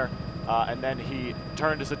scene there. And then he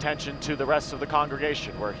turned his attention to the rest of the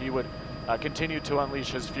congregation, where he would continue to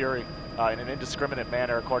unleash his fury in an indiscriminate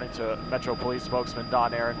manner, according to Metro Police spokesman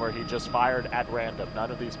Don Aaron, where he just fired at random.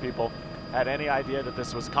 None of these people had any idea that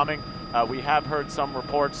this was coming. We have heard some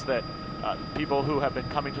reports that people who have been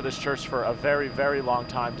coming to this church for a very, very long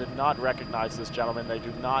time did not recognize this gentleman. They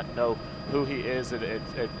do not know who he is. It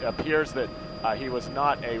appears that he was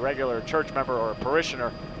not a regular church member or a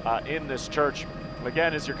parishioner in this church.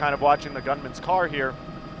 Again, as you're kind of watching the gunman's car here,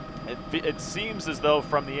 it seems as though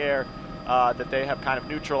from the air that they have kind of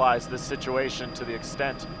neutralized this situation to the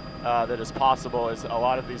extent that is possible, as a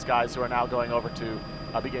lot of these guys who are now going over to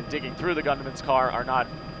begin digging through the gunman's car are not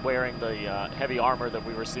wearing the heavy armor that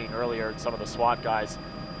we were seeing earlier, some of the SWAT guys.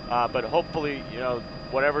 But hopefully,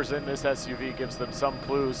 whatever's in this SUV gives them some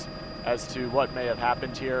clues as to what may have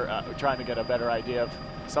happened here. We're trying to get a better idea of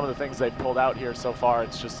some of the things they've pulled out here so far.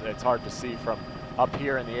 It's hard to see from up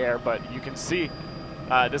here in the air, but you can see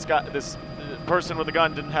this person with a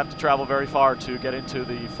gun didn't have to travel very far to get into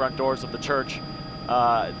the front doors of the church.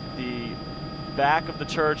 The back of the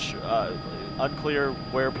church, unclear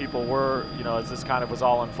where people were, as this kind of was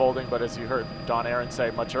all unfolding. But as you heard Don Aaron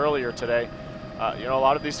say much earlier today, a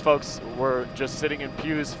lot of these folks were just sitting in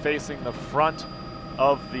pews facing the front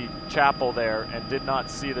of the chapel there and did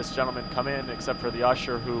not see this gentleman come in, except for the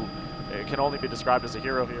usher, who can only be described as a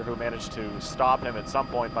hero here, who managed to stop him at some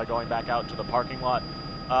point by going back out to the parking lot.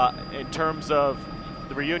 In terms of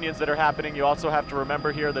the reunions that are happening, you also have to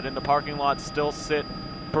remember here that in the parking lot still sit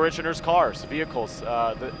parishioners' cars, vehicles.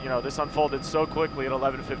 This unfolded so quickly at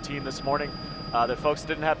 11:15 this morning that folks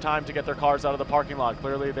didn't have time to get their cars out of the parking lot.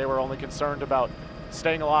 Clearly, they were only concerned about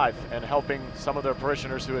staying alive and helping some of their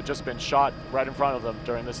parishioners who had just been shot right in front of them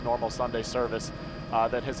during this normal Sunday service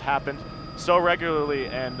that has happened so regularly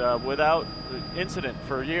and without incident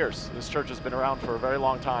for years. This church has been around for a very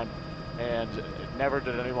long time, and never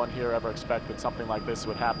did anyone here ever expect that something like this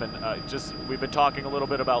would happen. We've been talking a little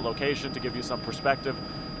bit about location to give you some perspective.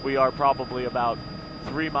 We are probably about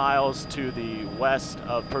 3 miles to the west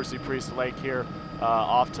of Percy Priest Lake here.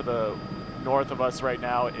 Off to the north of us right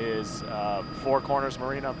now is Four Corners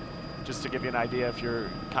Marina. Just to give you an idea, if you're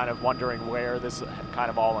kind of wondering where this kind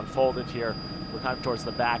of all unfolded here, we're kind of towards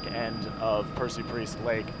the back end of Percy Priest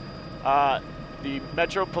Lake. The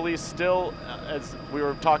Metro Police still, as we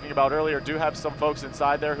were talking about earlier, do have some folks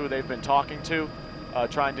inside there who they've been talking to,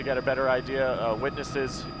 trying to get a better idea.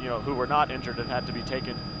 Witnesses, who were not injured and had to be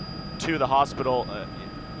taken to the hospital.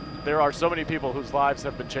 There are so many people whose lives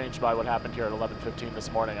have been changed by what happened here at 11:15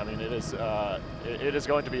 this morning. I mean, it is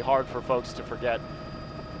going to be hard for folks to forget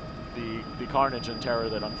the carnage and terror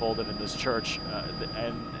that unfolded in this church,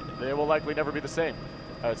 and they will likely never be the same.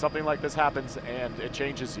 Something like this happens and it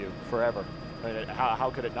changes you forever. I mean,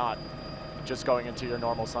 how could it not? Just going into your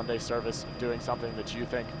normal Sunday service, doing something that you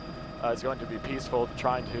think is going to be peaceful,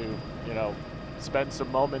 trying to, spend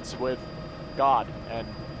some moments with God, and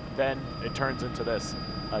then it turns into this.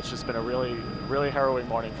 It's just been a really, really harrowing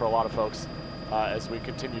morning for a lot of folks as we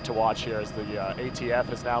continue to watch here as the ATF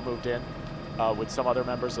has now moved in with some other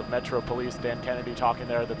members of Metro Police. Dan Kennedy talking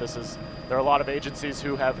there that there are a lot of agencies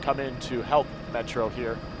who have come in to help Metro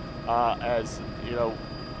here as,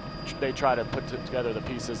 they try to put together the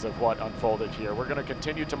pieces of what unfolded here. We're going to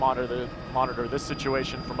continue to monitor this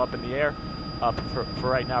situation from up in the air. For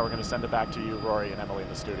right now, we're going to send it back to you, Rory and Emily, in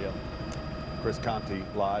the studio. Chris Conti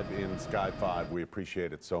live in Sky 5. We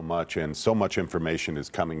appreciate it so much, and so much information is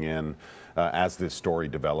coming in as this story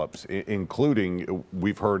develops, including,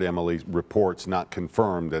 we've heard, Emily, reports not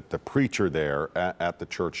confirmed that the preacher there at the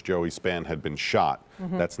church, Joey Spann, had been shot.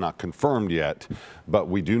 That's not confirmed yet, but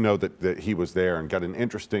we do know that he was there, and got an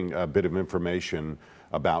interesting bit of information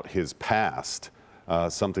about his past.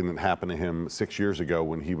 Something that happened to him 6 years ago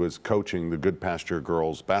when he was coaching the Good Pasture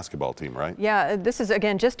girls basketball team, right? Yeah, this is,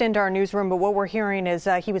 again, just into our newsroom, but what we're hearing is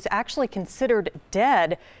he was actually considered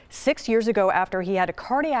dead 6 years ago after he had a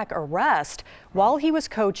cardiac arrest while he was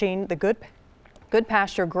coaching the Good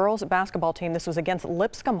Pasture girls basketball team. This was against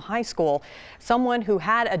Lipscomb High School. Someone who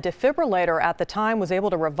had a defibrillator at the time was able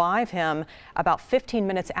to revive him about 15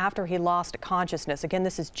 minutes after he lost consciousness. Again,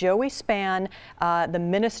 this is Joey Spann, the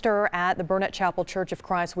minister at the Burnette Chapel Church of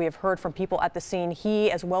Christ. We have heard from people at the scene.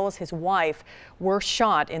 He, as well as his wife, were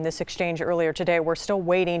shot in this exchange earlier today. We're still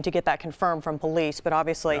waiting to get that confirmed from police, but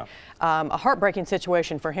obviously a heartbreaking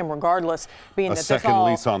situation for him regardless, being a that second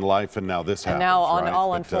lease on life, and now this happens, now right?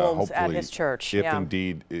 all unfolds at his church. If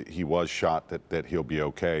indeed he was shot, that he'll be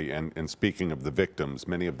okay. And speaking of the victims,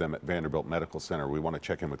 many of them at Vanderbilt Medical Center, we want to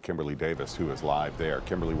check in with Kimberly Davis, who is live there.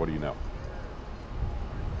 Kimberly, what do you know?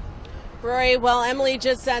 Rory, well, Emily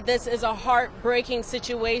just said this is a heartbreaking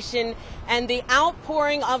situation, and the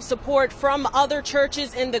outpouring of support from other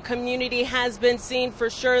churches in the community has been seen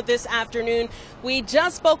for sure this afternoon. We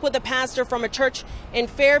just spoke with a pastor from a church in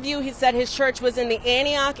Fairview. He said his church was in the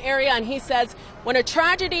Antioch area, and he says when a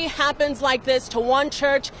tragedy happens like this to one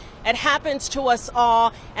church, it happens to us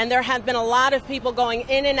all. And there have been a lot of people going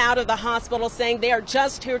in and out of the hospital saying they are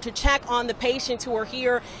just here to check on the patients who are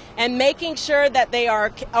here and making sure that they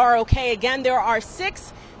are okay. Again, there are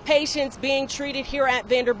 6 patients being treated here at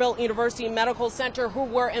Vanderbilt University Medical Center who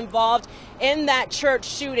were involved in that church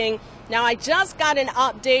shooting. Now, I just got an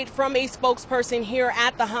update from a spokesperson here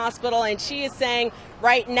at the hospital, and she is saying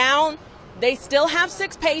right now they still have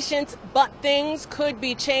 6 patients, but things could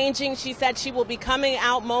be changing. She said she will be coming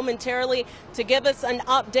out momentarily to give us an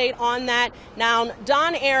update on that. Now,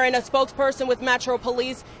 Don Aaron, a spokesperson with Metro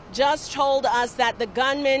Police, just told us that the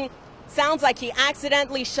gunman sounds like he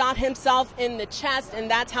accidentally shot himself in the chest, and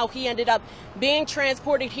that's how he ended up being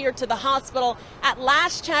transported here to the hospital. At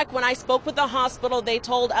last check, when I spoke with the hospital, they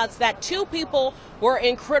told us that 2 people were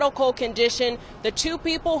in critical condition. The 2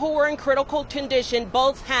 people who were in critical condition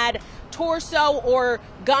both had torso or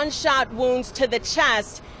gunshot wounds to the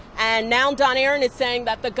chest. And now Don Aaron is saying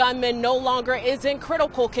that the gunman no longer is in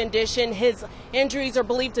critical condition. His injuries are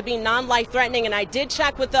believed to be non-life-threatening. And I did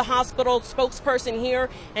check with the hospital spokesperson here,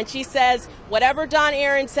 and she says whatever Don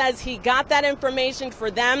Aaron says, he got that information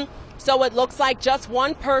for them. So it looks like just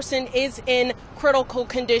 1 person is in critical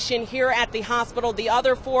condition here at the hospital. The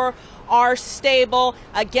other 4 are stable.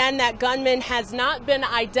 Again, that gunman has not been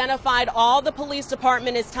identified. All the police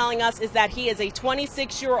department is telling us is that he is a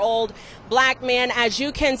 26-year-old black man. As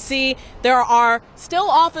you can see, there are still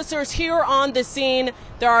officers here on the scene.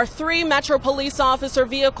 There are 3 Metro Police officer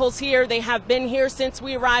vehicles here. They have been here since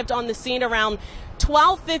we arrived on the scene around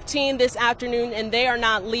 12:15 this afternoon, and they are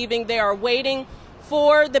not leaving. They are waiting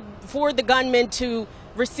for the gunman to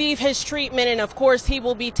receive his treatment, and of course he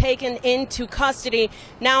will be taken into custody.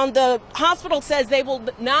 Now, the hospital says they will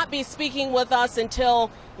not be speaking with us until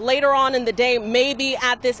later on in the day, maybe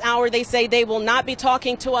at this hour. They say they will not be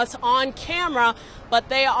talking to us on camera, but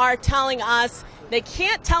they are telling us they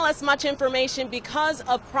can't tell us much information because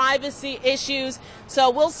of privacy issues. So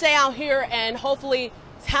we'll stay out here and hopefully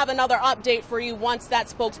have another update for you once that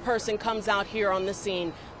spokesperson comes out here on the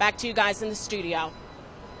scene. Back to you guys in the studio.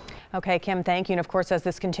 Okay, Kim, thank you. And of course, as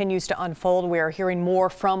this continues to unfold, we are hearing more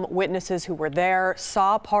from witnesses who were there,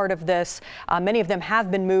 saw part of this. Many of them have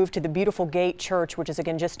been moved to the Beautiful Gate Church, which is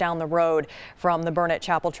again just down the road from the Burnette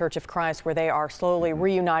Chapel Church of Christ, where they are slowly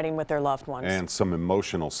reuniting with their loved ones. And some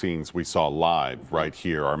emotional scenes we saw live right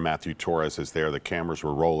here. Our Matthew Torres is there. The cameras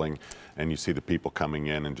were rolling, and you see the people coming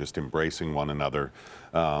in and just embracing one another.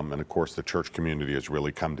 And of course, the church community has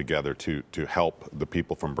really come together to help the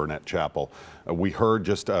people from Burnette Chapel. We heard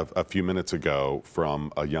just a few minutes ago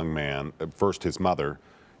from a young man, first his mother,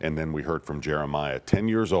 and then we heard from Jeremiah, 10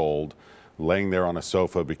 years old, laying there on a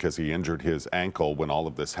sofa because he injured his ankle when all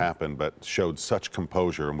of this happened, but showed such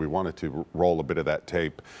composure. And we wanted to roll a bit of that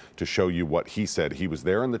tape to show you what he said. He was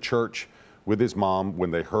there in the church with his mom when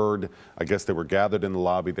they heard, I guess they were gathered in the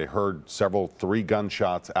lobby, they heard 3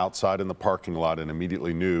 gunshots outside in the parking lot and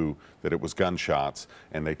immediately knew that it was gunshots,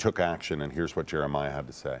 and they took action. And here's what Jeremiah had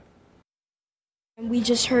to say. We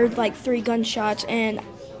just heard like 3 gunshots, and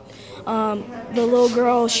the little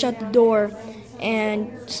girl shut the door,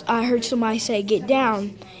 and I heard somebody say, "Get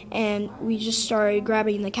down," and we just started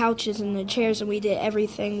grabbing the couches and the chairs, and we did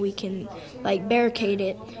everything we can, like barricade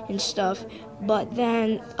it and stuff. But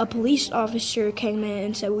then a police officer came in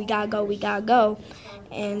and said, we gotta go,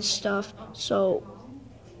 and stuff. So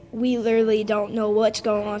we literally don't know what's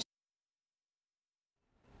going on.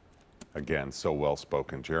 Again, so well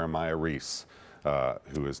spoken. Jeremiah Reese,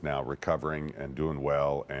 who is now recovering and doing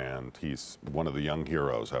well, and he's one of the young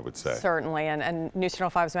heroes, I would say. Certainly, and News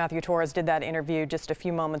Channel 5's Matthew Torres did that interview just a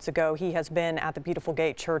few moments ago. He has been at the Beautiful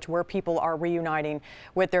Gate Church where people are reuniting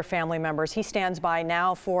with their family members. He stands by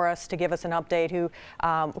now for us to give us an update. Who,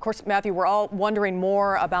 of course, Matthew, we're all wondering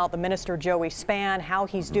more about the minister Joey Spann, how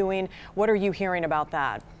he's doing. What are you hearing about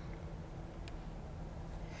that?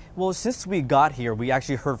 Well, since we got here, we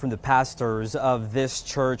actually heard from the pastors of this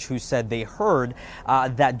church who said they heard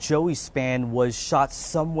that Joey Spann was shot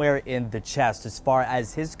somewhere in the chest. As far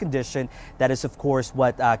as his condition, that is, of course,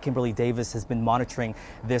 what Kimberly Davis has been monitoring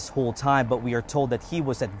this whole time. But we are told that he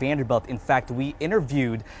was at Vanderbilt. In fact, we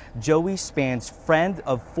interviewed Joey Spann's friend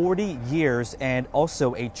of 40 years and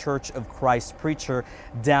also a Church of Christ preacher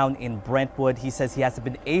down in Brentwood. He says he hasn't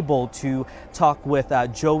been able to talk with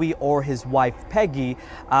Joey or his wife, Peggy.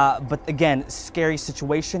 But again, scary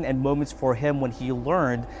situation and moments for him when he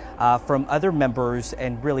learned from other members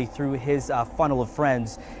and really through his funnel of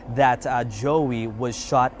friends that Joey was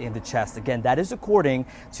shot in the chest. Again, that is according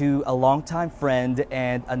to a longtime friend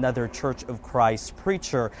and another Church of Christ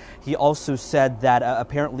preacher. He also said that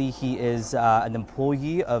apparently he is an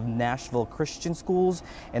employee of Nashville Christian Schools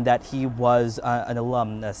and that he was an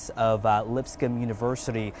alumnus of Lipscomb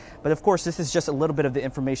University. But of course, this is just a little bit of the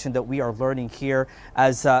information that we are learning here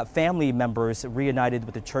as family members reunited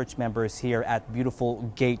with the church members here at Beautiful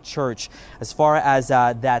Gate Church. As far as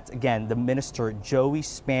that, again, the minister Joey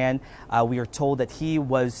Spann, we are told that he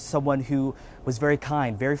was someone who was very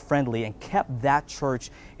kind, very friendly, and kept that church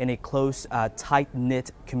in a close,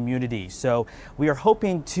 tight-knit community. So we are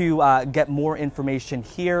hoping to get more information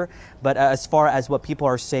here. But as far as what people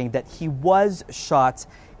are saying, that he was shot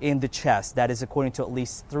in the chest. That is according to at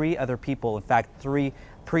least 3 other people. In fact, 3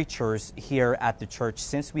 preachers here at the church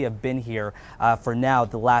since we have been here for now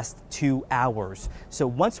the last 2 hours. So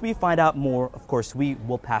once we find out more, of course, we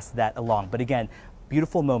will pass that along. But again,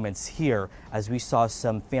 beautiful moments here as we saw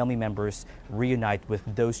some family members reunite with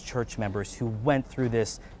those church members who went through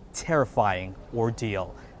this terrifying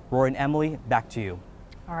ordeal. Roy and Emily, back to you.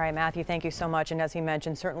 All right, Matthew, thank you so much. And as he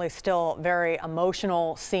mentioned, certainly still very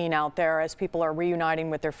emotional scene out there as people are reuniting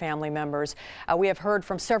with their family members. We have heard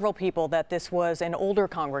from several people that this was an older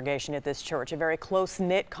congregation at this church, a very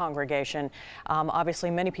close-knit congregation. Obviously,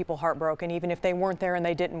 many people heartbroken, even if they weren't there and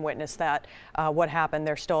they didn't witness that, what happened.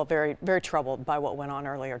 They're still very, very troubled by what went on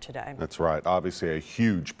earlier today. That's right. Obviously, a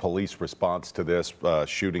huge police response to this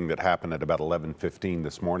shooting that happened at about 11:15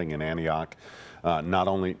 this morning in Antioch. Not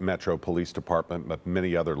only Metro Police Department, but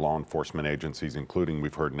many other law enforcement agencies, including,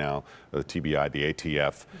 we've heard now, the TBI, the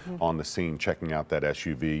ATF, on the scene checking out that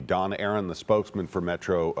SUV. Don Aaron, the spokesman for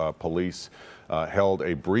Metro Police, held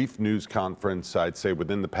a brief news conference, I'd say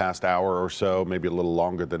within the past hour or so, maybe a little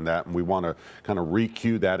longer than that. And we want to kind of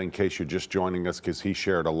re-cue that in case you're just joining us, because he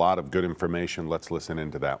shared a lot of good information. Let's listen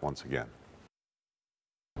into that once again.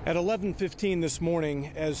 At 11:15 this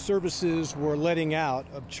morning, as services were letting out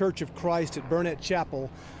of Church of Christ at Burnette Chapel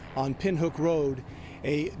on Pinhook Road,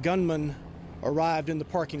 a gunman arrived in the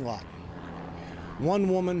parking lot. One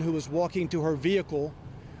woman who was walking to her vehicle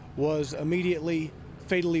was immediately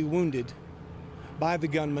fatally wounded by the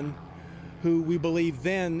gunman, who we believe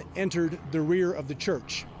then entered the rear of the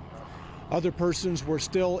church. Other persons were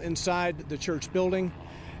still inside the church building.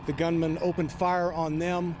 The gunman opened fire on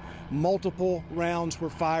them. Multiple rounds were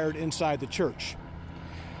fired inside the church.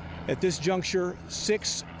 At this juncture,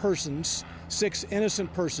 6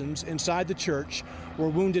 innocent persons inside the church were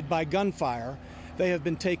wounded by gunfire. They have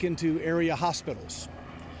been taken to area hospitals.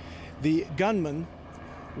 The gunman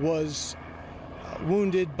was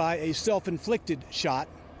wounded by a self-inflicted shot.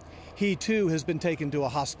 He too has been taken to a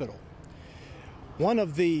hospital. One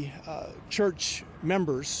of the church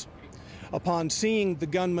members, upon seeing the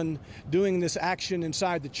gunman doing this action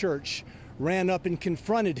inside the church, ran up and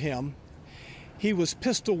confronted him. He was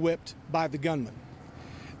pistol whipped by the gunman.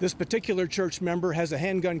 This particular church member has a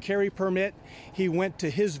handgun carry permit. He went to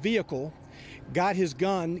his vehicle, got his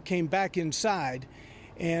gun, came back inside,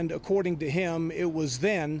 and according to him, it was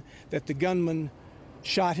then that the gunman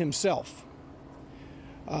shot himself.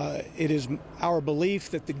 It is our belief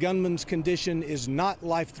that the gunman's condition is not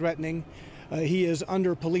life-threatening. He is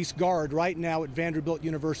under police guard right now at Vanderbilt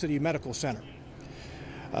University Medical Center.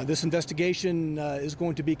 This investigation is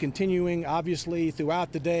going to be continuing, obviously,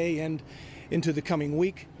 throughout the day and into the coming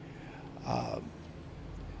week.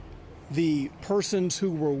 The persons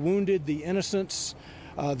who were wounded, the innocents,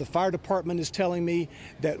 the fire department is telling me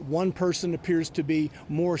that one person appears to be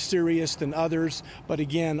more serious than others, but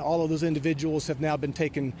again, all of those individuals have now been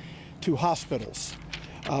taken to hospitals.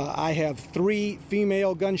 I have 3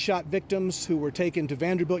 female gunshot victims who were taken to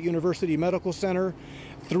Vanderbilt University Medical Center,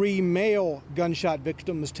 3 male gunshot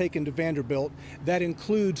victims taken to Vanderbilt. That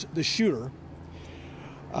includes the shooter.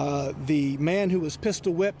 The man who was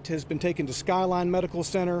pistol whipped has been taken to Skyline Medical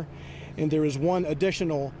Center, and there is 1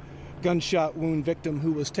 additional gunshot wound victim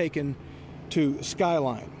who was taken to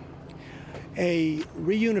Skyline. A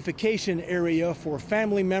reunification area for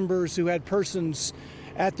family members who had persons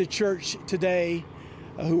at the church today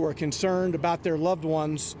who are concerned about their loved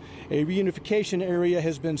ones. A reunification area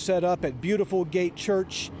has been set up at Beautiful Gate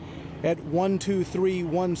Church at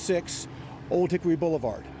 12316 Old Hickory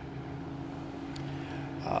Boulevard.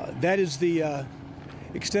 That is the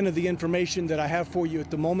extent of the information that I have for you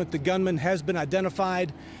at the moment. The gunman has been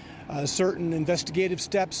identified. Certain investigative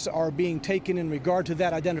steps are being taken in regard to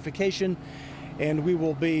that identification, and we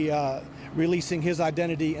will be releasing his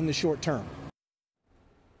identity in the short term.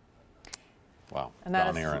 Wow. And that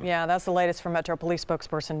Don is, Aaron. yeah, that's the latest from Metro Police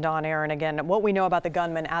spokesperson Don Aaron. Again, what we know about the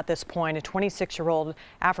gunman at this point, a 26-year-old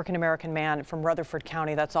African-American man from Rutherford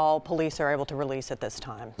County. That's all police are able to release at this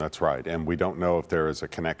time. That's right. And we don't know if there is a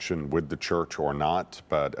connection with the church or not.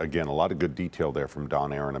 But again, a lot of good detail there from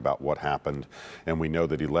Don Aaron about what happened. And we know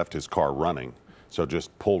that he left his car running. So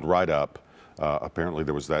just pulled right up. Apparently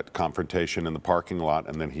there was that confrontation in the parking lot,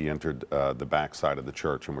 and then he entered the backside of the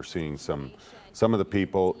church. And we're seeing some of the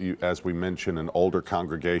people, as we mentioned, an older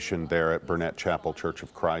congregation there at Burnette Chapel Church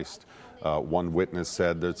of Christ. One witness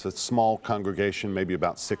said there's a small congregation, maybe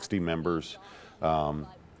about 60 members,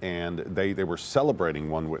 and they were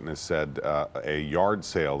celebrating, one witness said, a yard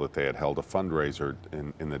sale that they had held, a fundraiser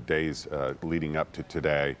in the days leading up to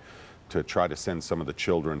today to try to send some of the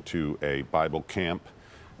children to a Bible camp.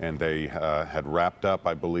 And they had wrapped up,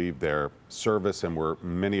 I believe, their service, and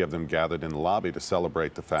many of them gathered in the lobby to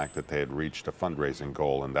celebrate the fact that they had reached a fundraising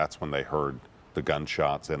goal. And that's when they heard the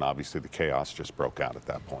gunshots, and obviously the chaos just broke out at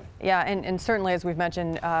that point. Yeah, and certainly, as we've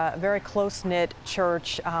mentioned, a very close-knit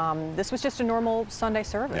church. This was just a normal Sunday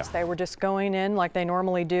service. Yeah. They were just going in like they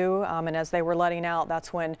normally do, and as they were letting out,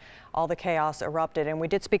 that's when all the chaos erupted. And we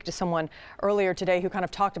did speak to someone earlier today who kind of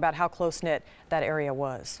talked about how close-knit that area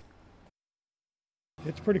was.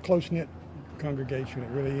 It's a pretty close-knit congregation, it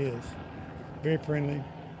really is. Very friendly,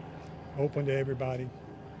 open to everybody.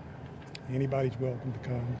 Anybody's welcome to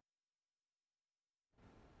come.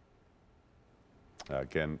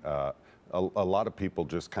 Again, a lot of people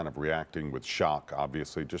just kind of reacting with shock,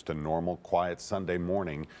 obviously, just a normal, quiet Sunday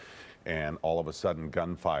morning, and all of a sudden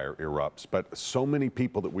gunfire erupts. But so many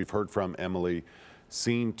people that we've heard from, Emily,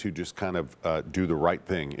 seemed to just kind of do the right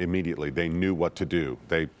thing immediately. They knew what to do.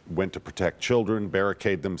 They went to protect children,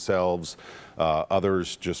 barricade themselves.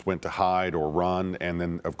 Others just went to hide or run. And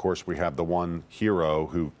then, of course, we have the one hero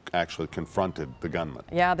who actually confronted the gunman.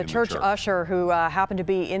 Yeah, the church usher who happened to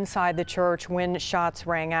be inside the church when shots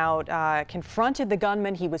rang out, confronted the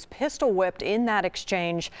gunman. He was pistol whipped in that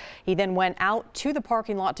exchange. He then went out to the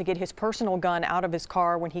parking lot to get his personal gun out of his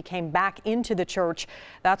car. When he came back into the church,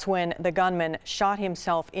 that's when the gunman shot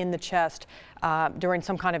himself in the chest during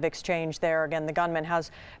some kind of exchange there. Again, the gunman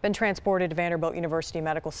has been transported to Vanderbilt University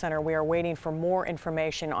Medical Center. We are waiting for more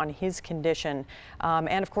information on his condition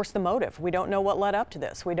and, of course, the motive. We don't know what led up to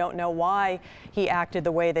this. We don't know why he acted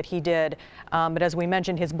the way that he did. But as we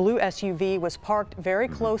mentioned, his blue SUV was parked very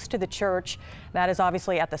close to the church. That is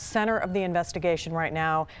obviously at the center of the investigation right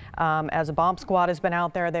now. As a bomb squad has been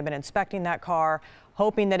out there, they've been inspecting that car,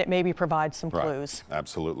 hoping that it maybe provides some clues.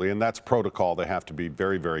 Absolutely. And that's protocol. They have to be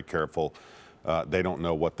very, very careful. They don't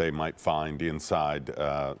know what they might find inside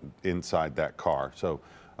that car. So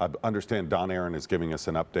I understand Don Aaron is giving us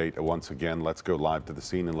an update once again. Let's go live to the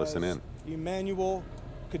scene and listen in. Emmanuel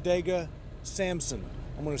Kadega Sampson.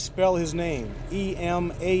 I'm going to spell his name.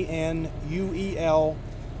 E-M-A-N-U-E-L,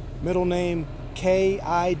 middle name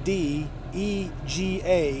K-I-D-E-G-A,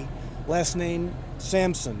 last name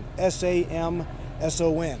Sampson,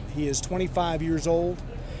 S-A-M-S-O-N. He is 25 years old.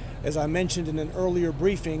 As I mentioned in an earlier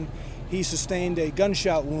briefing, he sustained a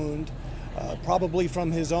gunshot wound, probably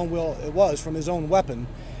from his own, from his own weapon,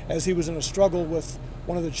 as he was in a struggle with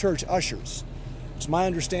one of the church ushers. It's my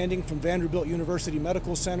understanding from Vanderbilt University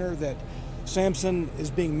Medical Center that Sampson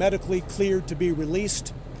is being medically cleared to be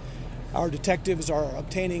released. Our detectives are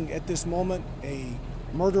obtaining at this moment a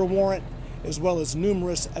murder warrant as well as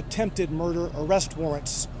numerous attempted murder arrest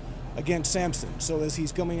warrants against Sampson. So as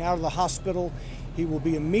he's coming out of the hospital, he will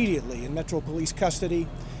be immediately in Metro Police custody.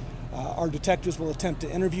 Our detectives will attempt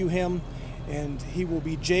to interview him, and he will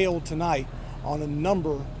be jailed tonight on a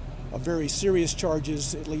number of very serious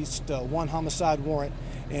charges, at least one homicide warrant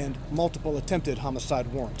and multiple attempted homicide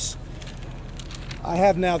warrants. I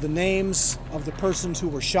have now the names of the persons who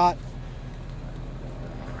were shot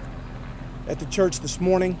at the church this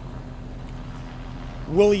morning.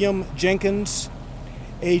 William Jenkins,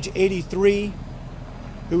 age 83,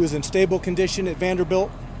 who is in stable condition at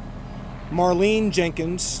Vanderbilt. Marlene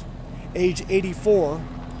Jenkins, age 84,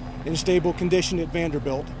 in stable condition at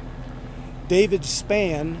Vanderbilt. David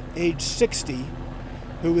Spann, age 60,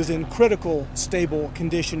 who is in critical stable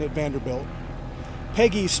condition at Vanderbilt.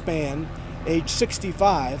 Peggy Spann, age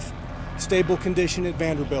 65, stable condition at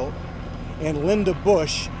Vanderbilt. And Linda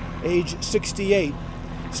Bush, age 68,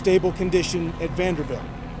 stable condition at Vanderbilt.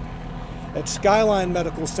 At Skyline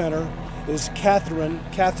Medical Center is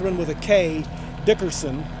Catherine with a K,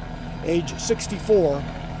 Dickerson, age 64,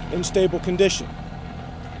 in stable condition.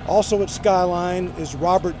 Also at Skyline is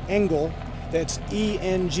Robert Engel, that's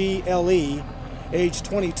E-N-G-L-E, age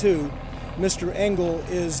 22. Mr. Engel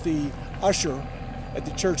is the usher at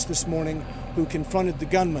the church this morning who confronted the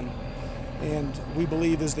gunman and we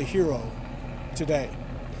believe is the hero today.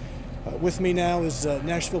 With me now is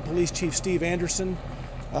Nashville Police Chief Steve Anderson,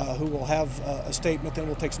 who will have a statement, then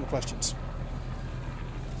we'll take some questions.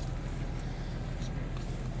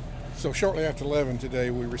 So shortly after 11 today,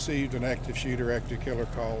 we received an active shooter, active killer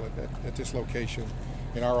call at this location,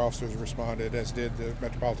 and our officers responded, as did the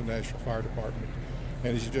Metropolitan Nashville Fire Department.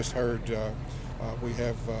 And as you just heard, we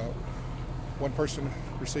have one person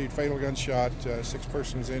received fatal gunshot, 6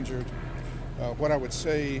 persons injured. What I would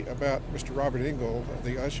say about Mr. Robert Engel,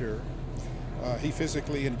 the usher, he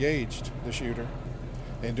physically engaged the shooter,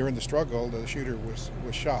 and during the struggle, the shooter was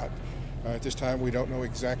shot. At this time, we don't know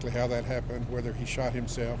exactly how that happened, whether he shot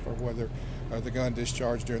himself or whether the gun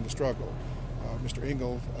discharged during the struggle. Mr.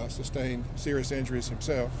 Engel sustained serious injuries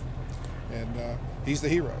himself, and he's the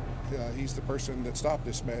hero. He's the person that stopped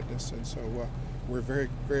this madness, and so we're very,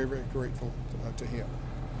 very, very grateful to him.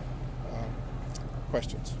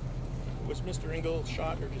 Questions? Was Mr. Engel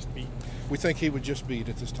shot or just beat? We think he was just beat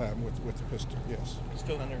at this time with the pistol, yes.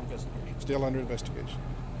 Still under investigation? Still under investigation.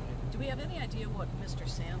 Do we have any idea what Mr.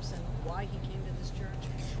 Sampson, why he came to this church?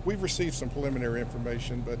 We've received some preliminary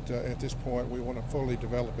information, but at this point we want to fully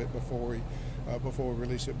develop it before we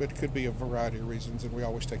release it. But it could be a variety of reasons, and we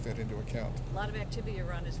always take that into account. A lot of activity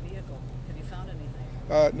around his vehicle. Have you found anything?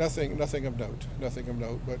 Nothing of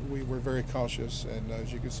note, but we were very cautious, and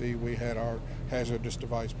as you can see, we had our hazardous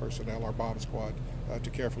device personnel, our bomb squad, to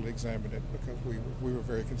carefully examine it because we were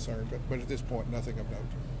very concerned, but at this point, nothing of note.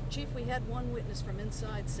 Chief, we had one witness from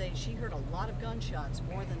inside say she heard a lot of gunshots,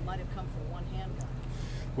 more than might have come from one handgun.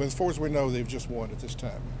 Well, as far as we know, they've just one at this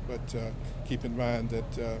time, but keep in mind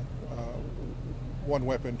that one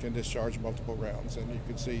weapon can discharge multiple rounds, and you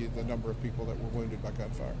can see the number of people that were wounded by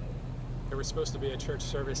gunfire. There was supposed to be a church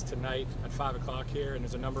service tonight at 5 o'clock here, and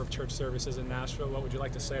there's a number of church services in Nashville. What would you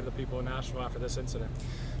like to say to the people in Nashville after this incident?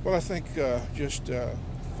 Well, I think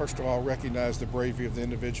first of all, recognize the bravery of the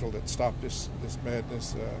individual that stopped this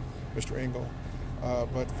madness, Mr. Engel.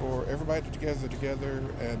 But for everybody to together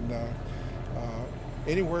and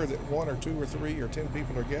anywhere that 1 or 2 or 3 or 10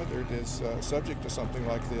 people are gathered is subject to something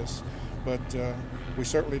like this. But we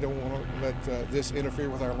certainly don't want to let this interfere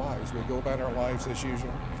with our lives. We go about our lives as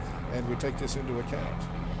usual, and we take this into account.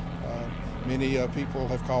 Many people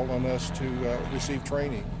have called on us to receive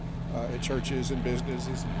training at churches and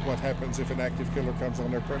businesses, what happens if an active killer comes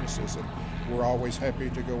on their premises, and we're always happy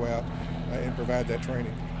to go out and provide that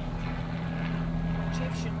training.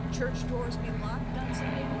 Chief, should church doors be locked on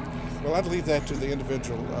Sunday mornings? Well, I'd leave that to the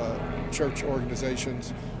individual church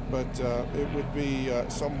organizations, but it would be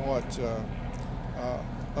somewhat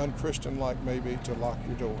unchristian-like maybe to lock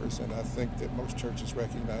your doors, and I think that most churches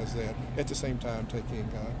recognize that, at the same time taking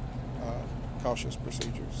cautious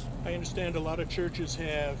procedures. I understand a lot of churches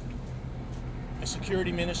have a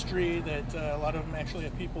security ministry, that a lot of them actually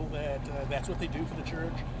have people that that's what they do for the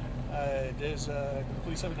church. Does the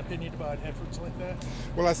police have an opinion about efforts like that?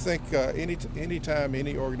 Well, I think anytime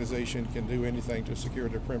any organization can do anything to secure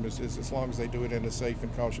their premises, as long as they do it in a safe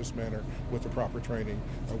and cautious manner with the proper training,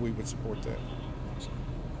 we would support that.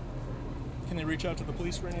 Can they reach out to the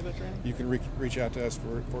police for any of that training? You can reach out to us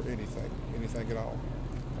for anything at all.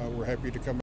 We're happy to come